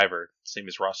a driver, his name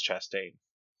is Ross Chastain,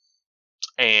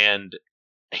 and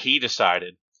he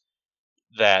decided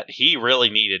that he really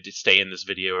needed to stay in this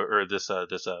video or this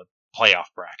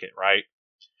playoff bracket, right?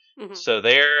 Mm-hmm. So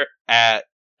they're at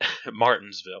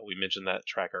Martinsville. We mentioned that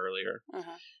track earlier,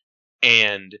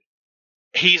 and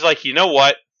he's like, you know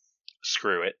what?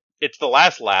 Screw it. It's the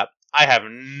last lap. I have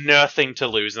nothing to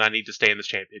lose, and I need to stay in this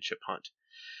championship hunt.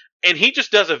 And he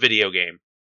just does a video game.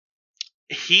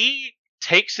 He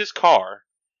takes his car,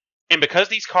 and because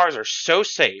these cars are so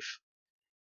safe,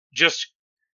 just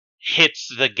hits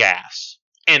the gas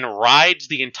and rides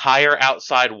the entire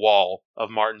outside wall of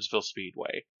Martinsville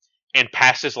Speedway. and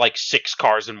passes like 6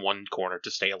 cars in one corner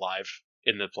to stay alive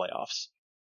in the playoffs.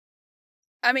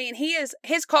 I mean,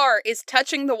 his car is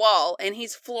touching the wall and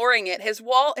he's flooring it. His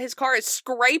car is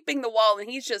scraping the wall and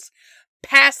he's just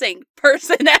passing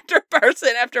person after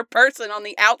person after person on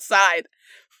the outside.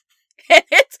 And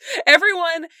it's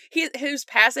everyone who's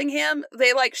passing him,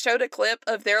 they like showed a clip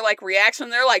of their like reaction.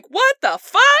 They're like, "What the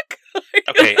fuck?"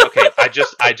 Okay. I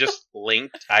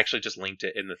actually just linked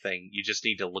it in the thing. You just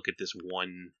need to look at this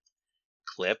one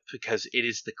clip because it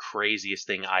is the craziest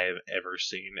thing I have ever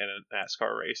seen in a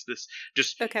NASCAR race. This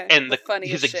just Okay. and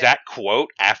his exact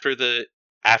quote after the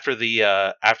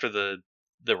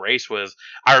race was,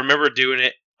 "I remember doing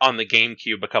it on the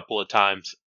GameCube a couple of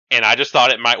times, and I just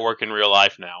thought it might work in real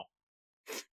life now."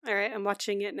 All right, I'm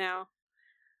watching it now.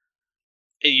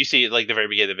 And you see, like the very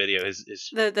beginning of the video, is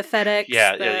the FedEx.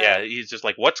 Yeah. He's just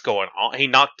like, "What's going on?" He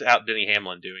knocked out Denny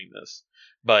Hamlin doing this,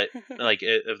 but like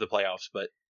of the playoffs, but.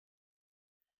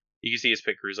 You can see his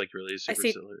pit crew's like really super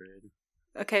accelerated.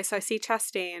 Okay, so I see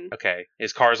Chastain. Okay,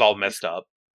 his car's all messed up.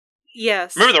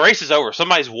 Yes. Remember, the race is over.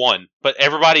 Somebody's won, but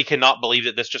everybody cannot believe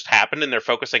that this just happened, and they're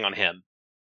focusing on him.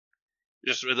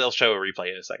 They'll show a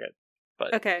replay in a second.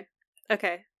 But okay.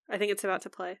 I think it's about to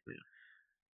play.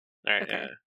 Yeah. All right. Okay.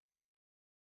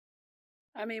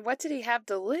 I mean, what did he have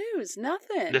to lose?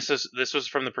 Nothing. This was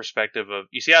from the perspective of,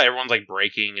 you see how everyone's like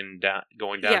braking and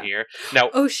going down here.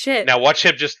 Now, oh shit! Now watch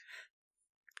him just.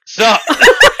 Sup?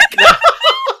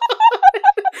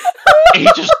 He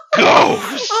just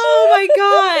goes. Oh my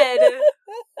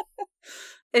god!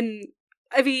 And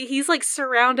I mean, he's like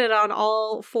surrounded on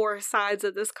all 4 sides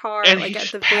of this car, and like he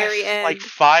at the very end, like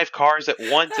 5 cars at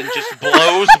once, and just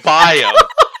blows by him.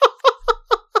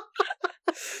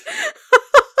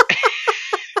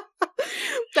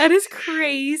 That is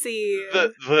crazy.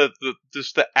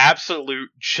 Just the absolute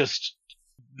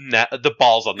the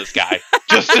balls on this guy.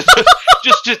 Just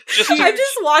I'm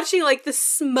just watching like the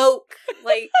smoke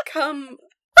like come.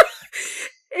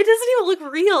 It doesn't even look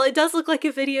real. It does look like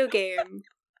a video game.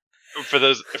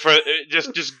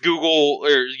 Just Google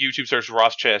or YouTube search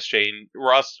Ross Chastain's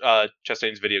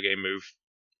video game move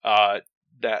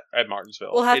that at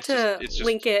Martinsville. We'll have to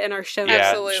link it in our show notes. Yeah,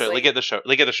 absolutely. Link at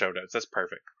the show notes. That's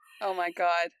perfect. Oh my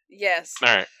god. Yes.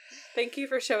 All right. Thank you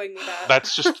for showing me that.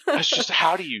 That's just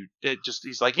how do you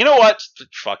he's like, you know what?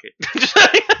 Fuck it.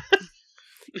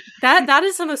 That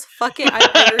is the most fuck it I've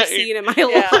ever seen in my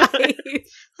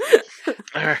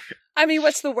life. I mean,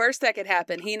 what's the worst that could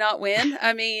happen? He not win?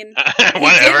 I mean,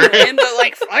 whatever. He didn't win, but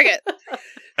like, fuck it.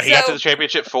 He got to the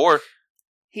championship 4.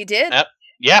 He did? Yep.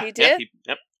 Yeah. He did?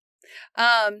 Yep.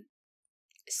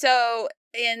 So,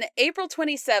 in April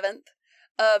 27th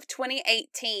of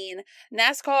 2018,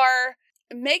 NASCAR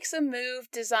makes a move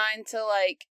designed to,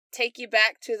 like, take you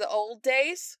back to the old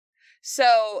days.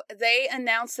 So, they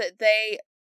announced that they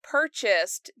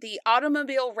purchased the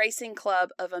Automobile Racing Club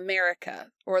of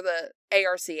America, or the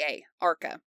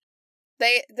ARCA.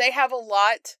 They have a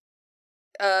lot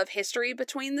of history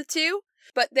between the two,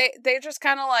 but they're just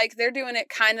kind of like, they're doing it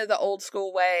kind of the old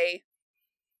school way,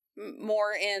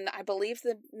 more in, I believe,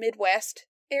 the Midwest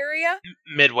area.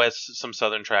 Midwest, some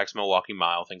southern tracks, Milwaukee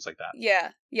Mile, things like that.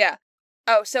 Yeah.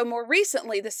 Oh, so more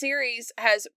recently, the series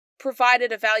has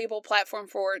provided a valuable platform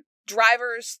for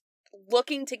drivers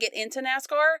looking to get into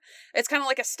NASCAR. It's kind of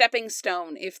like a stepping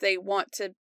stone if they want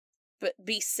to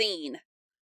be seen,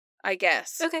 I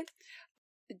guess. Okay.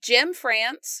 Jim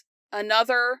France,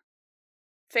 another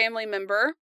family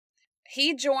member,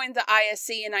 he joined the ISC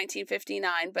in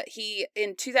 1959, but he,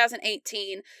 in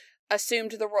 2018,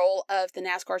 assumed the role of the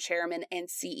NASCAR chairman and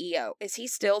CEO. Is he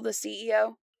still the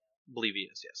CEO? I believe he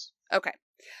is, yes. Okay.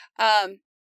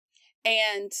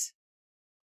 And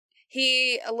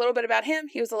a little bit about him,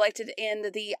 he was elected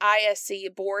in the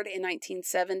ISC board in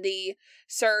 1970,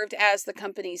 served as the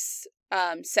company's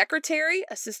secretary,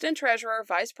 assistant treasurer,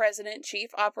 vice president,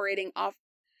 chief operating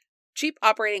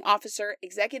officer,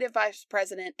 executive vice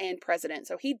president, and president.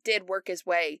 So he did work his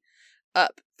way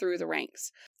up through the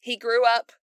ranks. He grew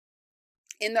up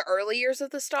in the early years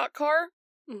of the stock car,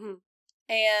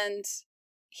 and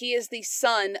he is the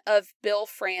son of Bill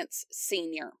France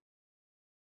Sr.,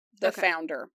 the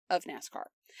founder of NASCAR.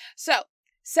 So,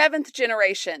 7th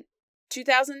generation,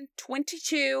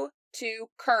 2022 to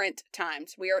current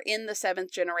times. We are in the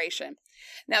 7th generation.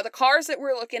 Now, the cars that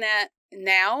we're looking at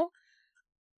now,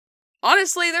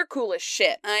 honestly, they're cool as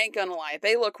shit. I ain't gonna lie.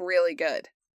 They look really good.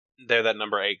 They're that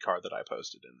number 8 car that I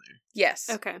posted in there. Yes.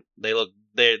 Okay.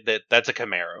 That's a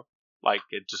Camaro. Like,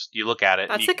 it just, you look at it.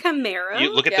 That's a Camaro?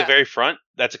 You look at the very front,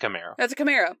 that's a Camaro. That's a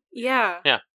Camaro. Yeah.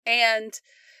 Yeah. And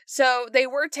so they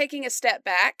were taking a step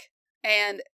back,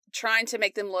 and trying to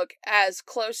make them look as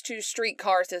close to street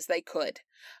cars as they could.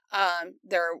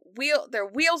 Their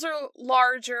wheels are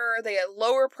larger, they have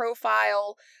lower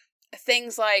profile,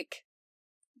 things like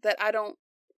that I don't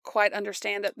quite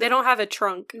understand it. They don't have a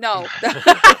trunk. No.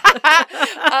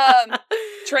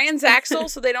 Transaxle,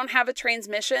 so they don't have a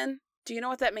transmission. Do you know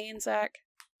what that means, Zach?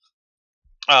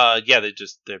 Yeah, they're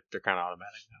kind of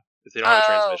automatic now. If they don't have a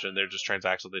transmission, they're just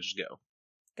transaxle. They just go.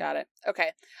 Got it.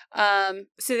 Okay.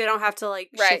 So they don't have to like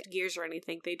Right. shift gears or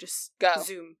anything. They just Go.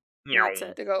 zoom. That's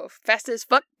They go fast as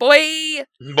fuck, boy.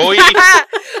 Boy.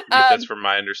 That's from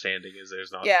my understanding is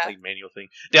there's not a manual thing.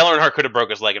 Dale Earnhardt could have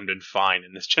broke his leg and been fine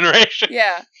in this generation.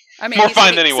 Yeah. I mean, more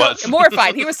fine than he was. More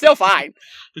fine. He was still fine.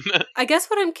 I guess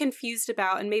what I'm confused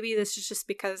about, and maybe this is just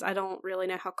because I don't really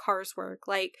know how cars work,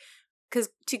 like, because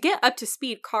to get up to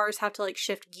speed, cars have to like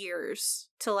shift gears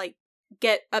to like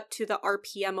get up to the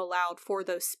RPM allowed for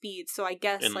those speeds. So I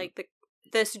guess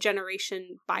this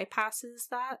generation bypasses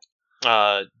that.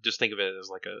 Just think of it as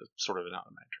like a sort of an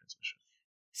automatic transmission.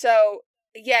 So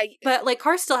yeah, but like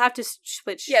cars still have to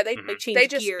switch. Yeah, they change they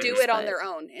just gears, do it on their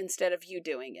own instead of you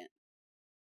doing it.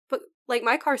 But like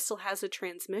my car still has a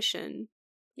transmission.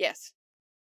 Yes.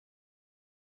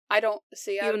 I don't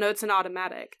see. Even though it's an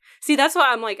automatic. See, that's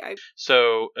why I'm like.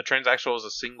 So a transaxle is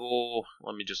a single.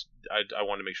 Let me just. I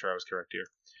want to make sure I was correct here.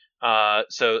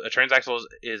 So a transaxle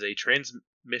is a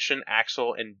transmission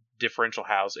axle and differential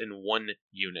house in one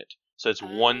unit. So it's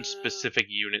one specific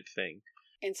unit thing.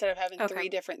 Instead of having three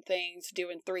different things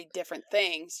doing three different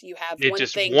things, you have it's one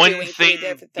just thing one doing thing, three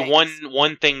different things.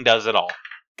 One thing does it all.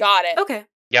 Got it. Okay.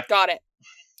 Yep. Got it.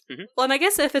 Mm-hmm. Well, and I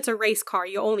guess if it's a race car,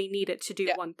 you only need it to do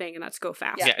one thing, and that's go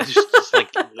fast. Yeah, it's just like,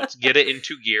 let's get it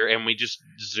into gear, and we just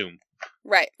zoom.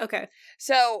 Right. Okay.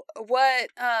 So what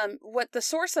the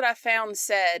source that I found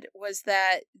said was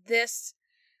that this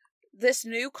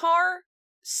new car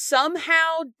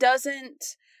somehow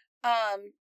doesn't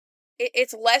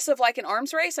it's less of like an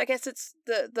arms race. I guess it's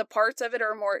the parts of it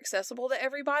are more accessible to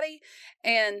everybody,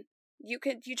 and you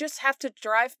just have to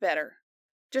drive better.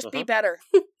 Just be better.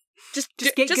 Just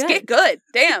get good.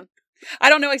 Damn. I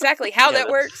don't know exactly how that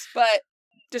works, but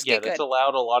just get good. Yeah, that's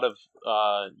allowed a lot of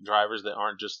drivers that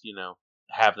aren't just,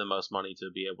 have the most money to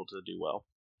be able to do well.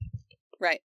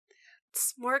 Right.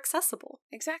 It's more accessible.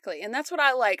 Exactly. And that's what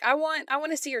I like. I want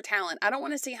to see your talent. I don't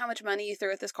want to see how much money you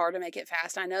threw at this car to make it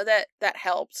fast. I know that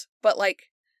helped, but like,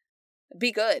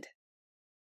 be good.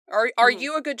 Are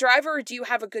you a good driver, or do you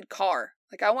have a good car?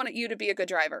 Like, I want you to be a good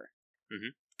driver. Mm-hmm.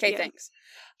 Okay, thanks.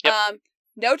 Yep.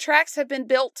 No tracks have been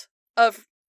built of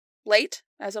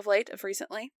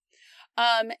recently.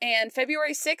 And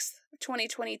February 6th,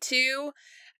 2022,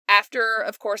 after,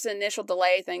 of course, an initial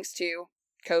delay thanks to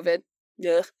COVID,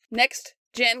 next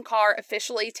gen car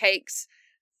officially takes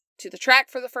to the track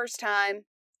for the first time.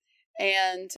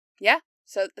 And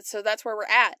so that's where we're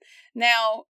at.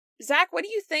 Now, Zach, what do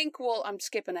you think I'm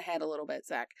skipping ahead a little bit,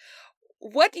 Zach.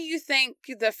 What do you think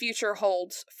the future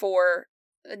holds for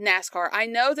NASCAR? I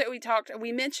know that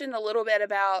we mentioned a little bit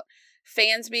about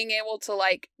fans being able to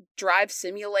like drive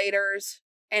simulators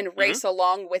and race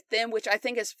along with them, which I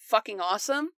think is fucking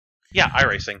awesome. Yeah,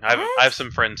 iRacing. I have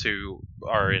some friends who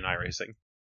are in iRacing.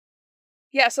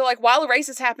 Yeah, so like while the race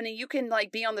is happening, you can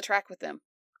like be on the track with them,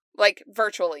 like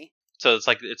virtually. So it's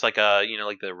like like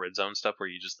the red zone stuff where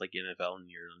you just like NFL and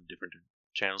you're on different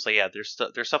channels. Like there's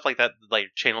stuff like that,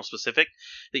 like channel specific,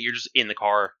 that you're just in the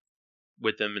car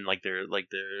with them and like their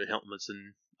helmets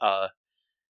and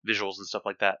visuals and stuff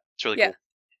like that. It's really cool.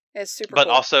 It's super but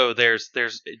cool. Also there's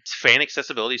fan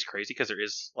accessibility is crazy because there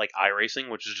is like iRacing,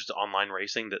 which is just online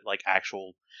racing that like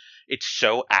it's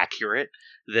so accurate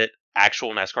that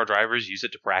actual NASCAR drivers use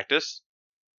it to practice.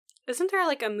 Isn't there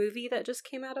like a movie that just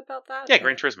came out about that? Yeah,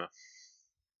 Gran Turismo.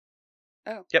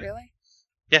 Oh, yep. Really?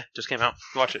 Yeah, just came out.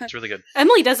 Watch it. It's really good.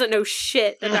 Emily doesn't know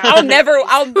shit about I'll never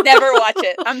watch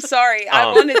it. I'm sorry.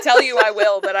 I want to tell you I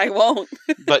will, but I won't.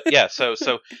 But yeah, so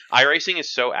iRacing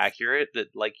is so accurate that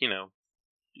like,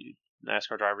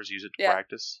 NASCAR drivers use it to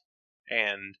practice.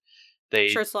 And they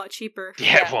sure it's a lot cheaper.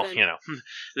 Yeah, well,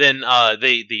 then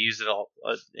they use it all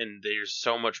and there's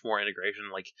so much more integration.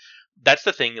 Like that's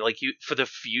the thing, like for the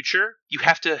future, you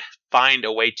have to find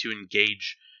a way to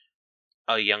engage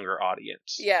a younger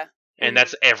audience. Yeah. And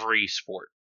that's every sport.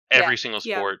 Every single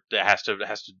sport that has to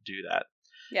do that.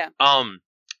 Yeah.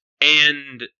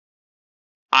 And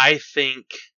I think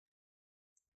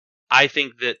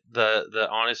that the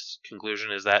honest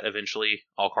conclusion is that eventually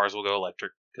all cars will go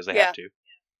electric because they have to.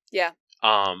 Yeah.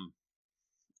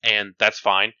 And that's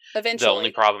fine. Eventually. The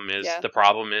only problem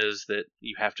is that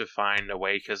you have to find a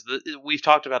way, because we've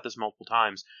talked about this multiple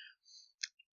times.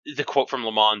 the quote from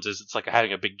Le Mans is, it's like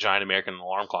having a big giant American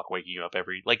alarm clock waking you up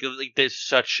every, like there's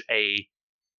such a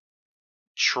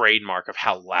trademark of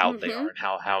how loud they are and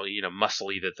how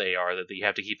muscly that they are, that you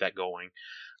have to keep that going.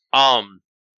 And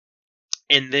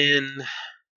then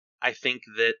I think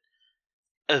that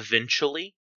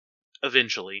eventually,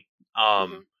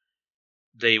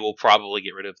 they will probably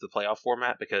get rid of the playoff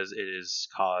format, because it is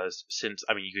caused, since,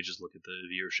 I mean, you could just look at the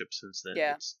viewership since then.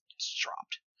 Yeah. It's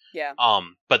dropped. Yeah.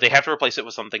 But they have to replace it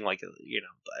with something like,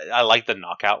 I like the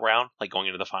knockout round, like going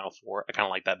into the final four. I kind of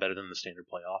like that better than the standard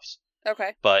playoffs.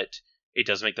 Okay. But it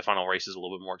does make the final races a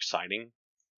little bit more exciting.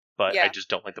 But Yeah. I just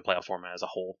don't like the playoff format as a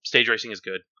whole. Stage racing is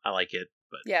good. I like it.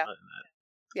 But Yeah. other than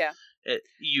that,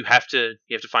 you have to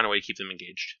find a way to keep them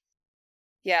engaged.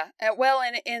 Yeah. Well,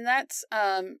 and that's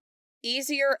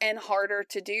easier and harder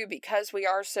to do because we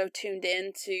are so tuned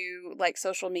in to like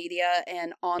social media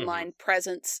and online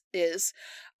presence is.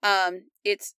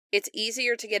 It's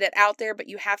easier to get it out there, but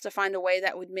you have to find a way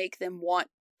that would make them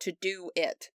want to do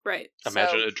it. Right.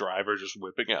 Imagine a driver just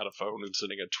whipping out a phone and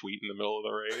sending a tweet in the middle of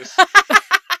the race.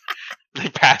 They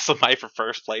pass somebody for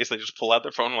first place. They just pull out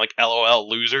their phone like, LOL,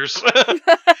 losers.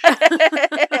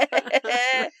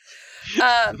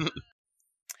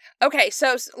 Okay,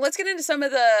 so let's get into some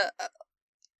of the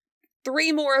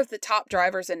three more of the top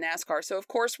drivers in NASCAR. So, of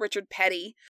course, Richard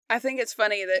Petty. I think it's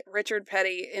funny that Richard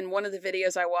Petty, in one of the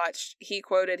videos I watched,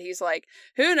 he's like,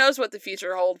 who knows what the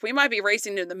future holds? We might be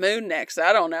racing to the moon next.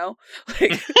 I don't know.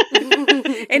 Like,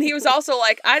 and he was also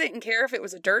like, I didn't care if it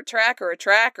was a dirt track or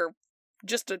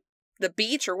just the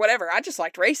beach or whatever. I just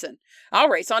liked racing. I'll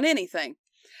race on anything.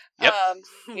 Yep.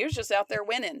 He was just out there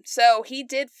winning. So he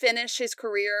did finish his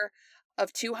career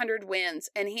of 200 wins,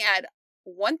 and he had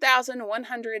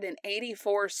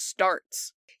 1,184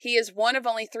 starts. He is one of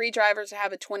only 3 drivers to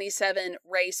have a 27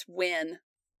 race win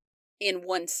in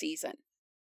one season.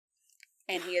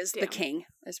 And he is the king,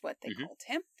 is what they called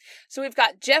him. So we've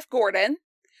got Jeff Gordon.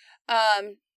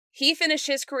 He finished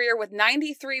his career with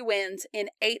 93 wins in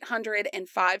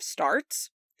 805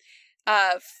 starts.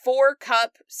 4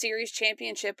 Cup Series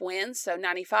championship wins, so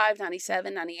 95,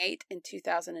 97, 98, and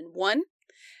 2001.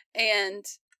 And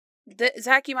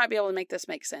Zach, you might be able to make this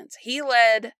make sense. He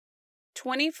led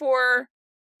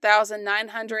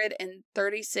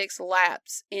 24,936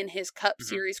 laps in his Cup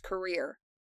Series career.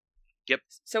 Yep.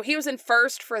 So he was in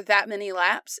first for that many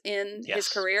laps in his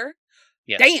career?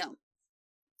 Yes.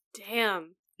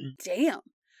 Damn.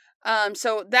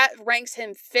 So that ranks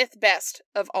him 5th best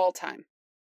of all time.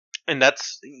 And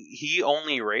he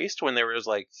only raced when there was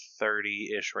like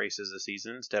 30-ish races a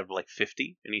season instead of like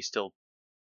 50, and he's still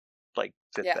like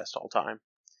 5th best all time.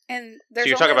 And so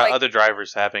you're talking about other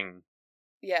drivers having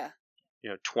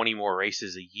 20 more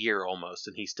races a year almost,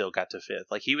 and he still got to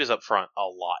 5th. Like, he was up front a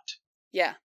lot.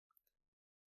 Yeah.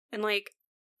 And like,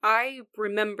 I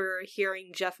remember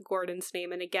hearing Jeff Gordon's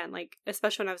name, and again, like,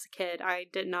 especially when I was a kid, I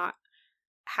did not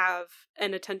have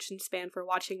an attention span for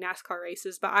watching NASCAR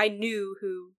races, but I knew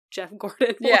who Jeff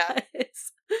Gordon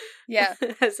was. Yeah.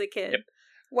 As a kid. Yep.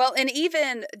 Well, and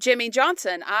even Jimmy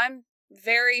Johnson, I'm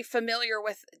very familiar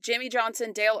with Jimmy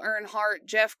Johnson, Dale Earnhardt,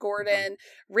 Jeff Gordon,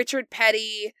 Richard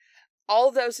Petty,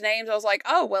 all those names. I was like,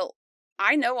 oh, well,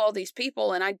 I know all these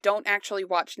people and I don't actually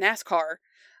watch NASCAR.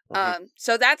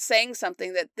 So that's saying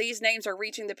something, that these names are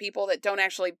reaching the people that don't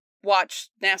actually watch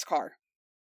NASCAR.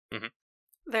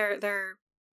 They're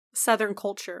Southern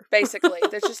culture. Basically.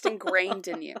 They're just ingrained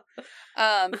in you.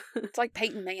 It's like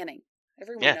Peyton Manning.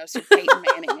 Everyone knows who Peyton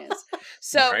Manning is.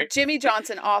 So Jimmy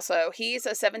Johnson also, he's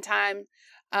a 7-time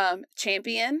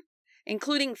champion,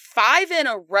 including 5 in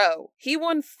a row. He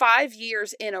won 5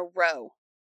 years in a row.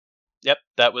 Yep,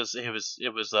 it was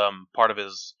part of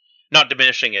his, not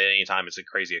diminishing at any time, it's a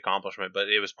crazy accomplishment, but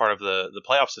it was part of the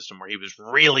playoff system where he was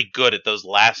really good at those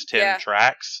last 10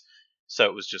 tracks. So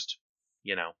it was just,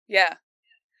 Yeah.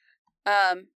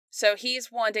 So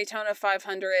he's won Daytona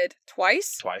 500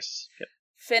 twice. Yep.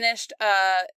 Finished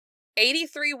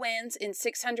 83 wins in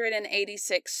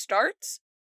 686 starts.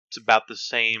 It's about the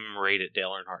same rate at Dale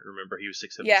Earnhardt. Remember, he was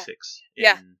 676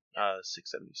 in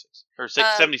 676. Or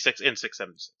 676 in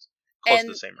 676. Close to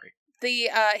the same rate.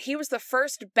 He was the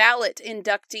first ballot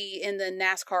inductee in the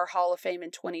NASCAR Hall of Fame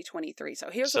in 2023. So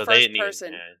he was the first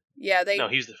person. No,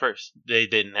 he was the first. They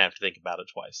didn't have to think about it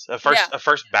twice. A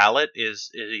first ballot it was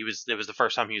the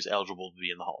first time he was eligible to be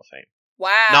in the Hall of Fame.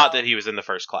 Wow. Not that he was in the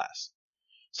first class.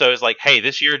 So it's like, hey,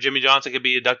 this year Jimmy Johnson could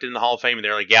be inducted in the Hall of Fame, and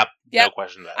they're like, yep. No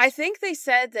question asked. I think they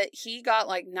said that he got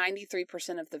like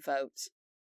 93% of the votes.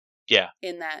 Yeah.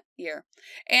 in that year.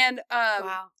 And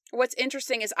Wow. what's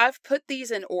interesting is I've put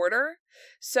these in order.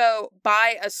 So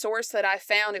by a source that I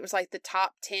found, it was like the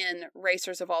top 10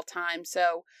 racers of all time.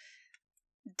 So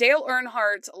Dale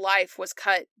Earnhardt's life was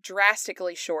cut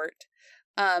drastically short.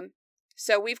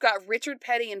 So we've got Richard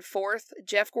Petty in 4th,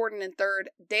 Jeff Gordon in 3rd,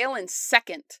 Dale in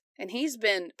 2nd, and he's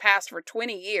been passed for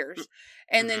 20 years.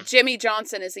 And then Jimmy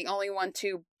Johnson is the only one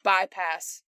to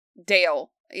bypass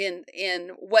Dale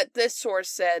in what this source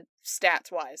said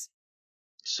stats wise.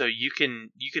 So you can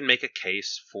make a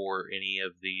case for any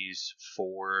of these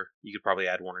 4. You could probably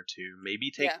add 1 or 2.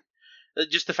 Maybe take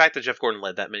just the fact that Jeff Gordon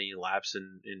led that many laps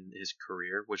in his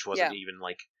career, which wasn't even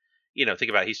like, think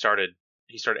about it, he started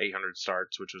 800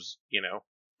 starts, which was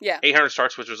 800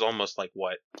 starts, which was almost like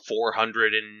what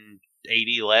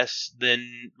 480 less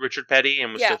than Richard Petty,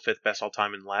 and was still 5th best all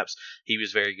time in laps. He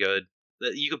was very good.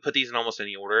 You could put these in almost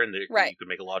any order, and you could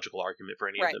make a logical argument for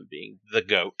any of them being the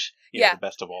GOAT, the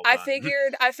best of all time.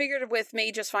 I figured with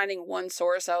me just finding one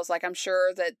source, I was like, I'm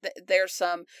sure that there's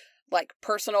some like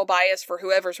personal bias for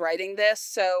whoever's writing this,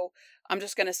 so I'm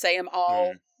just going to say them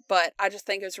all. But I just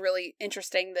think it's really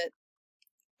interesting that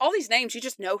all these names, you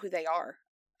just know who they are.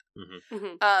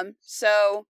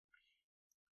 So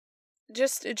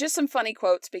just some funny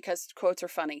quotes, because quotes are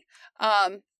funny.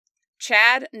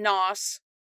 Chad Noss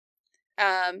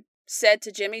said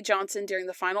to Jimmy Johnson during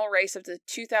the final race of the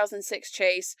 2006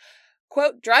 chase,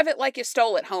 quote, "Drive it like you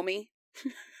stole it, homie."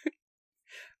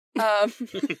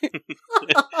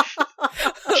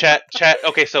 Chad.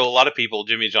 Okay, so a lot of people,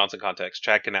 Jimmy Johnson context.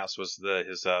 Chad Knaus was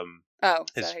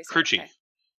his crew chief. Okay.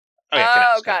 Oh, yeah,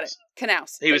 Knaus, got it.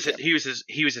 Knaus. He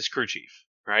was his crew chief,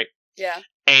 right? Yeah.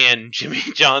 And Jimmy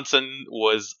Johnson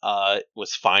was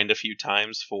fined a few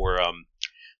times for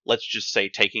let's just say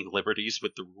taking liberties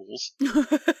with the rules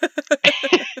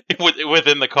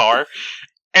within the car,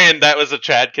 and that was a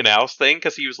Chad Knaus thing,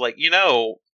 because he was like,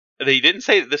 they didn't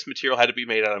say that this material had to be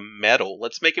made out of metal.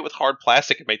 Let's make it with hard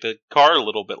plastic and make the car a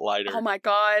little bit lighter. Oh my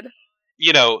god.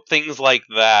 Things like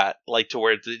that, like to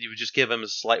where you would just give him a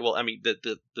slight. Well, I mean,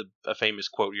 a famous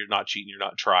quote: "You're not cheating, you're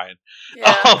not trying."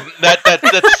 Yeah.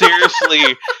 That's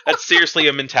seriously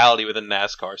a mentality within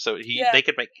NASCAR. So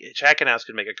Chad Knaus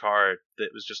could make a car that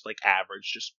was just like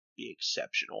average, just be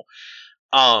exceptional.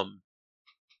 And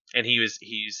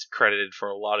he's credited for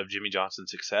a lot of Jimmy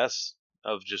Johnson's success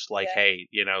of just like, hey,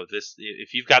 this,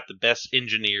 if you've got the best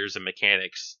engineers and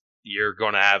mechanics, you're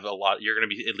going to have you're going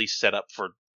to be at least set up for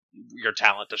your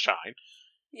talent to shine.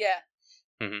 Yeah.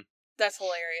 That's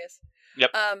hilarious.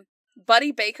 Yep.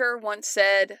 Buddy Baker once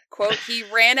said, quote, "He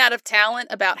ran out of talent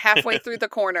about halfway through the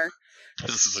corner."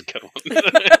 This is a good one.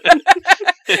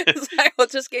 It's like, we'll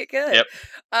just get good. Yep.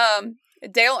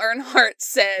 Dale Earnhardt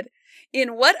said,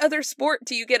 "In what other sport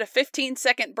do you get a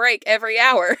 15-second break every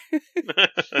hour?"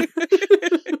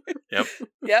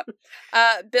 Yep.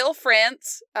 Bill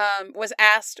France was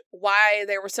asked why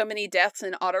there were so many deaths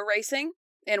in auto racing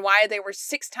and why they were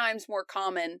 6 times more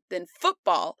common than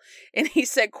football. And he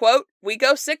said, quote, "We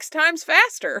go 6 times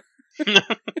faster."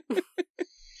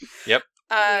 Yep.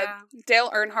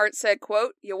 Dale Earnhardt said,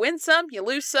 quote, "You win some, you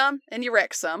lose some, and you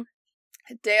wreck some."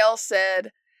 Dale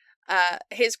said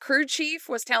his crew chief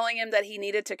was telling him that he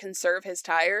needed to conserve his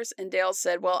tires, and Dale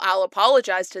said, "Well, I'll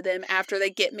apologize to them after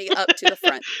they get me up to the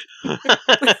front."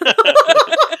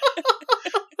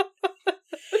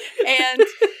 And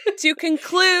to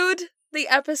conclude the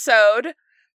episode,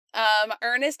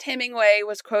 Ernest Hemingway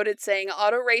was quoted saying,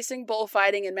 "Auto racing,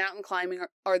 bullfighting, and mountain climbing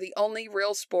are the only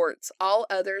real sports. All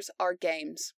others are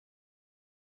games."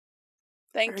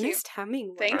 Thank you. Ernest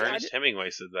Hemingway. Ernest Hemingway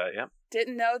said that, yeah.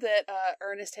 Didn't know that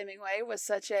Ernest Hemingway was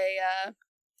such a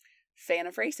fan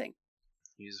of racing.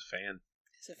 He's a fan.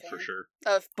 For fan sure.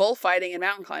 Of bullfighting and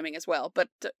mountain climbing as well. But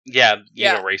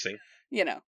racing.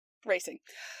 Racing.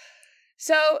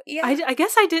 So, yeah. I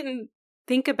guess I didn't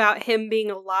think about him being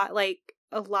alive.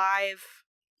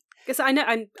 Because I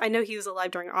know he was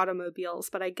alive during automobiles,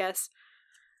 but I guess,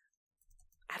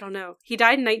 I don't know. He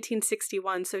died in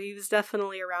 1961, so he was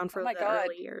definitely around for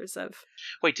early years of...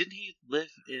 Wait, didn't he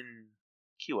live in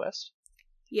Key West?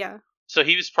 Yeah. So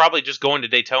he was probably just going to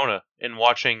Daytona and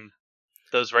watching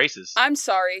those races. I'm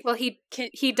sorry. Well, he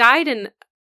died in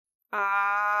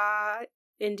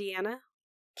Indiana.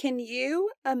 Can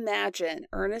you imagine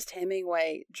Ernest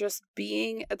Hemingway just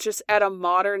being at a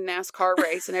modern NASCAR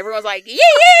race and everyone's like,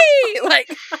 yay! Like,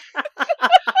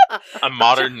 a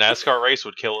modern NASCAR race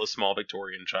would kill a small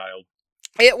Victorian child.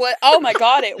 It would. Oh my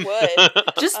god, it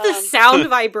would. Just the sound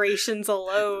vibrations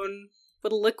alone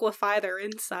would liquefy their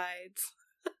insides.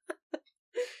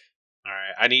 All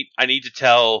right, I need to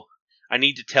tell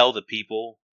the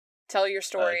people Tell your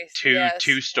stories.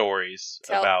 Two stories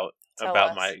Tell about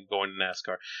us. my going to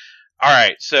NASCAR. All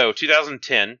right, so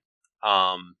 2010.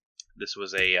 This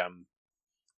was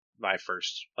my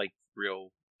first like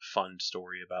real fun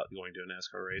story about going to a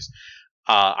NASCAR race.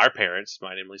 Our parents,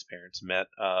 mine and Emily's parents, met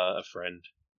a friend,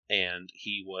 and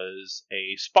he was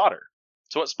a spotter.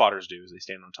 So what spotters do is they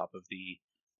stand on top of the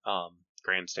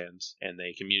grandstands and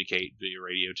they communicate via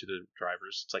radio to the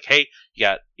drivers. It's like, hey, you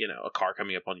got a car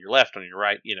coming up on your left, on your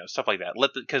right, stuff like that.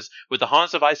 Because with the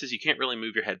HANS devices, you can't really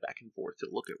move your head back and forth to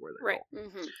look at where they're going.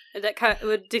 Mm-hmm. And that kind of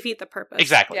would defeat the purpose.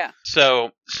 Exactly. Yeah.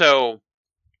 So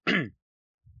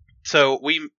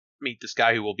we meet this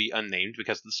guy who will be unnamed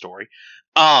because of the story.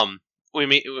 We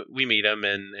meet him,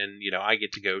 and I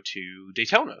get to go to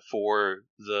Daytona for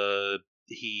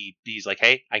he's like,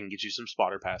 hey, I can get you some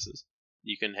spotter passes.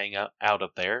 You can hang out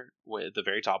up there at the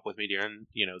very top with me during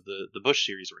the Busch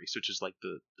Series race, which is like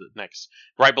the next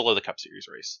right below the Cup Series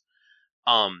race.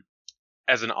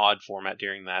 As an odd format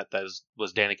during that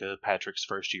was Danica Patrick's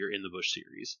first year in the Busch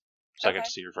Series, so I got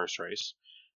to see her first race.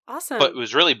 Awesome. But it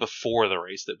was really before the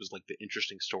race that was like the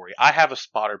interesting story. I have a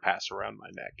spotter pass around my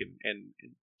neck, and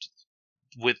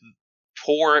with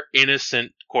poor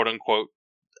innocent quote unquote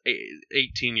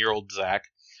 18-year-old Zach,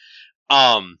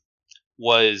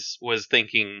 was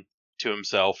thinking to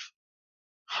himself,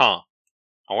 I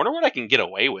wonder what I can get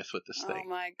away with this thing. Oh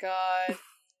my god.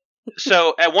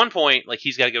 So at one point, like,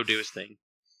 he's got to go do his thing.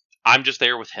 I'm just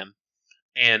there with him,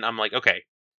 and I'm like, okay,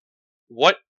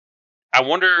 what? I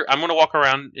wonder. I'm going to walk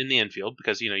around in the infield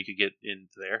because you could get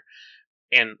into there,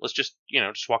 and let's just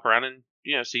walk around and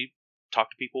see, talk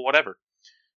to people, whatever.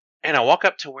 And I walk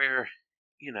up to where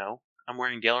I'm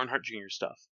wearing Dale Earnhardt Jr.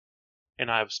 stuff, and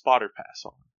I have a spotter pass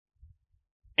on,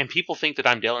 and people think that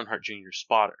I'm Dale Earnhardt Jr.'s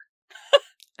spotter.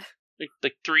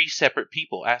 like 3 separate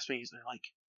people asked me, they're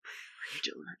like, "Are you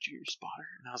Dale Earnhardt Jr.'s spotter?"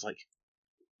 And I was like,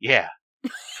 "Yeah."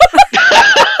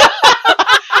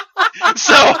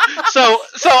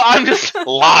 So I'm just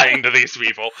lying to these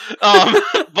people.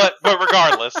 But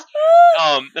regardless,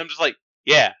 I'm just like,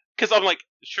 yeah, because I'm like,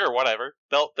 sure, whatever.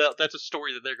 That's a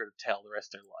story that they're going to tell the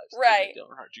rest of their lives. Right. Dale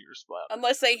Earnhardt Jr. spot.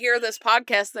 Unless they hear this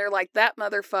podcast, they're like, that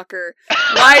motherfucker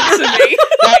lied to me.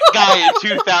 That guy in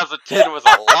 2010 was a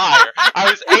liar. I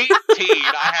was 18.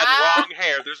 I had long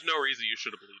hair. There's no reason you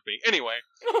should have believed me. Anyway.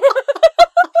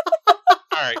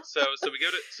 All right, so we go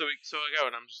to I go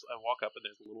and I walk up and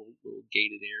there's a little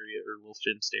gated area or a little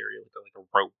fenced area like a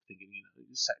rope thinking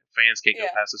fans can't go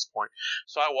past this point.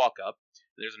 So I walk up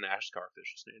and there's a NASCAR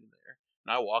official standing there,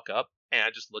 and I walk up and I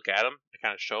just look at him, I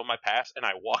kind of show him my pass, and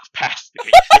I walk past the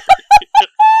gate.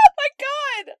 Oh my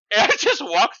god! And I just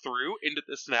walk through into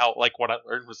this. Now, like, what I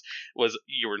learned was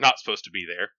you were not supposed to be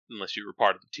there unless you were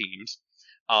part of the teams.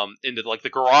 Into like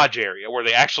the garage area where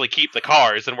they actually keep the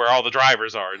cars and where all the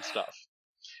drivers are and stuff.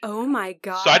 Oh my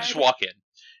god. So I just walk in,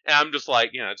 and I'm just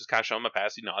like, just kind of showing my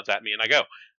pass. He nods at me, and I go.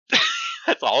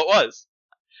 That's all it was.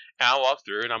 And I walk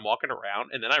through, and I'm walking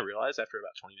around, and then I realize after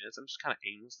about 20 minutes, I'm just kind of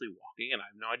aimlessly walking, and I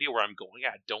have no idea where I'm going.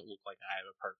 I don't look like I have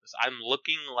a purpose. I'm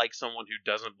looking like someone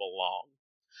who doesn't belong.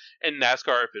 And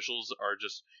NASCAR officials are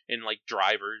just, and like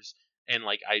drivers, and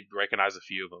like I recognize a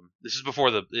few of them. This is before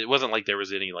it wasn't like there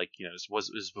was any like it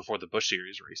was before the Busch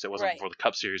Series race. It wasn't before the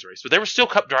Cup Series race, but there were still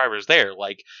Cup drivers there.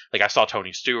 Like I saw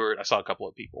Tony Stewart, I saw a couple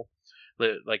of people.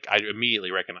 Like I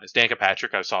immediately recognized Danica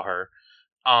Patrick. I saw her.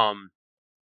 I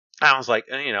was like,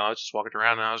 I was just walking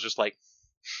around, and I was just like,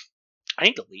 I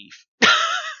need to leave.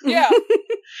 Yeah.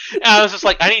 And I was just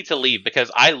like, I need to leave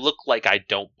because I look like I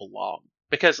don't belong.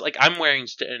 Because, like, I'm wearing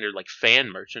standard, like,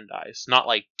 fan merchandise, not,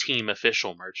 like, team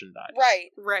official merchandise.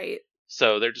 Right.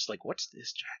 So they're just like, what's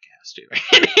this jackass doing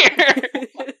in here? Oh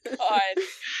my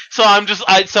god.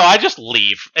 So I just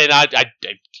leave, and I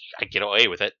get away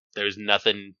with it. There's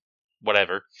nothing,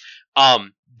 whatever.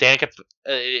 Danica,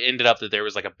 it ended up that there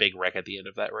was, like, a big wreck at the end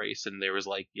of that race, and there was,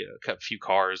 like, a few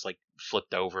cars, like,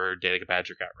 flipped over. Danica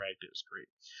Patrick got wrecked. It was great.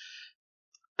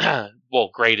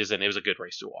 Well, great as in it was a good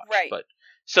race to watch. Right. But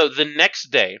so the next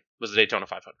day was the Daytona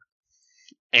 500.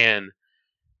 And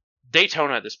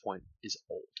Daytona at this point is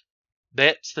old.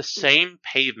 That's the same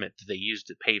pavement that they used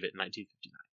to pave it in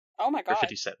 1959. Oh my god. Or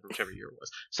 57, whichever year it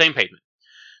was. Same pavement.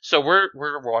 So we're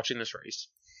watching this race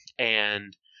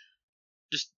and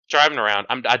just driving around.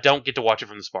 I don't get to watch it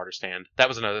from the spotter stand. That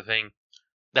was another thing.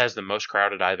 That is the most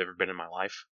crowded I've ever been in my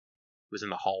life. Was in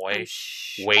the hallway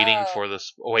waiting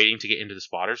to get into the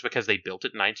spotters because they built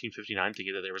it in 1959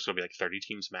 thinking that there was going to be like 30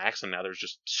 teams max, and now there's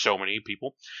just so many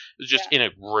people. It was just in a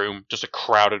room, just a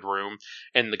crowded room,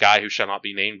 and the guy who shall not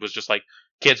be named was just like,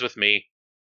 kids with me.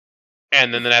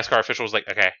 And then the NASCAR official was like,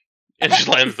 okay, and just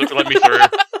let me through.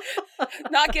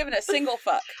 Not giving a single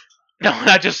fuck. No,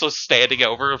 I just was standing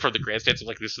over from the grandstands.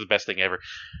 Like, this is the best thing ever.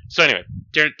 So anyway,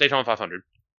 Daytona 500.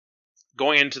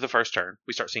 Going into the first turn,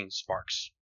 we start seeing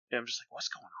sparks. And I'm just like, what's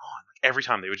going on? Like, every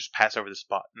time they would just pass over the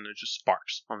spot, and there's just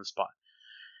sparks on the spot.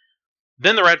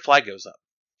 Then the red flag goes up.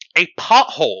 A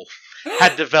pothole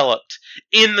had developed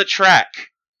in the track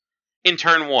in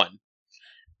turn 1.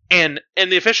 And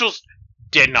the officials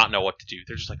did not know what to do.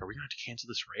 They're just like, are we going to have to cancel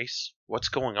this race? What's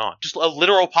going on? Just a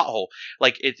literal pothole.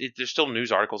 Like, there's still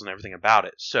news articles and everything about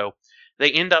it. So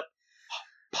they end up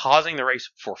pausing the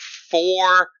race for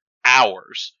 4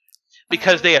 hours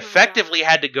because they effectively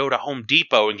had to go to Home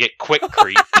Depot and get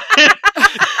Quickcrete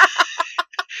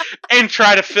and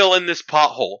try to fill in this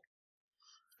pothole.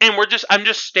 And I'm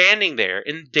just standing there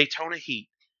in Daytona heat,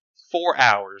 4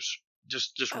 hours,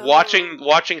 just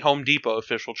watching Home Depot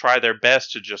official try their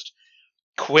best to just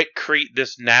Quickcrete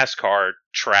this NASCAR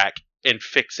track and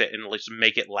fix it and let's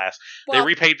make it last. Well,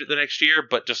 they repaved it the next year,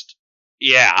 but just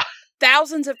yeah.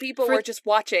 Thousands of people were just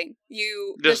watching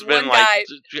you. This one guy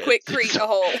Quickcrete a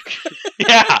hole.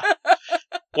 Yeah.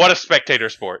 What a spectator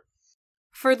sport.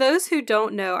 For those who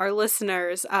don't know, our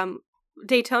listeners,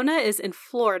 Daytona is in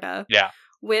Florida. Yeah.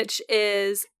 Which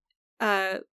is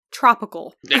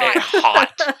tropical.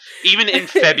 Hot. Even in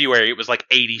February, it was like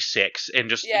 86. And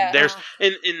just, there's,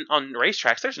 on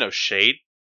racetracks, there's no shade.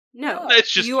 No.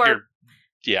 It's just, you are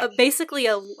basically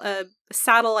a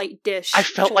satellite dish. I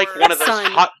felt like one of those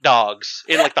hot dogs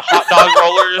in like the hot dog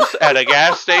rollers at a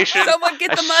gas station. Someone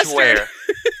get the mustard. Swear.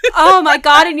 Oh my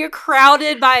God, and you're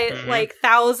crowded by like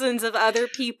thousands of other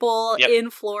people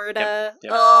in Florida.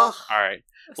 Yep. All right.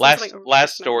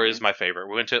 Last story is my favorite.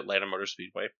 We went to Atlanta Motor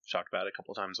Speedway. Talked about it a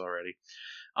couple of times already.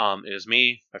 It was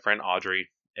me, my friend Audrey,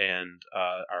 and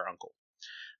our uncle.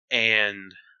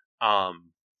 And our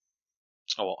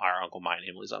uncle, mine,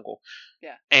 Emily's uncle.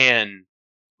 Yeah. And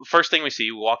first thing we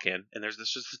see, we walk in, and there's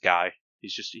this guy.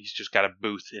 He's just got a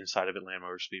booth inside of Atlanta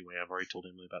Motor Speedway. I've already told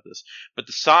Emily about this. But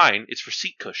the sign, it's for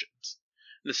seat cushions.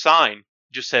 The sign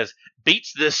just says,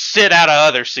 beats the shit out of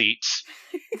other seats.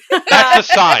 That's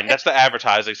the sign. That's the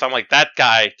advertising. So I'm like, that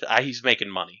guy, he's making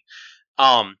money.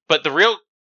 But the real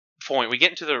point, we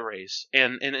get into the race,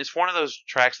 and it's one of those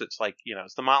tracks that's like,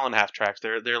 it's the 1.5 mile tracks.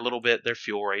 They're a little bit, they're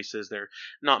fuel races. They're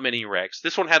not many wrecks.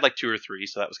 This one had like 2 or 3,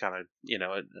 so that was kind of,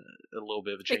 a little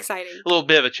bit of a change. Exciting. A little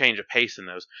bit of a change of pace in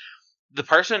those. The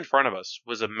person in front of us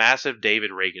was a massive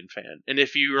David Reagan fan. And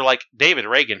if you were like, David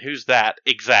Reagan, who's that?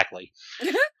 Exactly.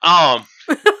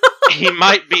 He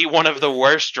might be one of the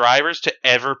worst drivers to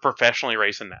ever professionally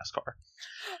race in NASCAR.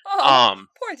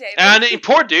 Poor David. And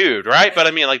poor dude, right? But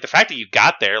I mean, like, the fact that you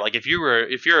got there, like, if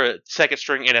you're a second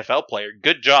string NFL player,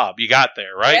 good job, you got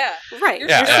there, right? Yeah, right. You're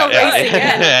still racing.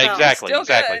 Yeah, exactly.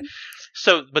 Good.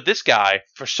 So, but this guy,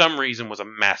 for some reason, was a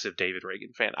massive David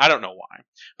Reagan fan. I don't know why,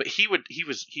 but he was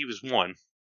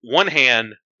one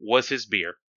hand was his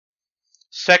beer.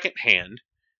 Second hand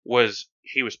was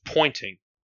he was pointing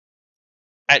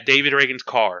at David Reagan's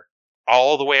car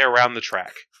all the way around the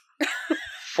track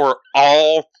for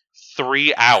all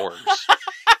 3 hours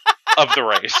of the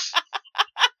race,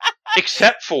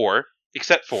 except for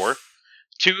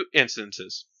 2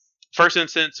 instances. First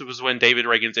instance was when David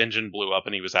Reagan's engine blew up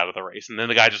and he was out of the race, and then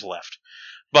the guy just left.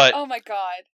 But oh my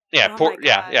God! Yeah,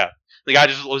 yeah. The guy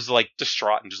just was like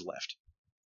distraught and just left.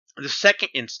 The second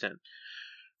instant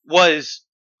was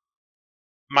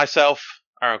myself,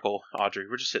 our uncle Audrey.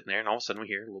 We're just sitting there, and all of a sudden we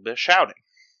hear a little bit of shouting.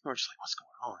 We're just like, "What's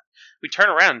going on?" We turn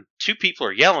around, 2 people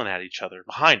are yelling at each other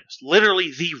behind us,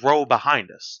 literally the row behind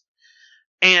us,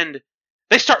 and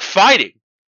they start fighting.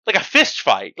 Like a fist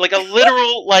fight, like a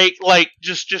literal,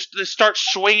 just they start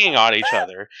swinging on each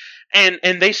other, and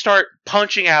they start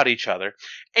punching out each other.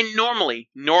 And normally,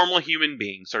 normal human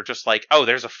beings are just like, oh,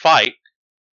 there's a fight,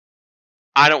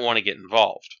 I don't want to get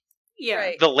involved. Yeah,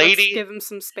 right. The lady, let's give him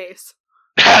some space.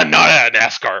 Not a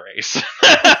NASCAR race.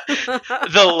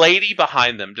 The lady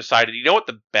behind them decided, you know what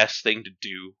the best thing to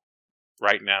do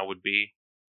right now would be?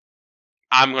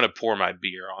 I'm going to pour my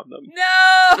beer on them.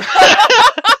 No!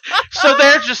 So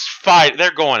they're just fighting.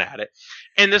 They're going at it.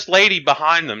 And this lady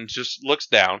behind them just looks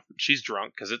down. She's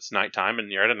drunk because it's nighttime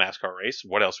and you're at a NASCAR race.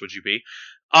 What else would you be?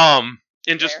 And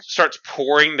just starts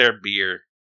pouring their beer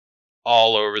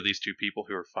all over these 2 people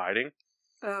who are fighting.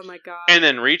 Oh my God. And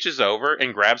then reaches over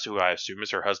and grabs who I assume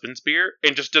is her husband's beer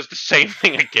and just does the same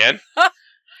thing again.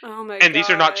 Oh my God. And these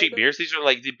are not cheap beers. These are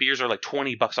like, the beers are like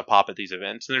 $20 a pop at these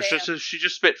events. And she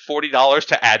just spent $40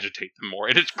 to agitate them more.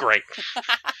 And it's great.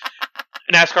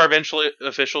 NASCAR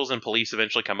officials and police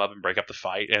eventually come up and break up the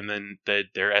fight. And then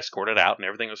they're escorted out and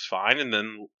everything was fine. And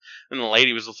then the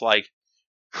lady was just like,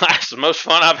 That's the most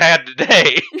fun I've had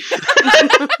today.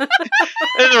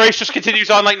 And the race just continues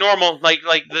on like normal.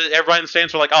 Everybody in the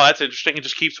stands are like, oh, that's interesting. It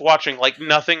just keeps watching like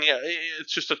nothing.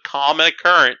 It's just a common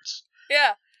occurrence.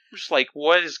 Yeah. I'm just like,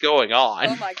 what is going on?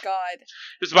 Oh my god.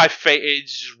 It's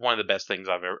it's just one of the best things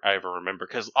I ever remember.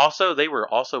 Because also, they were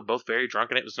also both very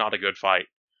drunk and it was not a good fight.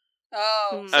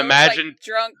 Oh, so imagine like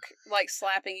drunk, like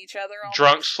slapping each other. Almost.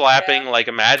 Drunk slapping, yeah.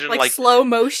 imagine like slow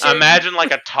motion. Imagine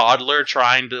like a toddler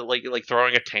trying to like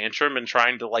throwing a tantrum and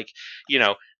trying to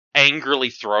angrily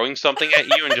throwing something at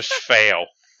you and just fail.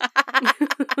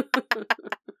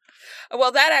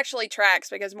 Well, that actually tracks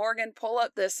because Morgan, pull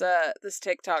up this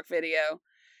TikTok video.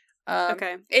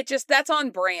 Okay, that's on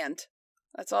brand.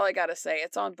 That's all I gotta say.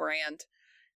 It's on brand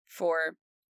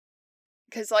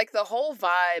because the whole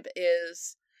vibe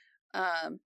is.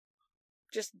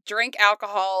 Just drink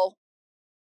alcohol,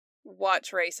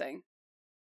 watch racing.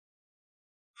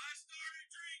 I started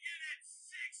drinking at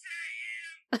 6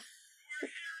 a.m.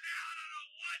 We're here now. I don't know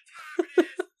what time it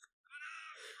is, but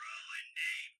I'm rolling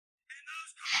deep, and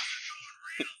those cars are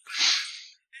going real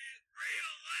fast and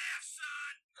real left,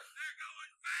 son. They're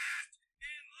going fast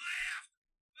and left.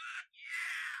 Fuck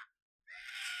yeah!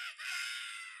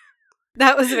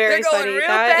 that was very They're going funny. real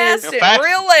That fast is and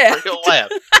real left. Real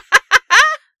left.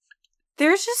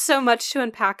 There's just so much to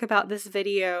unpack about this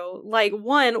video. Like,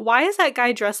 one, why is that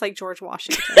guy dressed like George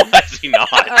Washington? Why is he not?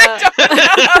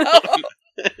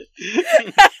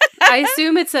 I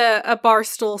assume it's a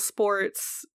Barstool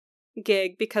Sports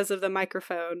gig because of the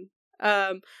microphone.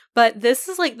 But this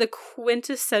is like the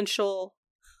quintessential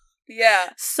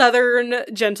Southern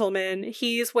gentleman.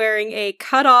 He's wearing a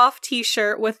cut-off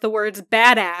t-shirt with the words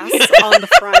badass on the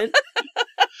front.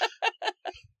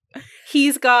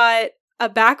 He's got a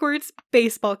backwards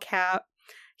baseball cap.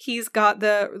 He's got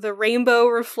the rainbow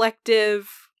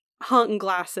reflective hunting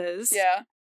glasses. Yeah.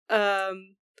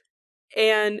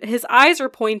 And his eyes are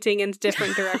pointing in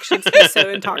different directions. He's so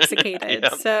intoxicated.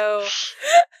 Yep. So,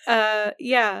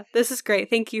 this is great.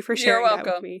 Thank you for sharing that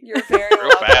with me. You're very Real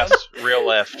welcome. fast, real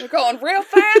left. They're going real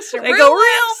fast and They real go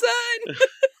left, son.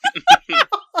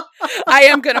 I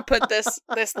am going to put this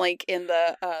link in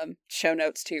the show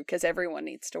notes, too, because everyone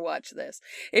needs to watch this.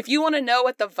 If you want to know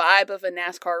what the vibe of a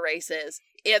NASCAR race is,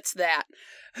 it's that.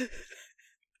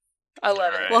 I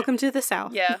love it. Welcome to the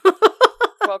South. Yeah.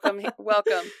 Welcome.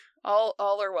 All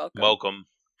are welcome. Welcome.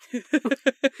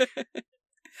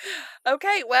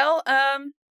 Okay, well,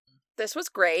 this was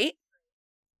great.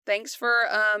 Thanks for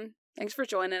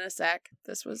joining us, Zach.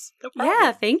 This was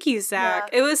Yeah, thank you, Zach.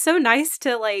 Yeah. It was so nice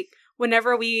to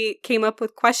whenever we came up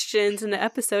with questions in the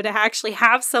episode, to actually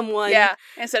have someone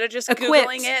instead of just equipped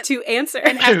Googling it to answer.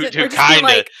 and have Who or just be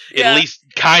kind of, yeah. at least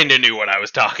kind of knew what I was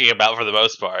talking about for the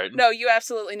most part. No, you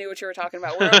absolutely knew what you were talking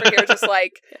about. We're over here just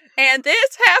and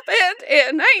this happened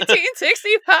in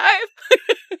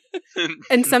 1965.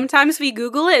 And sometimes we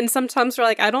Google it, and sometimes we're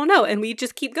like, I don't know, and we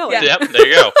just keep going. Yeah. Yep, there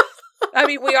you go. I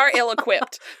mean, we are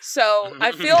ill-equipped, so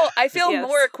I feel Yes.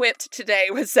 more equipped today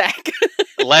with Zach.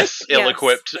 Less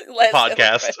ill-equipped Less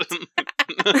podcast.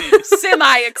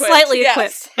 Semi-equipped. Slightly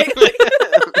yes.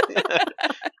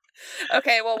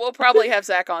 Okay, well, we'll probably have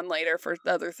Zach on later for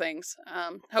other things.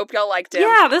 Hope y'all liked him.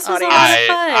 Yeah, this was a audience. lot of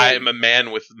fun. I am a man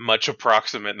with much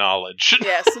approximate knowledge.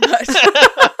 Yes, much.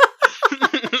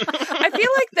 I feel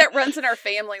like that runs in our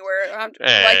family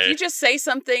where you just say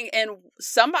something and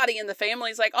somebody in the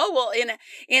family is like, oh, well, in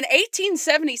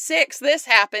 1876 this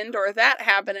happened or that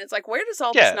happened. It's like, where does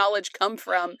all this knowledge come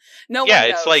from? No one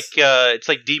knows. It's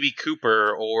like D.B.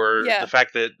 Cooper or the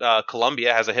fact that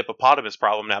Colombia has a hippopotamus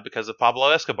problem now because of Pablo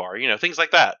Escobar. Things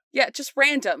like that. Yeah, just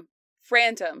random.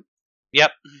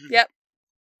 Yep.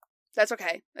 That's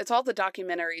okay. It's all the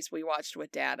documentaries we watched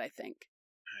with Dad, I think.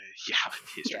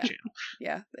 History Channel.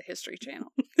 Yeah, the History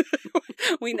Channel.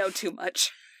 We know too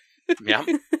much. Yeah.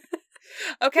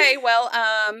 Okay, well,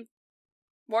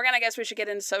 Morgan, I guess we should get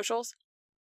into socials.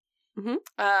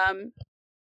 Mm-hmm.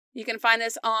 You can find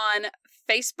us on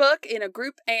Facebook in a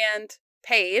group and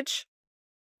page.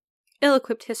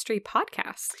 Ill-Equipped History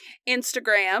Podcast.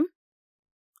 Instagram.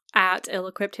 At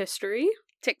Ill-Equipped History.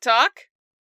 TikTok.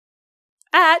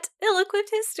 At Ill-Equipped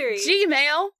History.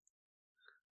 Gmail.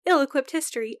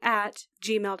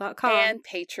 Ill-Equippedhistory@gmail.com. And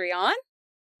Patreon.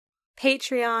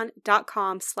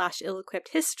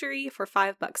 Patreon.com/ill-equippedhistory. For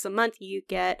 $5 a month, you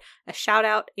get a shout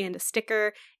out and a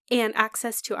sticker and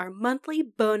access to our monthly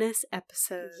bonus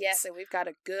episodes. Yes, and we've got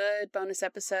a good bonus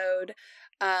episode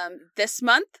this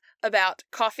month about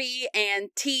coffee and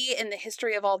tea and the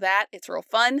history of all that. It's real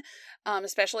fun,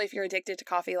 especially if you're addicted to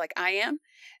coffee like I am.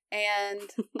 And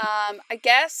I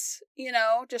guess,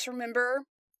 just remember,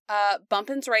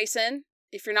 bumpin's racing,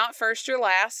 If you're not first, you're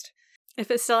last. If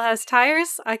it still has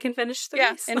tires, I can finish the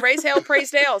race. And raise hell,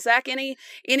 praise Dale. Zach, any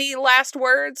last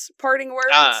words, parting words?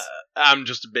 I'm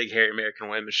just a big, hairy American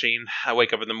way machine. I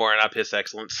wake up in the morning, I piss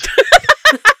excellence.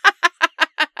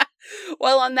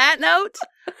 Well, on that note,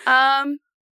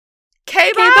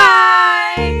 okay,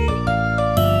 bye!